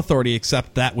is no authority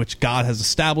except that which God has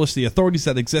established. The authorities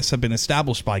that exist have been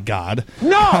established by God.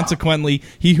 No! Consequently,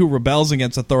 he who rebels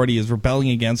against authority is rebelling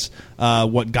against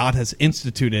what God has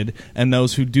instituted, and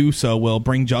those who do so will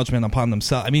bring judgment upon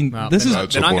themselves. I mean, this is.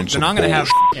 Then I'm going to have.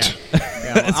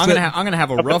 I'm going to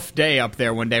have a rough day up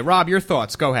there one day. Rob, your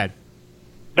thoughts? Go ahead.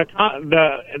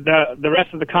 The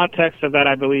rest of the context of that,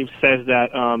 I believe, says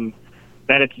that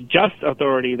that it's just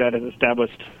authority that is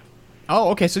established.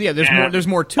 Oh, okay. So yeah, there's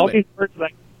more to it. These words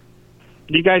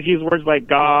you guys use words like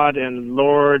God and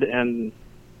Lord and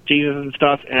Jesus and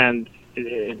stuff, and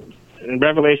in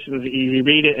Revelations you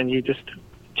read it and you just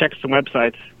check some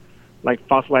websites like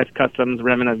Fossilized Customs,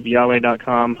 remnant of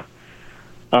Yahweh.com.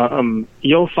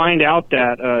 You'll find out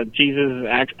that Jesus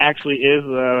actually is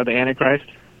the Antichrist.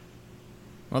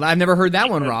 Well, I've never heard that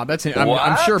one, Rob.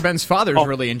 I'm sure Ben's father's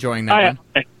really enjoying that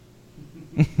one.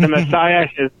 The Messiah,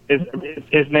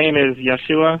 his name is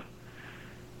Yeshua,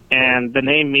 and the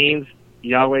name means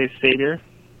Yahweh's Savior.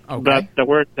 Okay.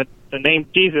 But the name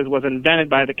Jesus was invented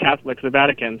by the Catholics, the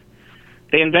Vatican.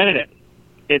 They invented it.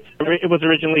 It was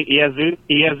originally Iesus,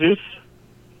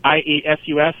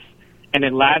 Iesus, and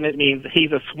in Latin it means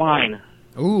he's a swine.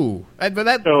 Ooh, but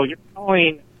that. So you're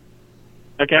calling.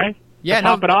 Okay. Yeah. To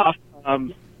top it off.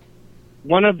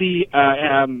 One of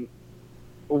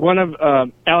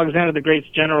Alexander the Great's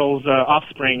general's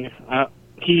offspring,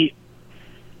 he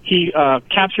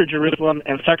captured Jerusalem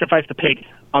and sacrificed a pig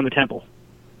on the temple.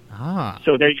 Ah.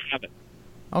 So there you have it.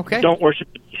 Okay. Don't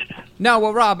worship the beast. No,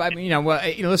 well, Rob, I mean,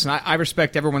 listen, I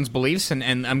respect everyone's beliefs,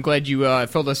 and I'm glad you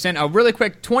filled us in. Really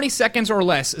quick, 20 seconds or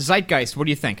less, Zeitgeist, what do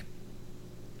you think?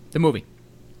 The movie.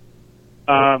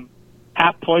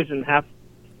 Half poison, half...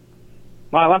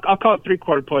 Well, I'll call it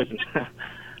three-quarter poison.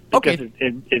 Okay.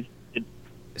 It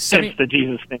fits the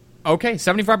Jesus thing. Okay,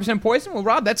 75% poison. Well,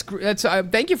 Rob, that's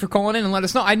thank you for calling in and let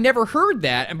us know. I never heard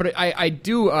that, but I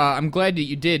do. I'm glad that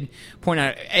you did point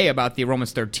out about the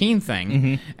Romans 13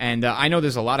 thing, and I know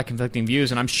there's a lot of conflicting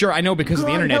views, and I'm sure I know because of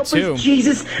the internet too.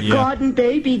 Jesus, God and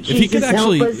baby Jesus, if you could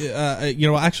actually,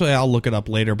 help us. actually, I'll look it up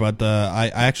later. But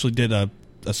I actually did a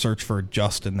a search for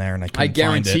just in there, and I couldn't I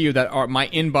guarantee find it. you that our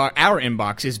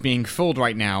inbox is being filled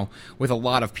right now with a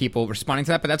lot of people responding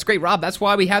to that. But that's great, Rob. That's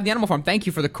why we have the Animal Farm. Thank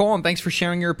you for the call, and thanks for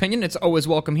sharing your opinion. It's always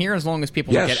welcome here, as long as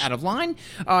people don't get out of line.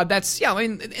 That's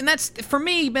for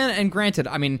me, man. And granted,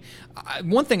 I mean,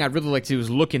 one thing I'd really like to do is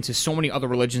look into so many other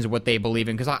religions and what they believe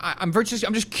in, because I'm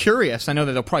just curious. I know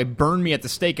that they'll probably burn me at the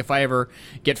stake if I ever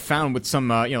get found with some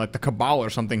like the Kabbalah or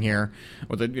something here,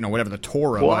 or the whatever the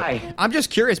Torah. Why? But I'm just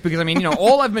curious because I mean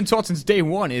all I've been taught since day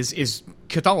one is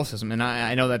Catholicism, and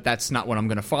I know that that's not what I'm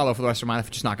going to follow for the rest of my life.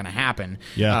 It's just not going to happen.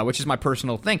 Which is my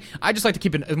personal thing. I just like to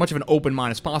keep as much of an open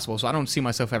mind as possible, so I don't see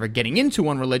myself ever getting into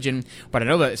one religion. But I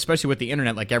know that especially with the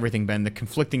internet, like everything, Ben, the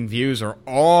conflicting views are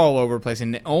all over the place.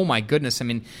 And oh my goodness, I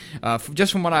mean,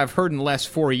 just from what I've heard in the last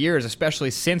 4 years,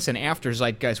 especially since and after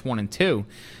Zeitgeist 1 and 2.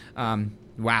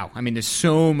 Wow, I mean, there's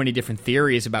so many different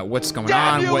theories about what's going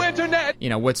on,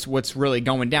 what's really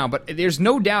going down. But there's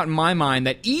no doubt in my mind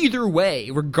that either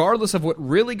way, regardless of what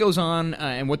really goes on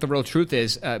and what the real truth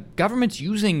is, government's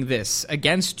using this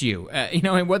against you.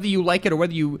 And whether you like it or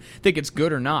whether you think it's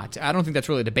good or not, I don't think that's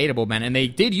really debatable, man. And they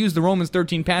did use the Romans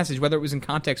 13 passage, whether it was in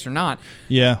context or not.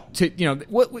 Yeah.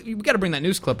 We got to bring that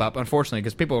news clip up, unfortunately,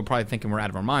 because people are probably thinking we're out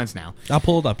of our minds now. I'll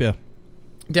pull it up. Yeah.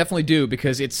 Definitely do,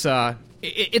 because it's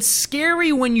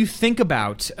scary when you think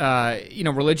about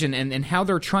religion and how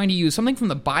they're trying to use something from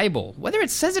the Bible, whether it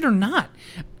says it or not.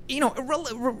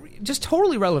 Just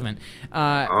totally relevant.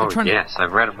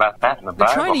 I've read about that in the Bible.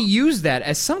 They're trying to use that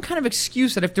as some kind of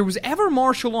excuse that if there was ever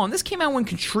martial law, and this came out when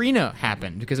Katrina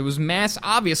happened, because it was mass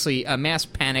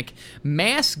panic,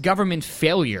 mass government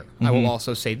failure, I will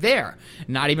also say there.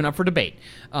 Not even up for debate.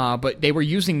 But they were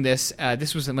using this.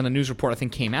 This was when the news report, I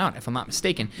think, came out, if I'm not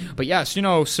mistaken. But yes,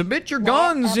 submit your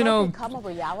guns, become a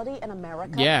reality in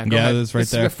America? Yeah, that's right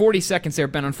there. 40 seconds there,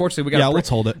 Ben. Unfortunately, we got let's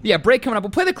hold it. Yeah, break coming up.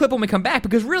 We'll play the clip when we come back,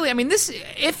 because really, I mean, this,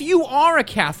 if you are a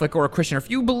Catholic or a Christian, or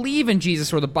if you believe in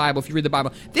Jesus or the Bible, if you read the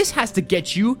Bible, this has to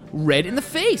get you red in the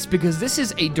face, because this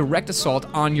is a direct assault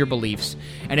on your beliefs,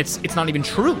 and it's not even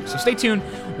true. So stay tuned.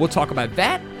 We'll talk about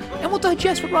that, and we'll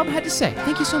digest what Rob had to say.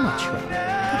 Thank you so much, Rob.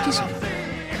 Talk to you soon.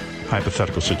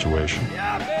 Hypothetical situation.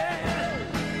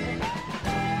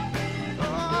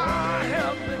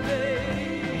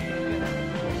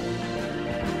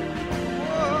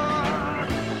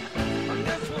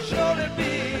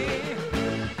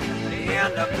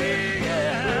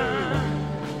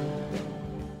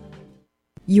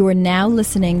 You are now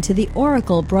listening to the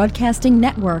Oracle Broadcasting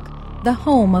Network, the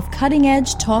home of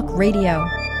cutting-edge talk radio.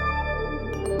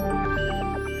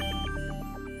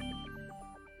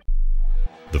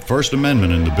 The First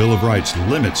Amendment in the Bill of Rights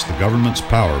limits the government's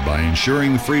power by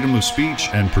ensuring the freedom of speech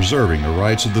and preserving the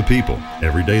rights of the people.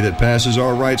 Every day that passes,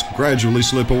 our rights gradually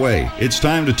slip away. It's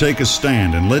time to take a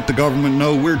stand and let the government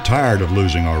know we're tired of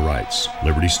losing our rights.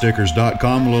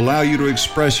 LibertyStickers.com will allow you to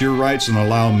express your rights and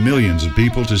allow millions of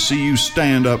people to see you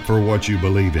stand up for what you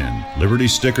believe in.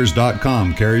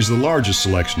 LibertyStickers.com carries the largest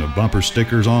selection of bumper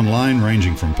stickers online,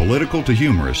 ranging from political to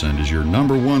humorous, and is your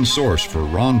 #1 source for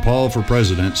Ron Paul for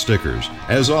President stickers.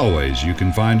 As always, you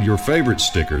can find your favorite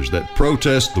stickers that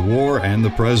protest the war and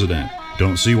the president.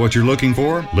 Don't see what you're looking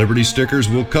for? Liberty Stickers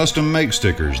will custom make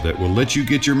stickers that will let you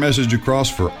get your message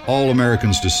across for all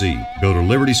Americans to see. Go to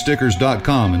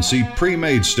LibertyStickers.com and see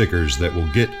pre-made stickers that will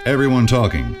get everyone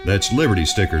talking. That's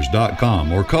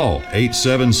LibertyStickers.com, or call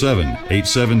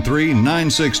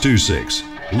 877-873-9626.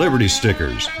 Liberty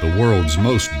Stickers, the world's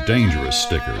most dangerous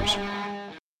stickers.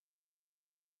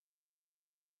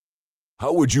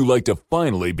 How would you like to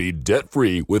finally be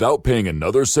debt-free without paying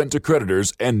another cent to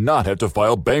creditors and not have to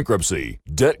file bankruptcy?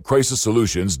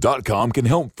 DebtCrisisSolutions.com can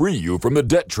help free you from the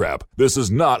debt trap. This is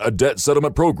not a debt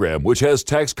settlement program which has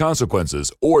tax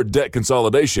consequences or debt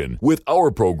consolidation. With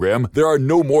our program, there are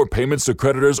no more payments to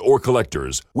creditors or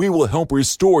collectors. We will help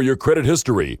restore your credit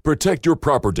history, protect your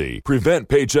property, prevent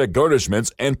paycheck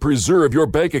garnishments, and preserve your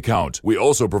bank account. We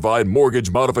also provide mortgage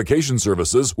modification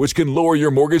services which can lower your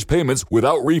mortgage payments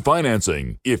without refinancing.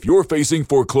 If you're facing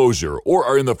foreclosure or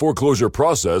are in the foreclosure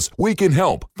process, we can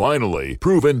help. Finally,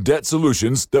 proven debt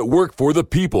solutions that work for the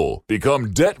people.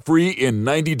 Become debt-free in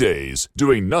 90 days.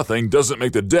 Doing nothing doesn't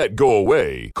make the debt go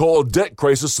away. Call Debt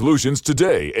Crisis Solutions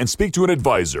today and speak to an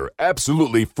advisor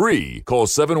absolutely free. Call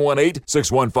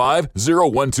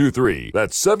 718-615-0123.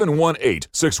 That's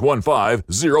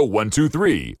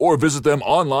 718-615-0123. Or visit them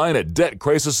online at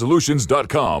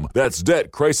DebtCrisisSolutions.com. That's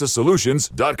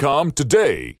DebtCrisisSolutions.com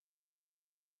today.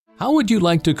 How would you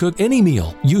like to cook any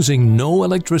meal using no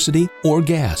electricity or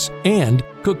gas and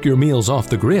cook your meals off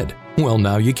the grid? Well,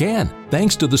 now you can,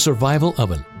 thanks to the Survival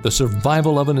Oven. The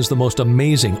Survival Oven is the most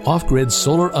amazing off-grid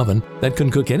solar oven that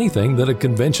can cook anything that a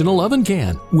conventional oven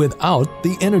can, without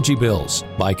the energy bills.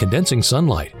 By condensing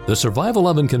sunlight, the Survival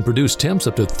Oven can produce temps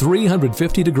up to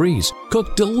 350 degrees,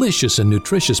 cook delicious and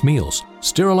nutritious meals,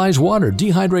 sterilize water,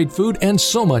 dehydrate food, and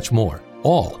so much more.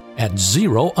 All at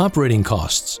zero operating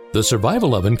costs. The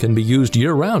Survival Oven can be used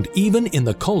year-round, even in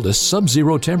the coldest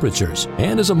sub-zero temperatures,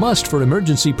 and is a must for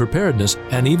emergency preparedness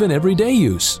and even everyday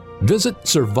use. Visit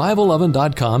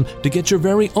survivaloven.com to get your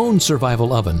very own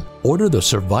Survival Oven. Order the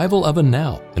Survival Oven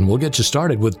now, and we'll get you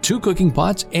started with 2 cooking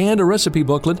pots and a recipe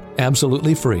booklet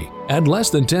absolutely free. At less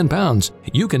than 10 pounds,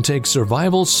 you can take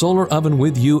Survival Solar Oven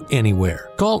with you anywhere.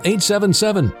 Call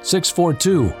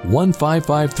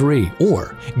 877-642-1553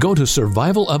 or go to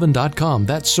survivaloven.com.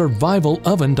 That's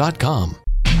survivaloven.com.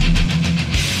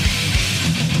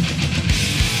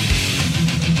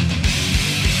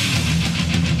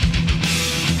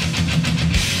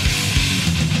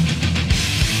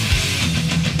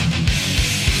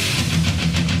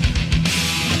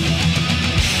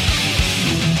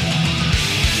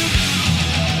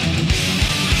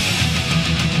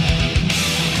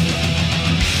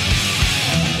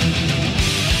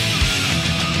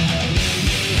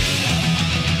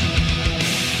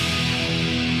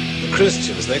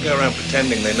 Christians, they go around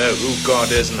pretending they know who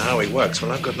God is and how he works.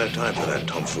 Well, I've got no time for that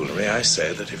tomfoolery. I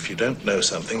say that if you don't know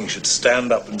something, you should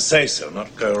stand up and say so,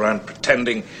 not go around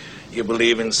pretending you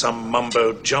believe in some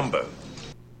mumbo-jumbo.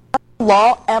 Will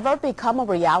law ever become a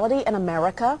reality in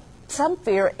America? Some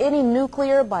fear any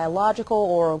nuclear, biological,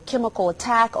 or chemical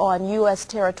attack on U.S.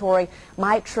 territory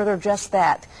might trigger just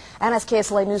that. And as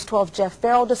KSLA News 12's Jeff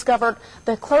Farrell discovered,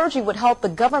 the clergy would help the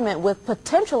government with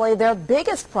potentially their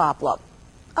biggest problem.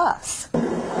 Us.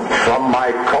 From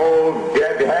my cold,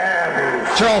 dead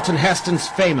hands. Charlton Heston's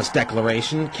famous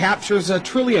declaration captures a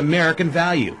truly American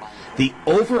value, the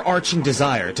overarching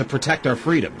desire to protect our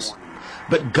freedoms.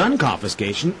 But gun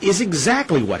confiscation is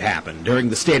exactly what happened during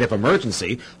the state of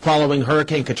emergency following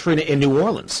Hurricane Katrina in New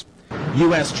Orleans.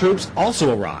 U.S. troops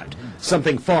also arrived,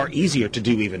 something far easier to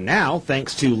do even now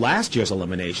thanks to last year's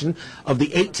elimination of the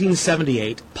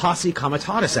 1878 Posse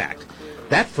Comitatus Act.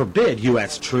 That forbid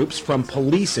U.S. troops from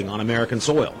policing on American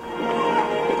soil.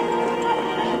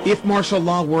 If martial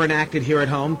law were enacted here at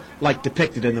home, like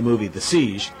depicted in the movie The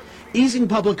Siege, easing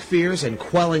public fears and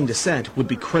quelling dissent would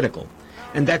be critical.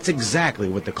 And that's exactly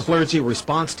what the Clergy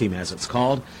Response Team, as it's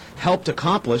called, helped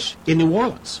accomplish in New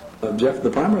Orleans. Jeff,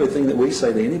 the primary thing that we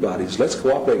say to anybody is let's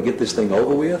cooperate and get this thing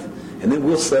over with, and then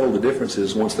we'll settle the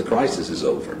differences once the crisis is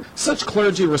over. Such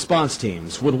clergy response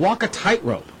teams would walk a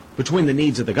tightrope between the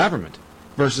needs of the government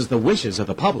versus the wishes of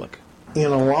the public. In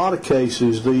a lot of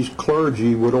cases, these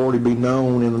clergy would already be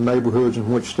known in the neighborhoods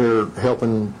in which they're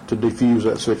helping to defuse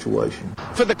that situation.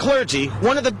 For the clergy,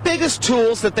 one of the biggest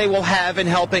tools that they will have in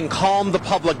helping calm the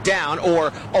public down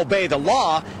or obey the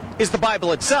law is the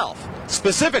Bible itself,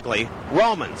 specifically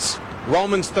Romans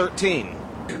 13.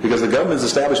 Because the government is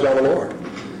established by the Lord,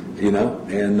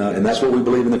 and that's what we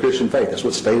believe in the Christian faith. That's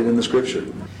what's stated in the Scripture.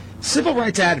 Civil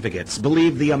rights advocates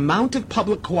believe the amount of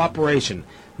public cooperation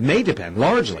may depend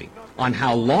largely on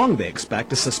how long they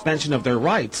expect a suspension of their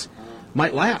rights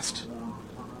might last.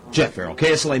 Jeff Farrell,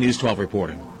 KSLA News 12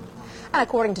 reporting. And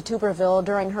according to Tuberville,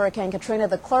 during Hurricane Katrina,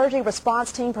 the clergy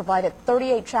response team provided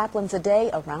 38 chaplains a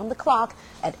day around the clock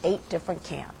at 8 different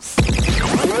camps.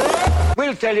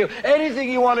 We'll tell you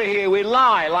anything you want to hear. We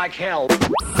lie like hell.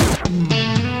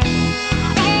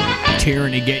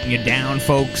 Tyranny getting you down,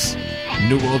 folks.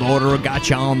 New World Order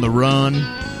got you on the run.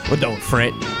 Well, don't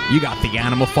fret. You got the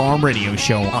Animal Farm Radio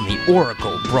Show on the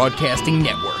Oracle Broadcasting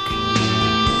Network.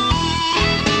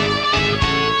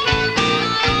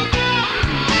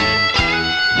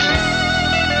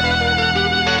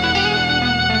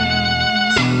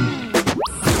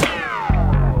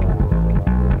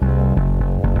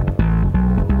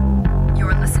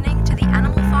 You're listening to the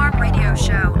Animal Farm Radio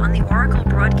Show on the Oracle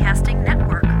Broadcasting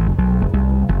Network.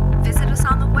 Visit us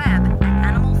on the web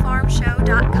at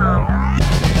animalfarmshow.com.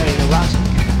 Hey, Ross.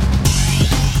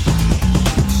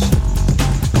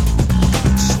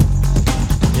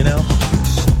 You know?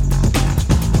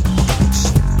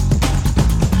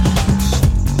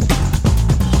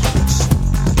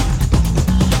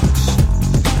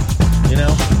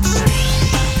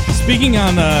 Speaking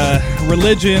on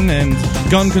religion and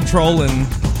gun control and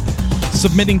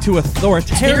submitting to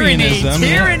authoritarianism.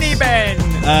 Tyranny, Ben!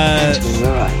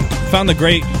 Found a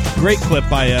great clip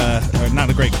by, or not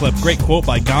a great clip, great quote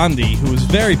by Gandhi, who was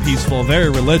very peaceful, very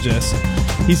religious.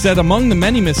 He said, among the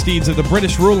many misdeeds of the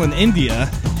British rule in India,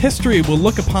 history will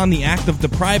look upon the act of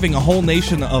depriving a whole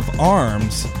nation of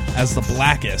arms as the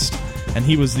blackest. And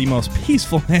he was the most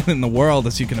peaceful man in the world,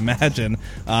 as you can imagine.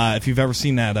 If you've ever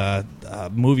seen that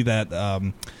movie that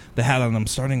they had on them,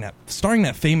 starring that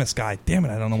famous guy. Damn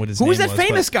it, I don't know what his name was. Who was that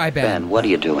famous guy, Ben? Ben, what are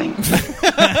you doing?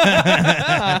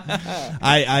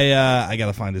 I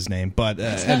gotta find his name, but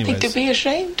There's anyways, nothing to be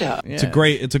ashamed of. it's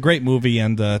a great movie,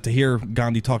 and to hear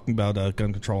Gandhi talking about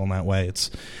gun control in that way,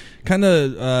 it's kind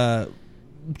of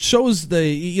shows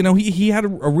he had a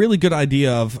really good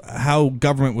idea of how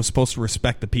government was supposed to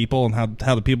respect the people and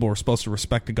how the people were supposed to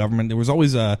respect the government. There was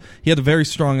always he had a very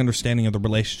strong understanding of the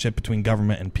relationship between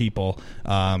government and people,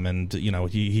 and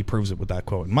he proves it with that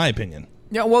quote, in my opinion.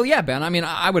 Yeah, well, yeah, Ben. I mean,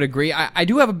 I would agree. I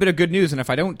do have a bit of good news, and if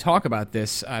I don't talk about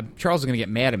this, Charles is going to get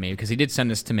mad at me because he did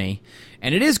send this to me.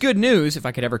 And it is good news, if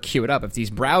I could ever cue it up, if these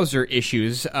browser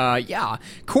issues,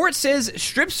 Court says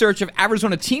strip search of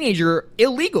Arizona teenager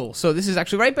illegal. So this is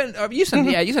actually right, Ben? You sent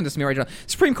this to me right now.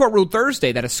 Supreme Court ruled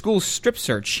Thursday that a school strip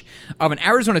search of an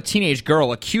Arizona teenage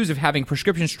girl accused of having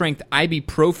prescription-strength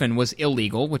ibuprofen was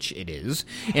illegal, which it is.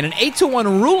 In an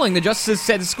 8-1 ruling, the justices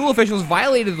said school officials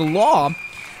violated the law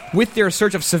with their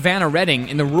search of Savannah Redding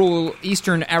in the rural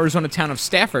eastern Arizona town of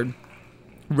Stafford.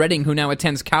 Redding, who now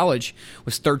attends college,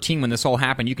 was 13 when this all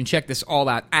happened. You can check this all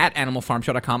out at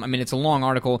animalfarmshow.com. I mean, it's a long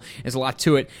article. There's a lot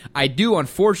to it. I do,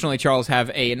 unfortunately, Charles, have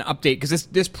an update, because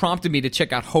this prompted me to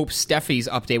check out Hope Steffi's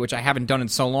update, which I haven't done in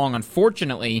so long.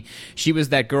 Unfortunately, she was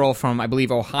that girl from, I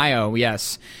believe, Ohio,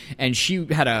 yes. And she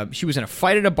was in a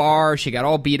fight at a bar. She got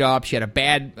all beat up. She had a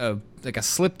bad like a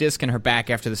slip disc in her back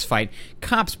after this fight.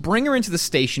 Cops bring her into the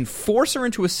station, force her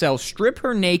into a cell, strip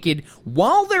her naked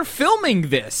while they're filming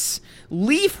this.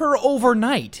 Leave her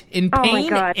overnight in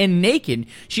pain and naked.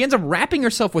 She ends up wrapping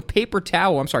herself with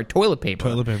toilet paper.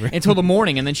 Until the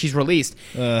morning, and then she's released.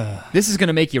 This is going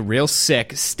to make you real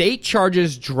sick. State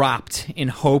charges dropped in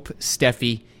Hope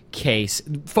Steffi case.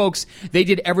 Folks, they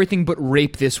did everything but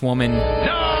rape this woman. No!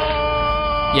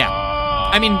 Yeah.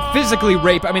 I mean, physically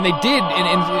rape. I mean, they did,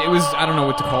 and it was, I don't know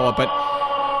what to call it, but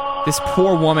this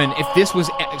poor woman, if this was,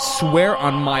 swear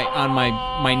on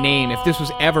my name, if this was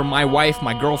ever my wife,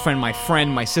 my girlfriend, my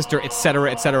friend, my sister,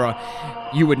 etc.,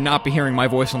 you would not be hearing my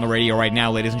voice on the radio right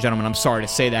now, ladies and gentlemen. I'm sorry to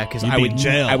say that, because I'd be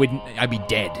dead.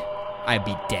 I'd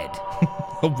be dead.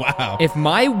 Wow. If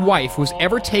my wife was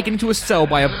ever taken into a cell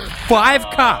by 5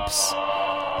 cops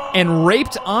and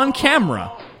raped on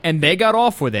camera, and they got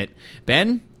off with it,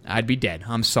 Ben, I'd be dead.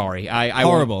 I'm sorry.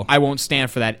 Horrible. I won't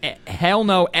stand for that. Hell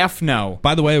no. F no.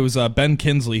 By the way, it was Ben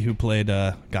Kinsley who played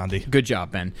Gandhi. Good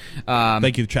job, Ben.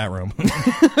 Thank you, chat room.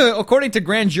 According to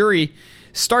grand jury,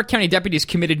 Stark County deputies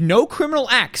committed no criminal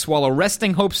acts while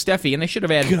arresting Hope Steffi, and they should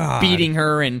have had beating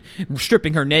her and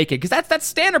stripping her naked, because that's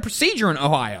standard procedure in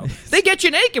Ohio. They get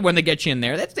you naked when they get you in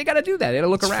there. They got to do that. They got to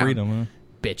look around. Freedom, huh?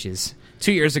 Bitches.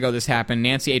 2 years ago this happened.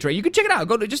 Nancy H. Wright. You can check it out.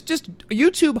 Go to just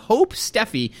YouTube Hope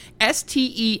Steffi,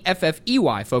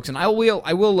 Steffey, folks. And I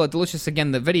will delicious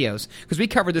again the videos, because we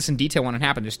covered this in detail when it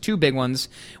happened. There's 2 big ones.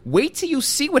 Wait till you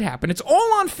see what happened. It's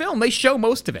all on film. They show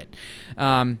most of it.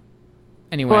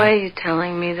 Anyway, why are you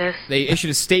telling me this? They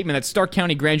issued a statement that Stark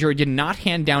County grand jury did not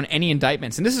hand down any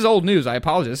indictments. And this is old news. I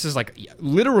apologize. This is like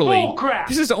literally... Oh, crap.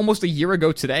 This is almost a year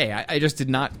ago today. I just did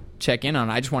not check in on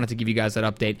it. I just wanted to give you guys that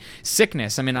update.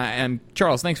 Sickness. I mean,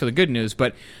 Charles, thanks for the good news.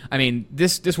 But, I mean,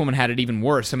 this woman had it even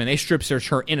worse. I mean, they strip searched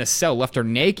her in a cell, left her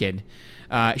naked.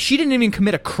 She didn't even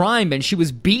commit a crime, and she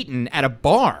was beaten at a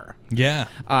bar. Yeah.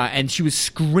 And she was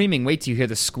screaming. Wait till you hear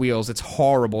the squeals. It's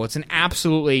horrible. It's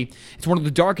it's one of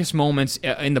the darkest moments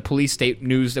in the police state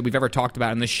news that we've ever talked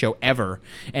about in this show ever.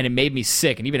 And it made me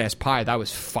sick. And even as Piet, I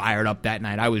was fired up that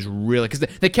night. I was really, because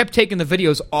they kept taking the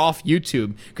videos off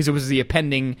YouTube because it was the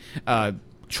impending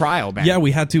trial ban. Yeah,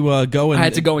 we had to go and... I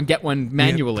had to go and get one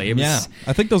manually.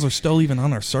 I think those are still even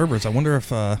on our servers. I wonder if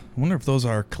those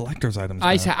are collector's items.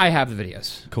 I have the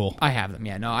videos. Cool. I have them,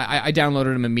 yeah. No, I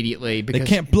downloaded them immediately. Because they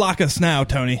can't block us now,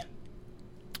 Tony.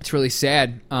 It's really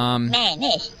sad. Man,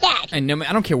 it's sad. And no,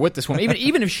 I don't care what this woman,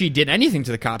 even if she did anything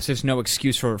to the cops, there's no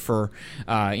excuse for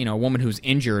a woman who's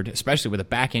injured, especially with a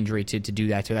back injury, to do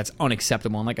that to her. That's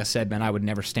unacceptable. And like I said, man, I would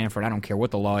never stand for it. I don't care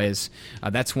what the law is.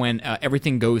 That's when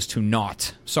everything goes to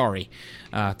naught. Sorry.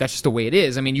 That's just the way it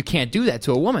is. I mean, you can't do that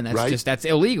to a woman. That's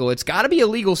illegal. It's got to be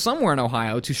illegal somewhere in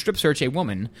Ohio to strip search a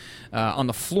woman on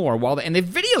the floor and they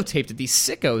videotaped it. These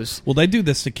sickos. Well, they do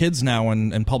this to kids now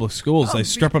in public schools. They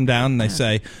strip them down and they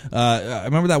say. I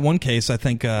remember that one case. I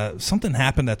think something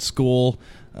happened at school,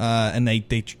 and they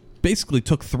basically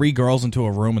took 3 girls into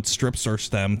a room and strip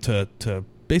searched them to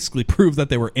basically prove that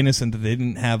they were innocent, that they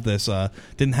didn't have this,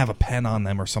 didn't have a pen on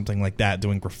them or something like that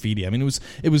doing graffiti. I mean,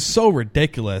 it was so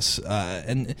ridiculous,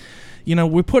 and you know,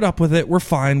 we put up with it. We're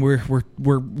fine. We're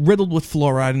riddled with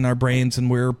fluoride in our brains,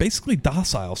 and we're basically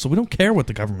docile, so we don't care what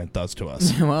the government does to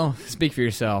us. Well, speak for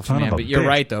yourself, Son man. of a But you're bitch.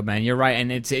 right, though, man. You're right,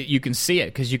 and you can see it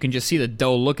because you can just see the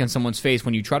dull look in someone's face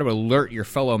when you try to alert your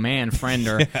fellow man, friend,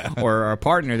 or a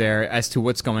partner there as to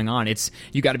what's going on.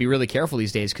 You got to be really careful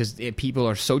these days because people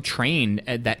are so trained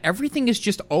that everything is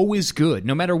just always good,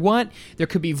 no matter what. There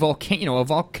could be a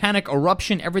volcanic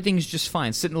eruption. Everything's just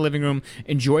fine. Sit in the living room,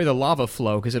 enjoy the lava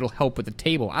flow because it'll help with the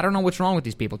table. I don't know what's wrong with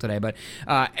these people today, but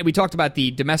we talked about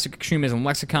the domestic extremism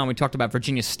lexicon. We talked about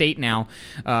Virginia State now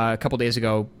a couple days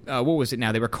ago. What was it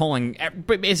now? They were calling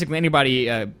basically anybody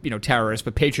terrorists,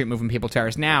 but Patriot Movement people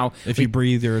terrorists. Now, If you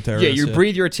breathe, you're a terrorist. Yeah,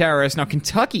 breathe, you're a terrorist. Now,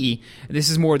 Kentucky, this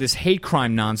is more this hate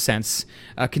crime nonsense.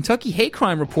 Kentucky hate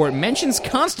crime report mentions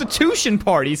Constitution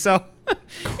Party, so...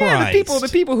 Yeah, the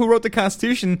people who wrote the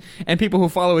Constitution and people who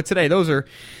follow it today, those are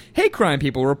hate crime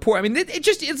people report. I mean,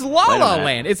 it's La La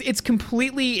Land. It's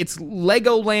completely, it's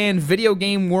Legoland, video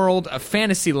game world, a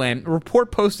fantasy land. A report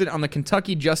posted on the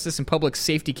Kentucky Justice and Public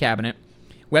Safety Cabinet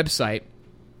website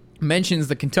mentions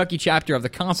the Kentucky chapter of the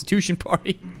Constitution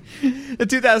Party. The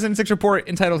 2006 report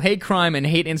entitled Hate Crime and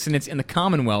Hate Incidents in the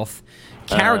Commonwealth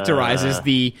characterizes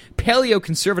the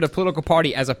paleo-conservative political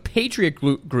party as a patriot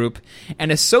group and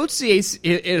associates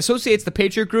the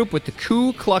patriot group with the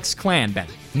Ku Klux Klan, Ben.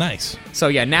 Nice. So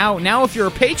yeah, now if you're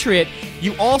a patriot,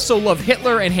 you also love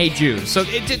Hitler and hate Jews. So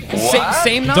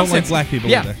same nonsense. Don't like black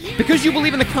people either. Because you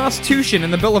believe in the Constitution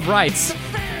and the Bill of Rights,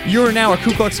 you're now a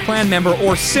Ku Klux Klan member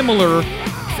or similar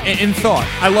in thought.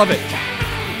 I love it.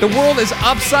 The world is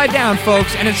upside down,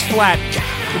 folks, and it's flat.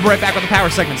 We'll be right back with the power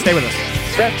segment. Stay with us.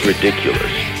 That's ridiculous.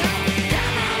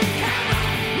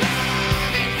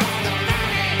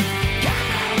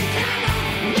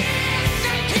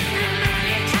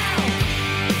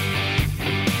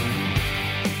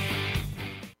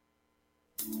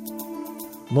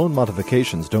 Loan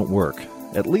modifications don't work,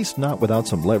 at least not without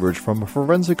some leverage from a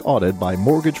forensic audit by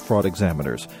mortgage fraud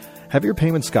examiners. Have your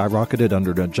payments skyrocketed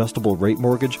under an adjustable rate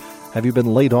mortgage? Have you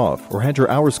been laid off or had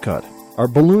your hours cut? Are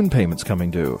balloon payments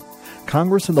coming due?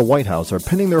 Congress and the White House are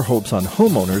pinning their hopes on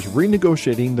homeowners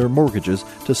renegotiating their mortgages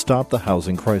to stop the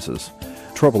housing crisis.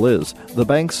 Trouble is, the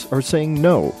banks are saying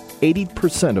no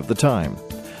 80% of the time.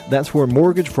 That's where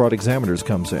mortgage fraud examiners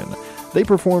comes in. They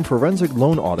perform forensic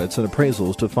loan audits and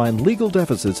appraisals to find legal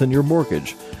deficits in your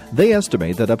mortgage. They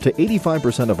estimate that up to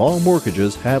 85% of all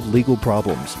mortgages have legal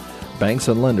problems. Banks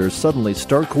and lenders suddenly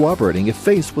start cooperating if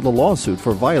faced with a lawsuit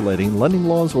for violating lending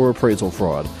laws or appraisal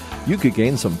fraud. You could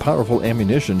gain some powerful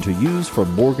ammunition to use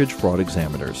from mortgage fraud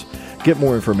examiners. Get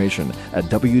more information at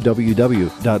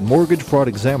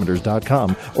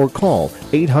www.mortgagefraudexaminers.com or call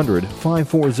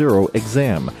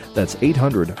 800-540-EXAM. That's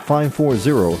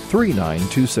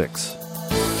 800-540-3926.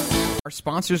 Our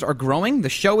sponsors are growing. The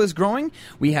show is growing.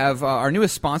 We have our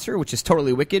newest sponsor, which is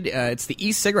totally wicked. It's the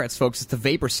e-cigarettes, folks. It's the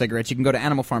vapor cigarettes. You can go to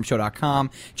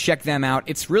animalfarmshow.com. Check them out.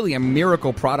 It's really a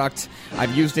miracle product.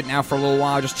 I've used it now for a little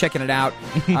while, just checking it out.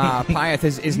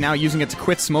 Pyeth is now using it to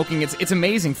quit smoking. It's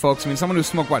amazing, folks. I mean, someone who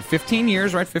smoked, 15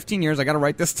 years, right? 15 years. I got it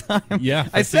right this time. Yeah.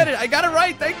 I said it. I got it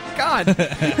right. Thank God.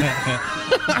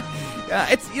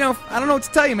 I don't know what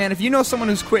to tell you, man. If you know someone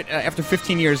who's quit after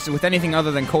 15 years with anything other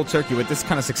than cold turkey with this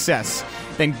kind of success,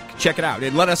 then check it out.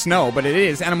 Let us know. But it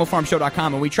is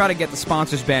animalfarmshow.com, and we try to get the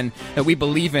sponsors, Ben, that we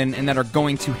believe in and that are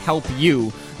going to help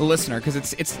you, the listener, because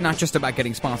it's not just about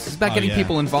getting sponsors. It's about getting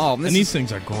people involved. And these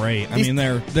things are great. I mean,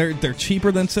 they're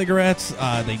cheaper than cigarettes.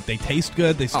 They taste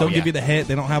good. They still give you the hit.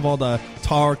 They don't have all the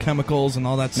tar chemicals and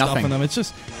all that stuff in them.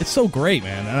 It's so great,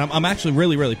 man. And I'm actually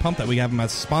really, really pumped that we have them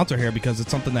as a sponsor here because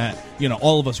it's something that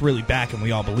all of us really back and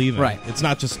we all believe in. Right. It's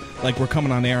not just like we're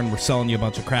coming on air and we're selling you a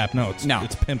bunch of crap. No, it's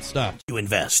pimp stuff. You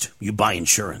invest. You buy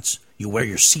insurance. You wear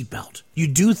your seatbelt. You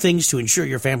do things to ensure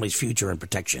your family's future and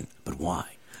protection. But why?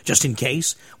 Just in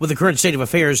case? With the current state of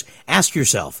affairs, ask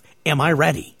yourself, am I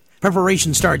ready?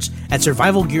 Preparation starts at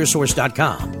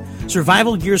survivalgearsource.com.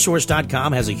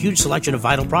 Survivalgearsource.com has a huge selection of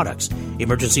vital products,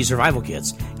 emergency survival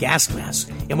kits, gas masks,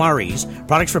 MREs,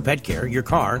 products for pet care, your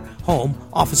car, home,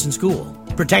 office, and school.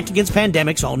 Protect against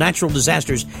pandemics, all natural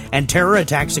disasters, and terror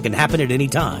attacks that can happen at any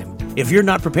time. If you're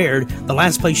not prepared, the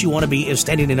last place you want to be is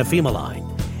standing in a FEMA line.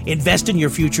 Invest in your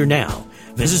future now.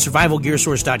 Visit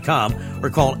survivalgearsource.com or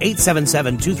call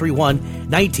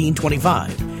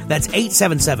 877-231-1925. That's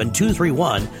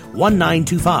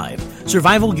 877-231-1925.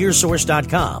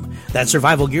 Survivalgearsource.com. That's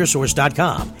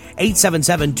survivalgearsource.com.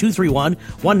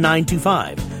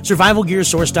 877-231-1925.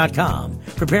 SurvivalGearSource.com.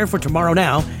 Prepare for tomorrow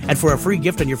now, and for a free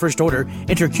gift on your first order,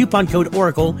 enter coupon code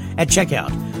Oracle at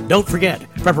checkout. Don't forget,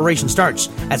 preparation starts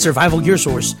at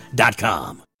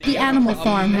SurvivalGearSource.com. The Animal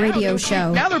Farm Radio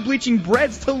Show. Now they're bleaching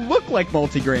breads to look like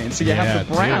multigrain, so you have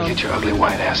the brown. Get your ugly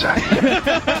white ass out.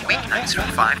 Weeknights from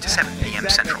 5 to 7 p.m.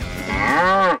 Central.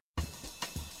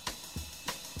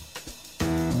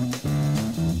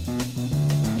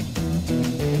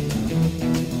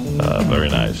 Very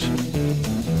nice.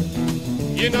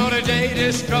 You know the day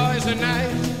destroys the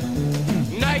night.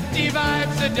 Night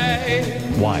divides the day.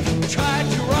 Why? Try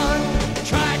to run,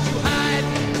 try to hide.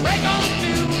 Break on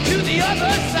through to the other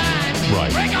side.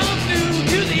 Right. Break on through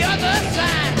to the other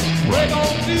side. Break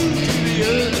on through to the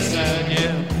other side,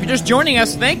 yeah. If you're just joining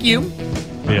us, thank you.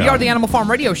 We Yeah. are the Animal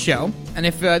Farm Radio Show, and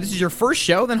if this is your first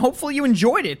show, then hopefully you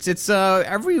enjoyed it. It's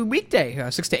every weekday,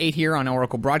 6 to 8 here on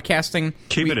Oracle Broadcasting.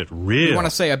 Keeping it real. We want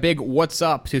to say a big what's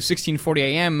up to 1640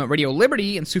 AM Radio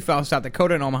Liberty in Sioux Falls, South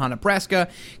Dakota, and Omaha, Nebraska.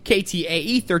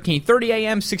 KTAE 1330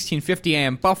 AM, 1650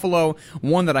 AM Buffalo.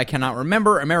 One that I cannot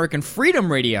remember, American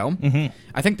Freedom Radio. Mm-hmm.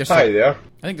 I think they're still, I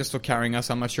think they're still carrying us.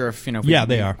 I'm not sure if Yeah,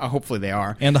 they are. Hopefully they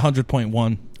are. And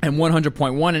 100.1. And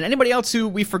 100.1. And anybody else who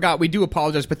we forgot, we do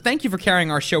apologize. But thank you for carrying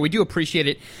our show. We do appreciate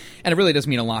it. And it really does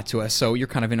mean a lot to us. So you're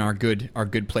kind of in our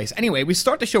good place. Anyway, we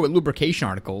start the show with lubrication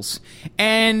articles.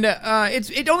 And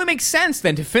it only makes sense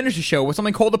then to finish the show with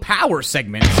something called the Power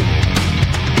segment.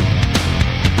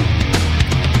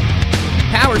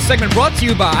 Power segment brought to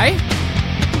you by...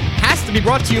 has to be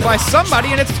brought to you by somebody,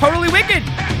 and it's Totally Wicked.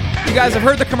 You guys have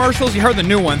heard the commercials. You heard the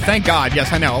new one. Thank God.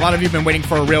 Yes, I know. A lot of you have been waiting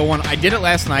for a real one. I did it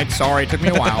last night. Sorry, it took me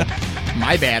a while.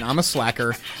 My bad. I'm a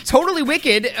slacker. Totally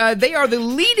Wicked. They are the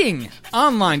leading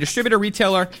online distributor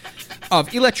retailer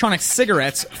of electronic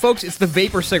cigarettes. Folks, it's the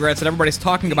vapor cigarettes that everybody's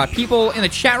talking about. People in the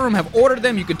chat room have ordered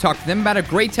them. You can talk to them about it.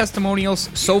 Great testimonials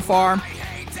so far.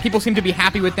 People seem to be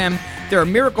happy with them. They're a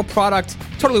miracle product.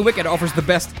 Totally Wicked offers the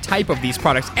best type of these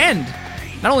products. And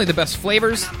not only the best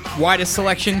flavors, widest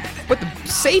selection, but the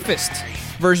safest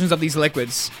versions of these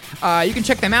liquids. You can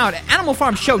check them out at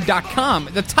animalfarmshow.com.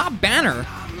 The top banner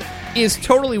is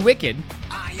Totally Wicked.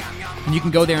 And you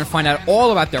can go there and find out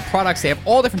all about their products. They have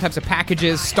all different types of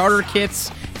packages, starter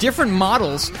kits, different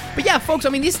models. But yeah, folks, I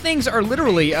mean, these things are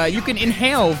literally, you can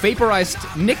inhale vaporized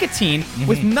nicotine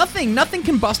with nothing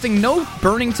combusting, no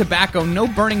burning tobacco, no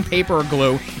burning paper or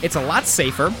glue. It's a lot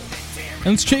safer.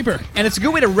 And it's cheaper. And it's a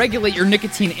good way to regulate your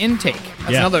nicotine intake.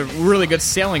 That's another really good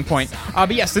selling point.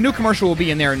 But yes, the new commercial will be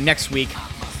in there next week.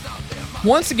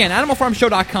 Once again,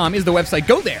 animalfarmshow.com is the website.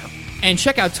 Go there and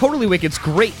check out Totally Wicked's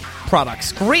great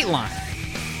products. Great line.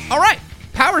 All right,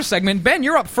 Power segment. Ben,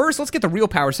 you're up first. Let's get the real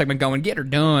Power segment going. Get her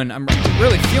done. I'm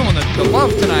really feeling the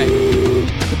love tonight.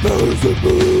 The Power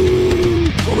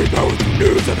segment. Where we power through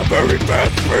news at a very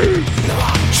fast pace.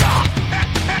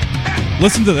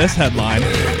 Listen to this headline.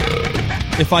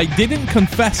 If I didn't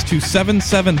confess to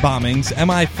 7/7 bombings,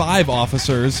 MI5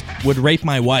 officers would rape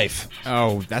my wife.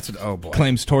 Oh, oh boy.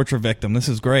 Claims torture victim. This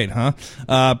is great, huh?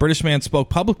 British man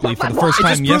spoke publicly for the first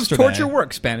time yesterday. It just proves torture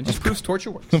works, Ben. It just proves torture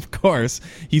works. Of course.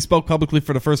 He spoke publicly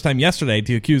for the first time yesterday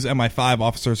to accuse MI5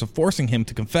 officers of forcing him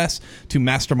to confess to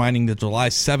masterminding the July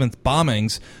 7th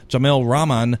bombings. Jamil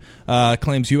Rahman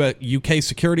claims UK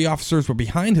security officers were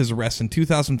behind his arrest in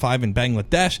 2005 in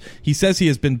Bangladesh. He says he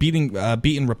has been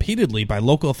beaten repeatedly by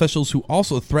local officials who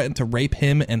also threatened to rape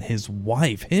him and his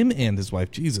wife.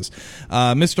 Jesus.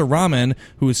 Mr. Rahman,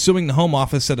 who is suing the Home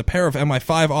Office, said a pair of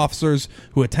MI5 officers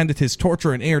who attended his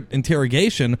torture and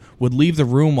interrogation would leave the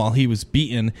room while he was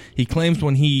beaten. He claims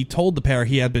when he told the pair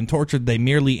he had been tortured, they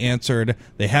merely answered,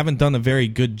 "They haven't done a very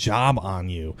good job on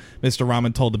you." Mr.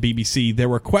 Rahman told the BBC, "They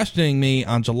were questioning me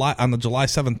on the July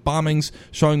 7th bombings,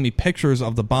 showing me pictures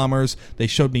of the bombers. They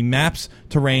showed me maps,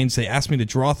 terrains. They asked me to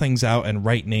draw things out and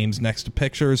write names next to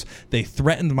pictures. They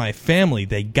threatened my family.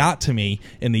 They got to me.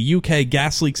 In the UK,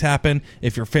 gas leaks happen.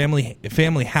 If your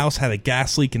family house had a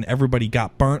gas leak and everybody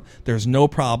got burnt, there's no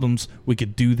problems. We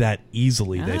could do that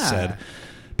easily," they said.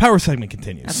 Power segment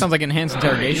continues. That sounds like enhanced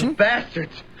interrogation. You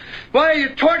bastards! Why are you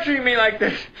torturing me like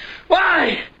this?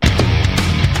 Why?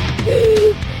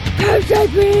 Power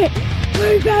segment!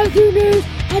 We're about to news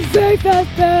at very fast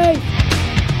pace!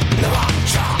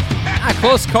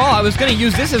 Close call. I was going to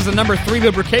use this as the number 3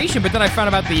 lubrication, but then I found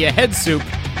about the head soup,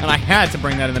 and I had to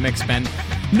bring that in the mix, Ben.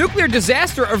 Nuclear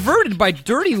disaster averted by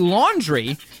dirty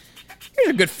laundry. Here's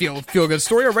a good feel-good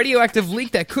story. A radioactive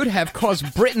leak that could have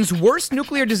caused Britain's worst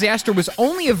nuclear disaster was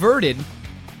only averted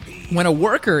when a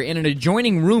worker in an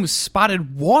adjoining room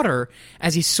spotted water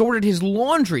as he sorted his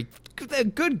laundry.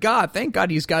 Good God. Thank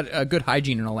God he's got good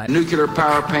hygiene and all that. Nuclear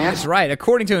power pants. That's right.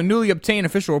 According to a newly obtained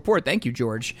official report, thank you,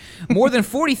 George, more than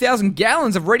 40,000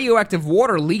 gallons of radioactive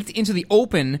water leaked into the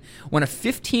open when a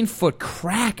 15-foot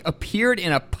crack appeared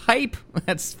in a pipe.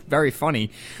 That's very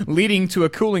funny. Leading to a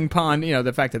cooling pond. You know,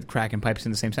 the fact that crack and pipe's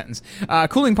in the same sentence.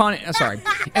 Cooling pond,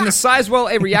 and the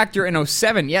Sizewell A reactor in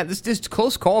 07. Yeah, this is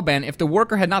close call, Ben. If the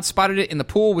worker had not spotted it in the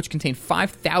pool, which contained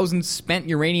 5,000 spent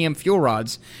uranium fuel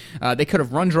rods, they could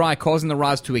have run dry, causing the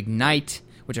rods to ignite,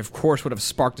 which of course would have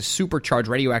sparked a supercharged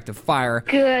radioactive fire.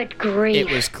 Good grief.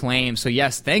 It was claimed. So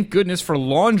yes, thank goodness for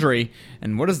laundry.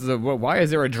 And why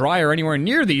is there a dryer anywhere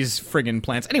near these friggin'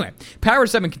 plants? Anyway, Power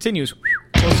 7 continues.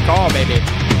 Close call, baby.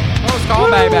 Close call,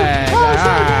 baby.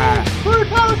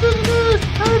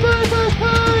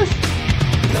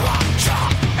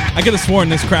 I could have sworn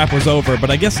this crap was over,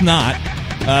 but I guess not.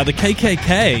 The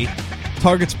KKK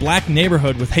targets black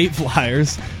neighborhood with hate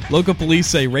flyers. Local police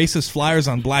say racist flyers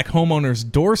on black homeowners'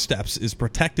 doorsteps is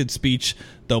protected speech,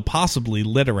 though possibly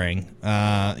littering.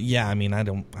 Yeah, I mean, I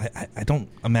don't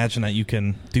imagine that you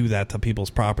can do that to people's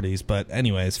properties. But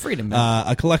anyways, freedom.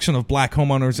 A collection of black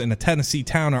homeowners in a Tennessee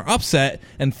town are upset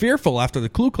and fearful after the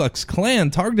Ku Klux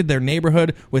Klan targeted their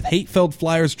neighborhood with hate-filled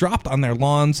flyers dropped on their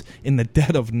lawns in the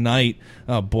dead of night.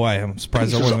 Oh boy, I'm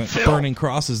surprised there wasn't burning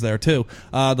crosses there too.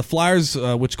 The flyers,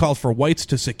 which called for whites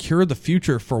to secure the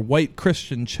future for white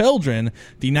Christian children,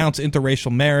 denounce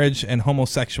interracial marriage and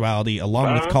homosexuality,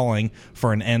 along with calling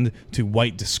for an end to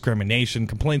white discrimination.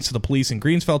 Complaints to the police in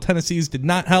Greensville, Tennessee did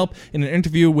not help. In an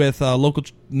interview with local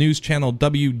news channel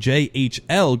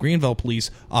WJHL, Greenville police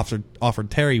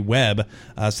offered Terry Webb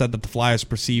said that the flyers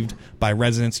perceived by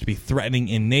residents to be threatening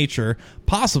in nature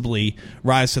possibly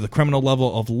rise to the criminal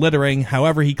level of littering.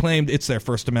 However, he claimed it's their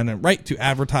First Amendment right to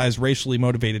advertise racially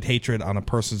motivated hatred on a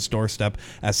person's doorstep.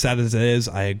 As sad as it is,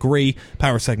 I agree.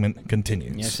 Power segment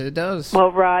continues. Yes, it does.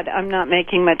 Well, Rod, I'm not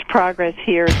making much progress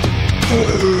here.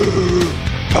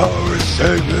 Power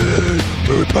segment.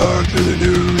 We're back to the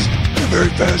news. A very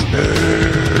fast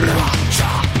pace.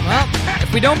 Well,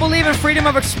 if we don't believe in freedom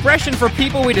of expression for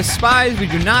people we despise, we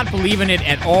do not believe in it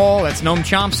at all. That's Noam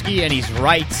Chomsky, and he's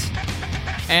right.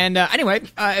 And anyway,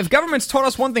 if government's taught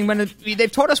us one thing,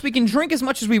 they've taught us we can drink as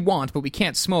much as we want, but we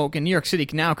can't smoke. And New York City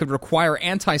now could require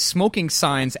anti-smoking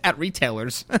signs at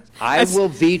retailers. I will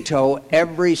veto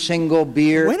every single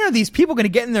beer. When are these people going to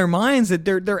get in their minds that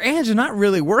their ads are not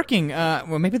really working?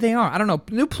 Well, maybe they are. I don't know.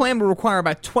 New plan will require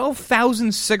about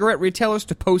 12,000 cigarette retailers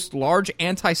to post large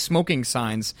anti-smoking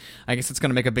signs. I guess it's going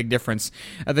to make a big difference.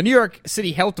 The New York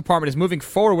City Health Department is moving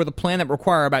forward with a plan that will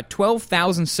require about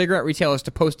 12,000 cigarette retailers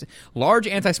to post large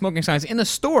anti-smoking signs in the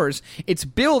stores. It's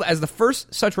billed as the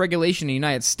first such regulation in the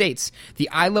United States. The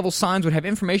eye-level signs would have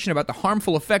information about the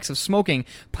harmful effects of smoking,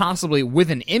 possibly with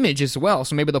an image as well.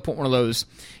 So maybe they'll put one of those,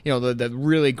 the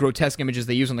really grotesque images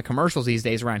they use on the commercials these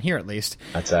days, around here at least.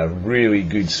 That's a really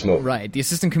good smoke. Right. The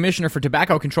Assistant Commissioner for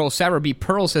Tobacco Control, Sarah B.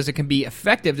 Pearl, says it can be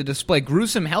effective to display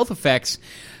gruesome health effects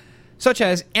such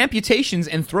as amputations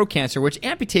and throat cancer, which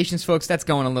amputations, folks, that's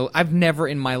going a little... I've never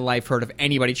in my life heard of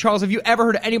anybody. Charles, have you ever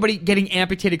heard of anybody getting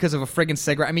amputated because of a friggin'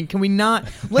 cigarette? I mean, can we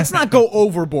not... Let's not go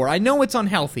overboard. I know it's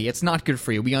unhealthy. It's not good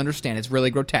for you. We understand. It's really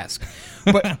grotesque.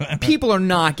 But people are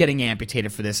not getting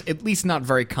amputated for this. At least not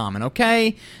very common,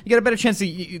 okay? You got a better chance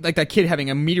to... Like that kid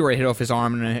having a meteorite hit off his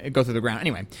arm and go through the ground.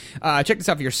 Anyway, check this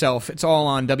out for yourself. It's all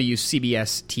on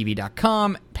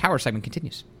WCBSTV.com. Power segment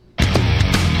continues.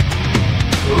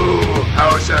 Ooh,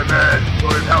 Power 7,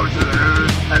 going power to the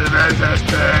news at a very fast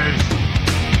pace.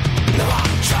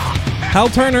 Hal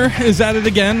Turner is at it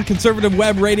again. Conservative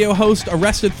web radio host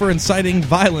arrested for inciting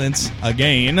violence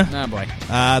again. Oh, boy.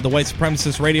 The white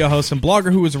supremacist radio host and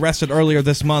blogger who was arrested earlier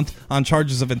this month on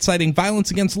charges of inciting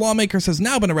violence against lawmakers has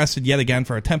now been arrested yet again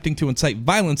for attempting to incite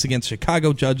violence against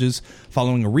Chicago judges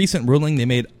following a recent ruling they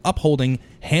made upholding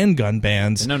handgun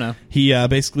bans. No. He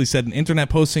basically said in internet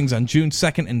postings on June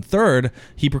 2nd and 3rd,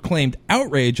 he proclaimed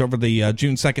outrage over the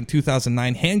June 2nd,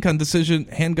 2009 handgun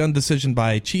decision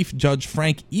by Chief Judge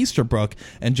Frank Easterbrook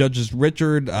and Judges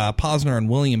Richard Posner and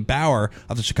William Bauer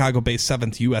of the Chicago-based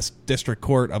 7th U.S. District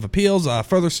Court of Appeals,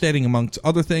 further stating, amongst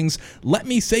other things, "Let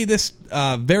me say this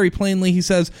very plainly," he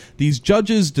says, "these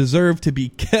judges deserve to be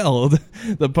killed."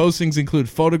 The postings include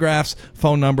photographs,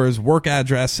 phone numbers, work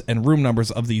address, and room numbers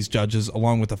of these judges,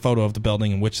 along with a photo of the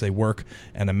building in which they work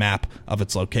and a map of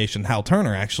its location. Hal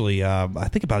Turner, actually, I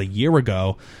think about a year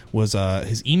ago, was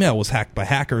his email was hacked by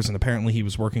hackers, and apparently he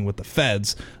was working with the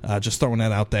feds. Just throwing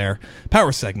that out there.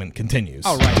 Power segment continues.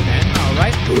 All right, man. All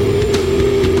right.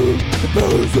 The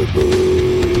powers of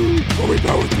boo. Going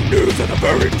power to news at a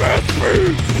very fast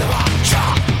pace.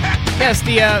 Yes,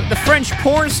 the French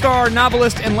porn star,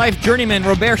 novelist, and life journeyman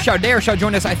Robert Chauder shall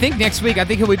join us, I think, next week. I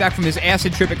think he'll be back from his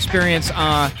acid trip experience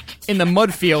in the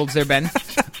mud fields there, Ben.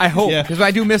 I hope, because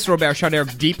I do miss Robert Chauder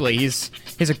deeply. He's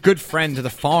a good friend to the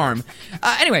farm.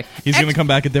 Anyway. He's going to come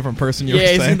back a different person, you were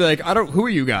saying? He's going to be like, who are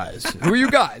you guys? Who are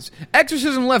you guys?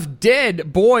 Exorcism left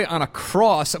dead boy on a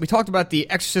cross. We talked about the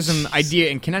exorcism idea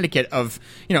in Connecticut of,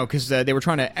 because they were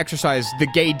trying to exorcise the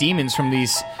gay demons from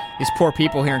these poor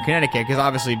people here in Connecticut, because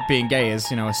obviously being gay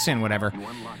is, a sin, whatever.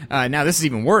 Now this is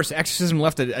even worse. Exorcism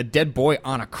left a dead boy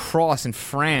on a cross in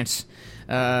France.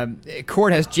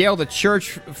 Court has jailed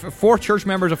four church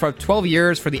members for 12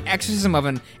 years for the exorcism of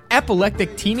an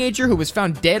epileptic teenager who was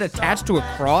found dead attached to a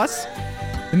cross.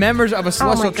 The members of a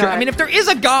celestial church. I mean, if there is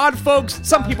a God, folks,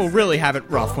 some people really have it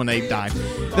rough when they die.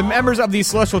 The members of the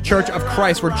Celestial Church of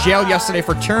Christ were jailed yesterday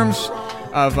for terms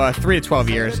of 3 to 12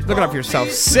 years. Look it up for yourself.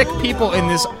 Sick people in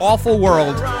this awful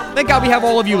world. Thank God we have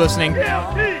all of you listening.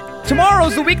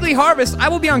 Tomorrow's the weekly harvest. I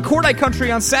will be on Cordite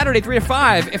Country on Saturday, 3 to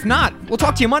 5. If not, we'll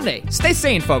talk to you Monday. Stay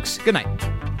sane, folks. Good night.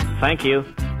 Thank you.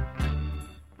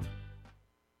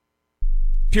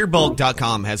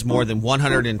 PureBulk.com has more than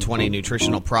 120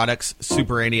 nutritional products,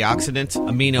 super antioxidants,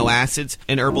 amino acids,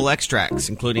 and herbal extracts,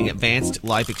 including advanced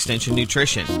life extension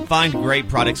nutrition. Find great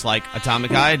products like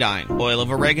atomic iodine, oil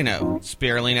of oregano,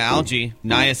 spirulina algae,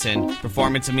 niacin,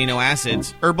 performance amino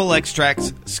acids, herbal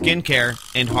extracts, skincare,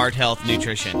 and heart health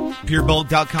nutrition.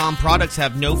 PureBulk.com products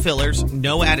have no fillers,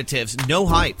 no additives, no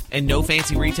hype, and no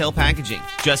fancy retail packaging.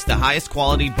 Just the highest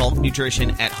quality bulk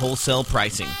nutrition at wholesale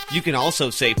pricing. You can also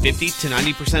save 50 to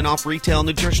 90% off retail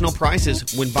nutritional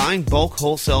prices when buying bulk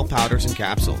wholesale powders and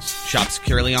capsules. Shop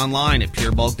securely online at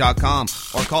purebulk.com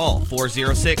or call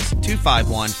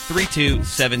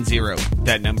 406-251-3270.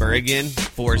 That number again,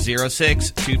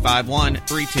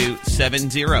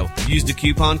 406-251-3270. Use the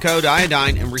coupon code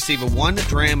iodine and receive a 1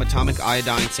 gram atomic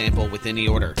iodine sample with any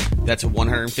order. That's a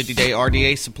 150-day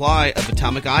RDA supply of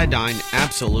atomic iodine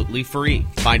absolutely free.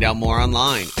 Find out more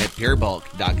online at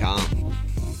purebulk.com.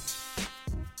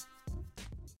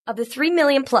 Of the 3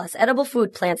 million plus edible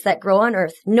food plants that grow on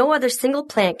Earth, no other single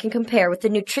plant can compare with the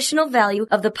nutritional value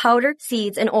of the powder,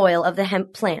 seeds, and oil of the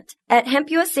hemp plant. At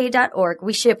hempusa.org,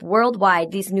 we ship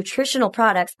worldwide these nutritional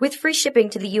products with free shipping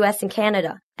to the U.S. and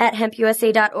Canada. At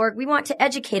hempusa.org, we want to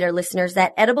educate our listeners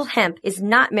that edible hemp is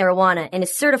not marijuana and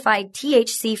is certified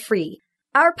THC-free.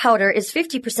 Our powder is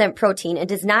 50% protein and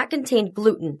does not contain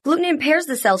gluten. Gluten impairs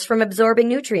the cells from absorbing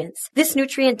nutrients. This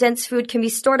nutrient-dense food can be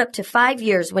stored up to 5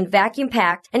 years when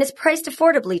vacuum-packed and is priced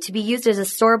affordably to be used as a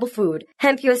storable food.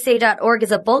 HempUSA.org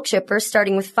is a bulk shipper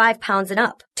starting with 5 pounds and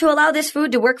up. To allow this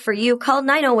food to work for you, call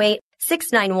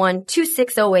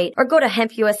 908-691-2608 or go to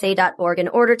hempusa.org and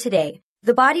order today.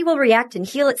 The body will react and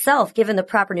heal itself given the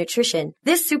proper nutrition.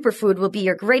 This superfood will be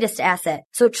your greatest asset.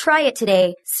 So try it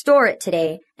today, store it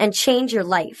today, and change your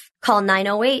life. Call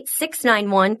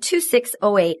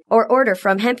 908-691-2608 or order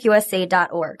from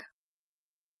hempusa.org.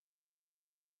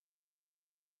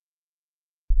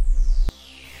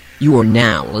 You are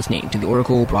now listening to the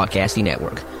Oracle Broadcasting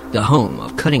Network, the home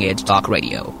of cutting-edge talk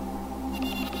radio.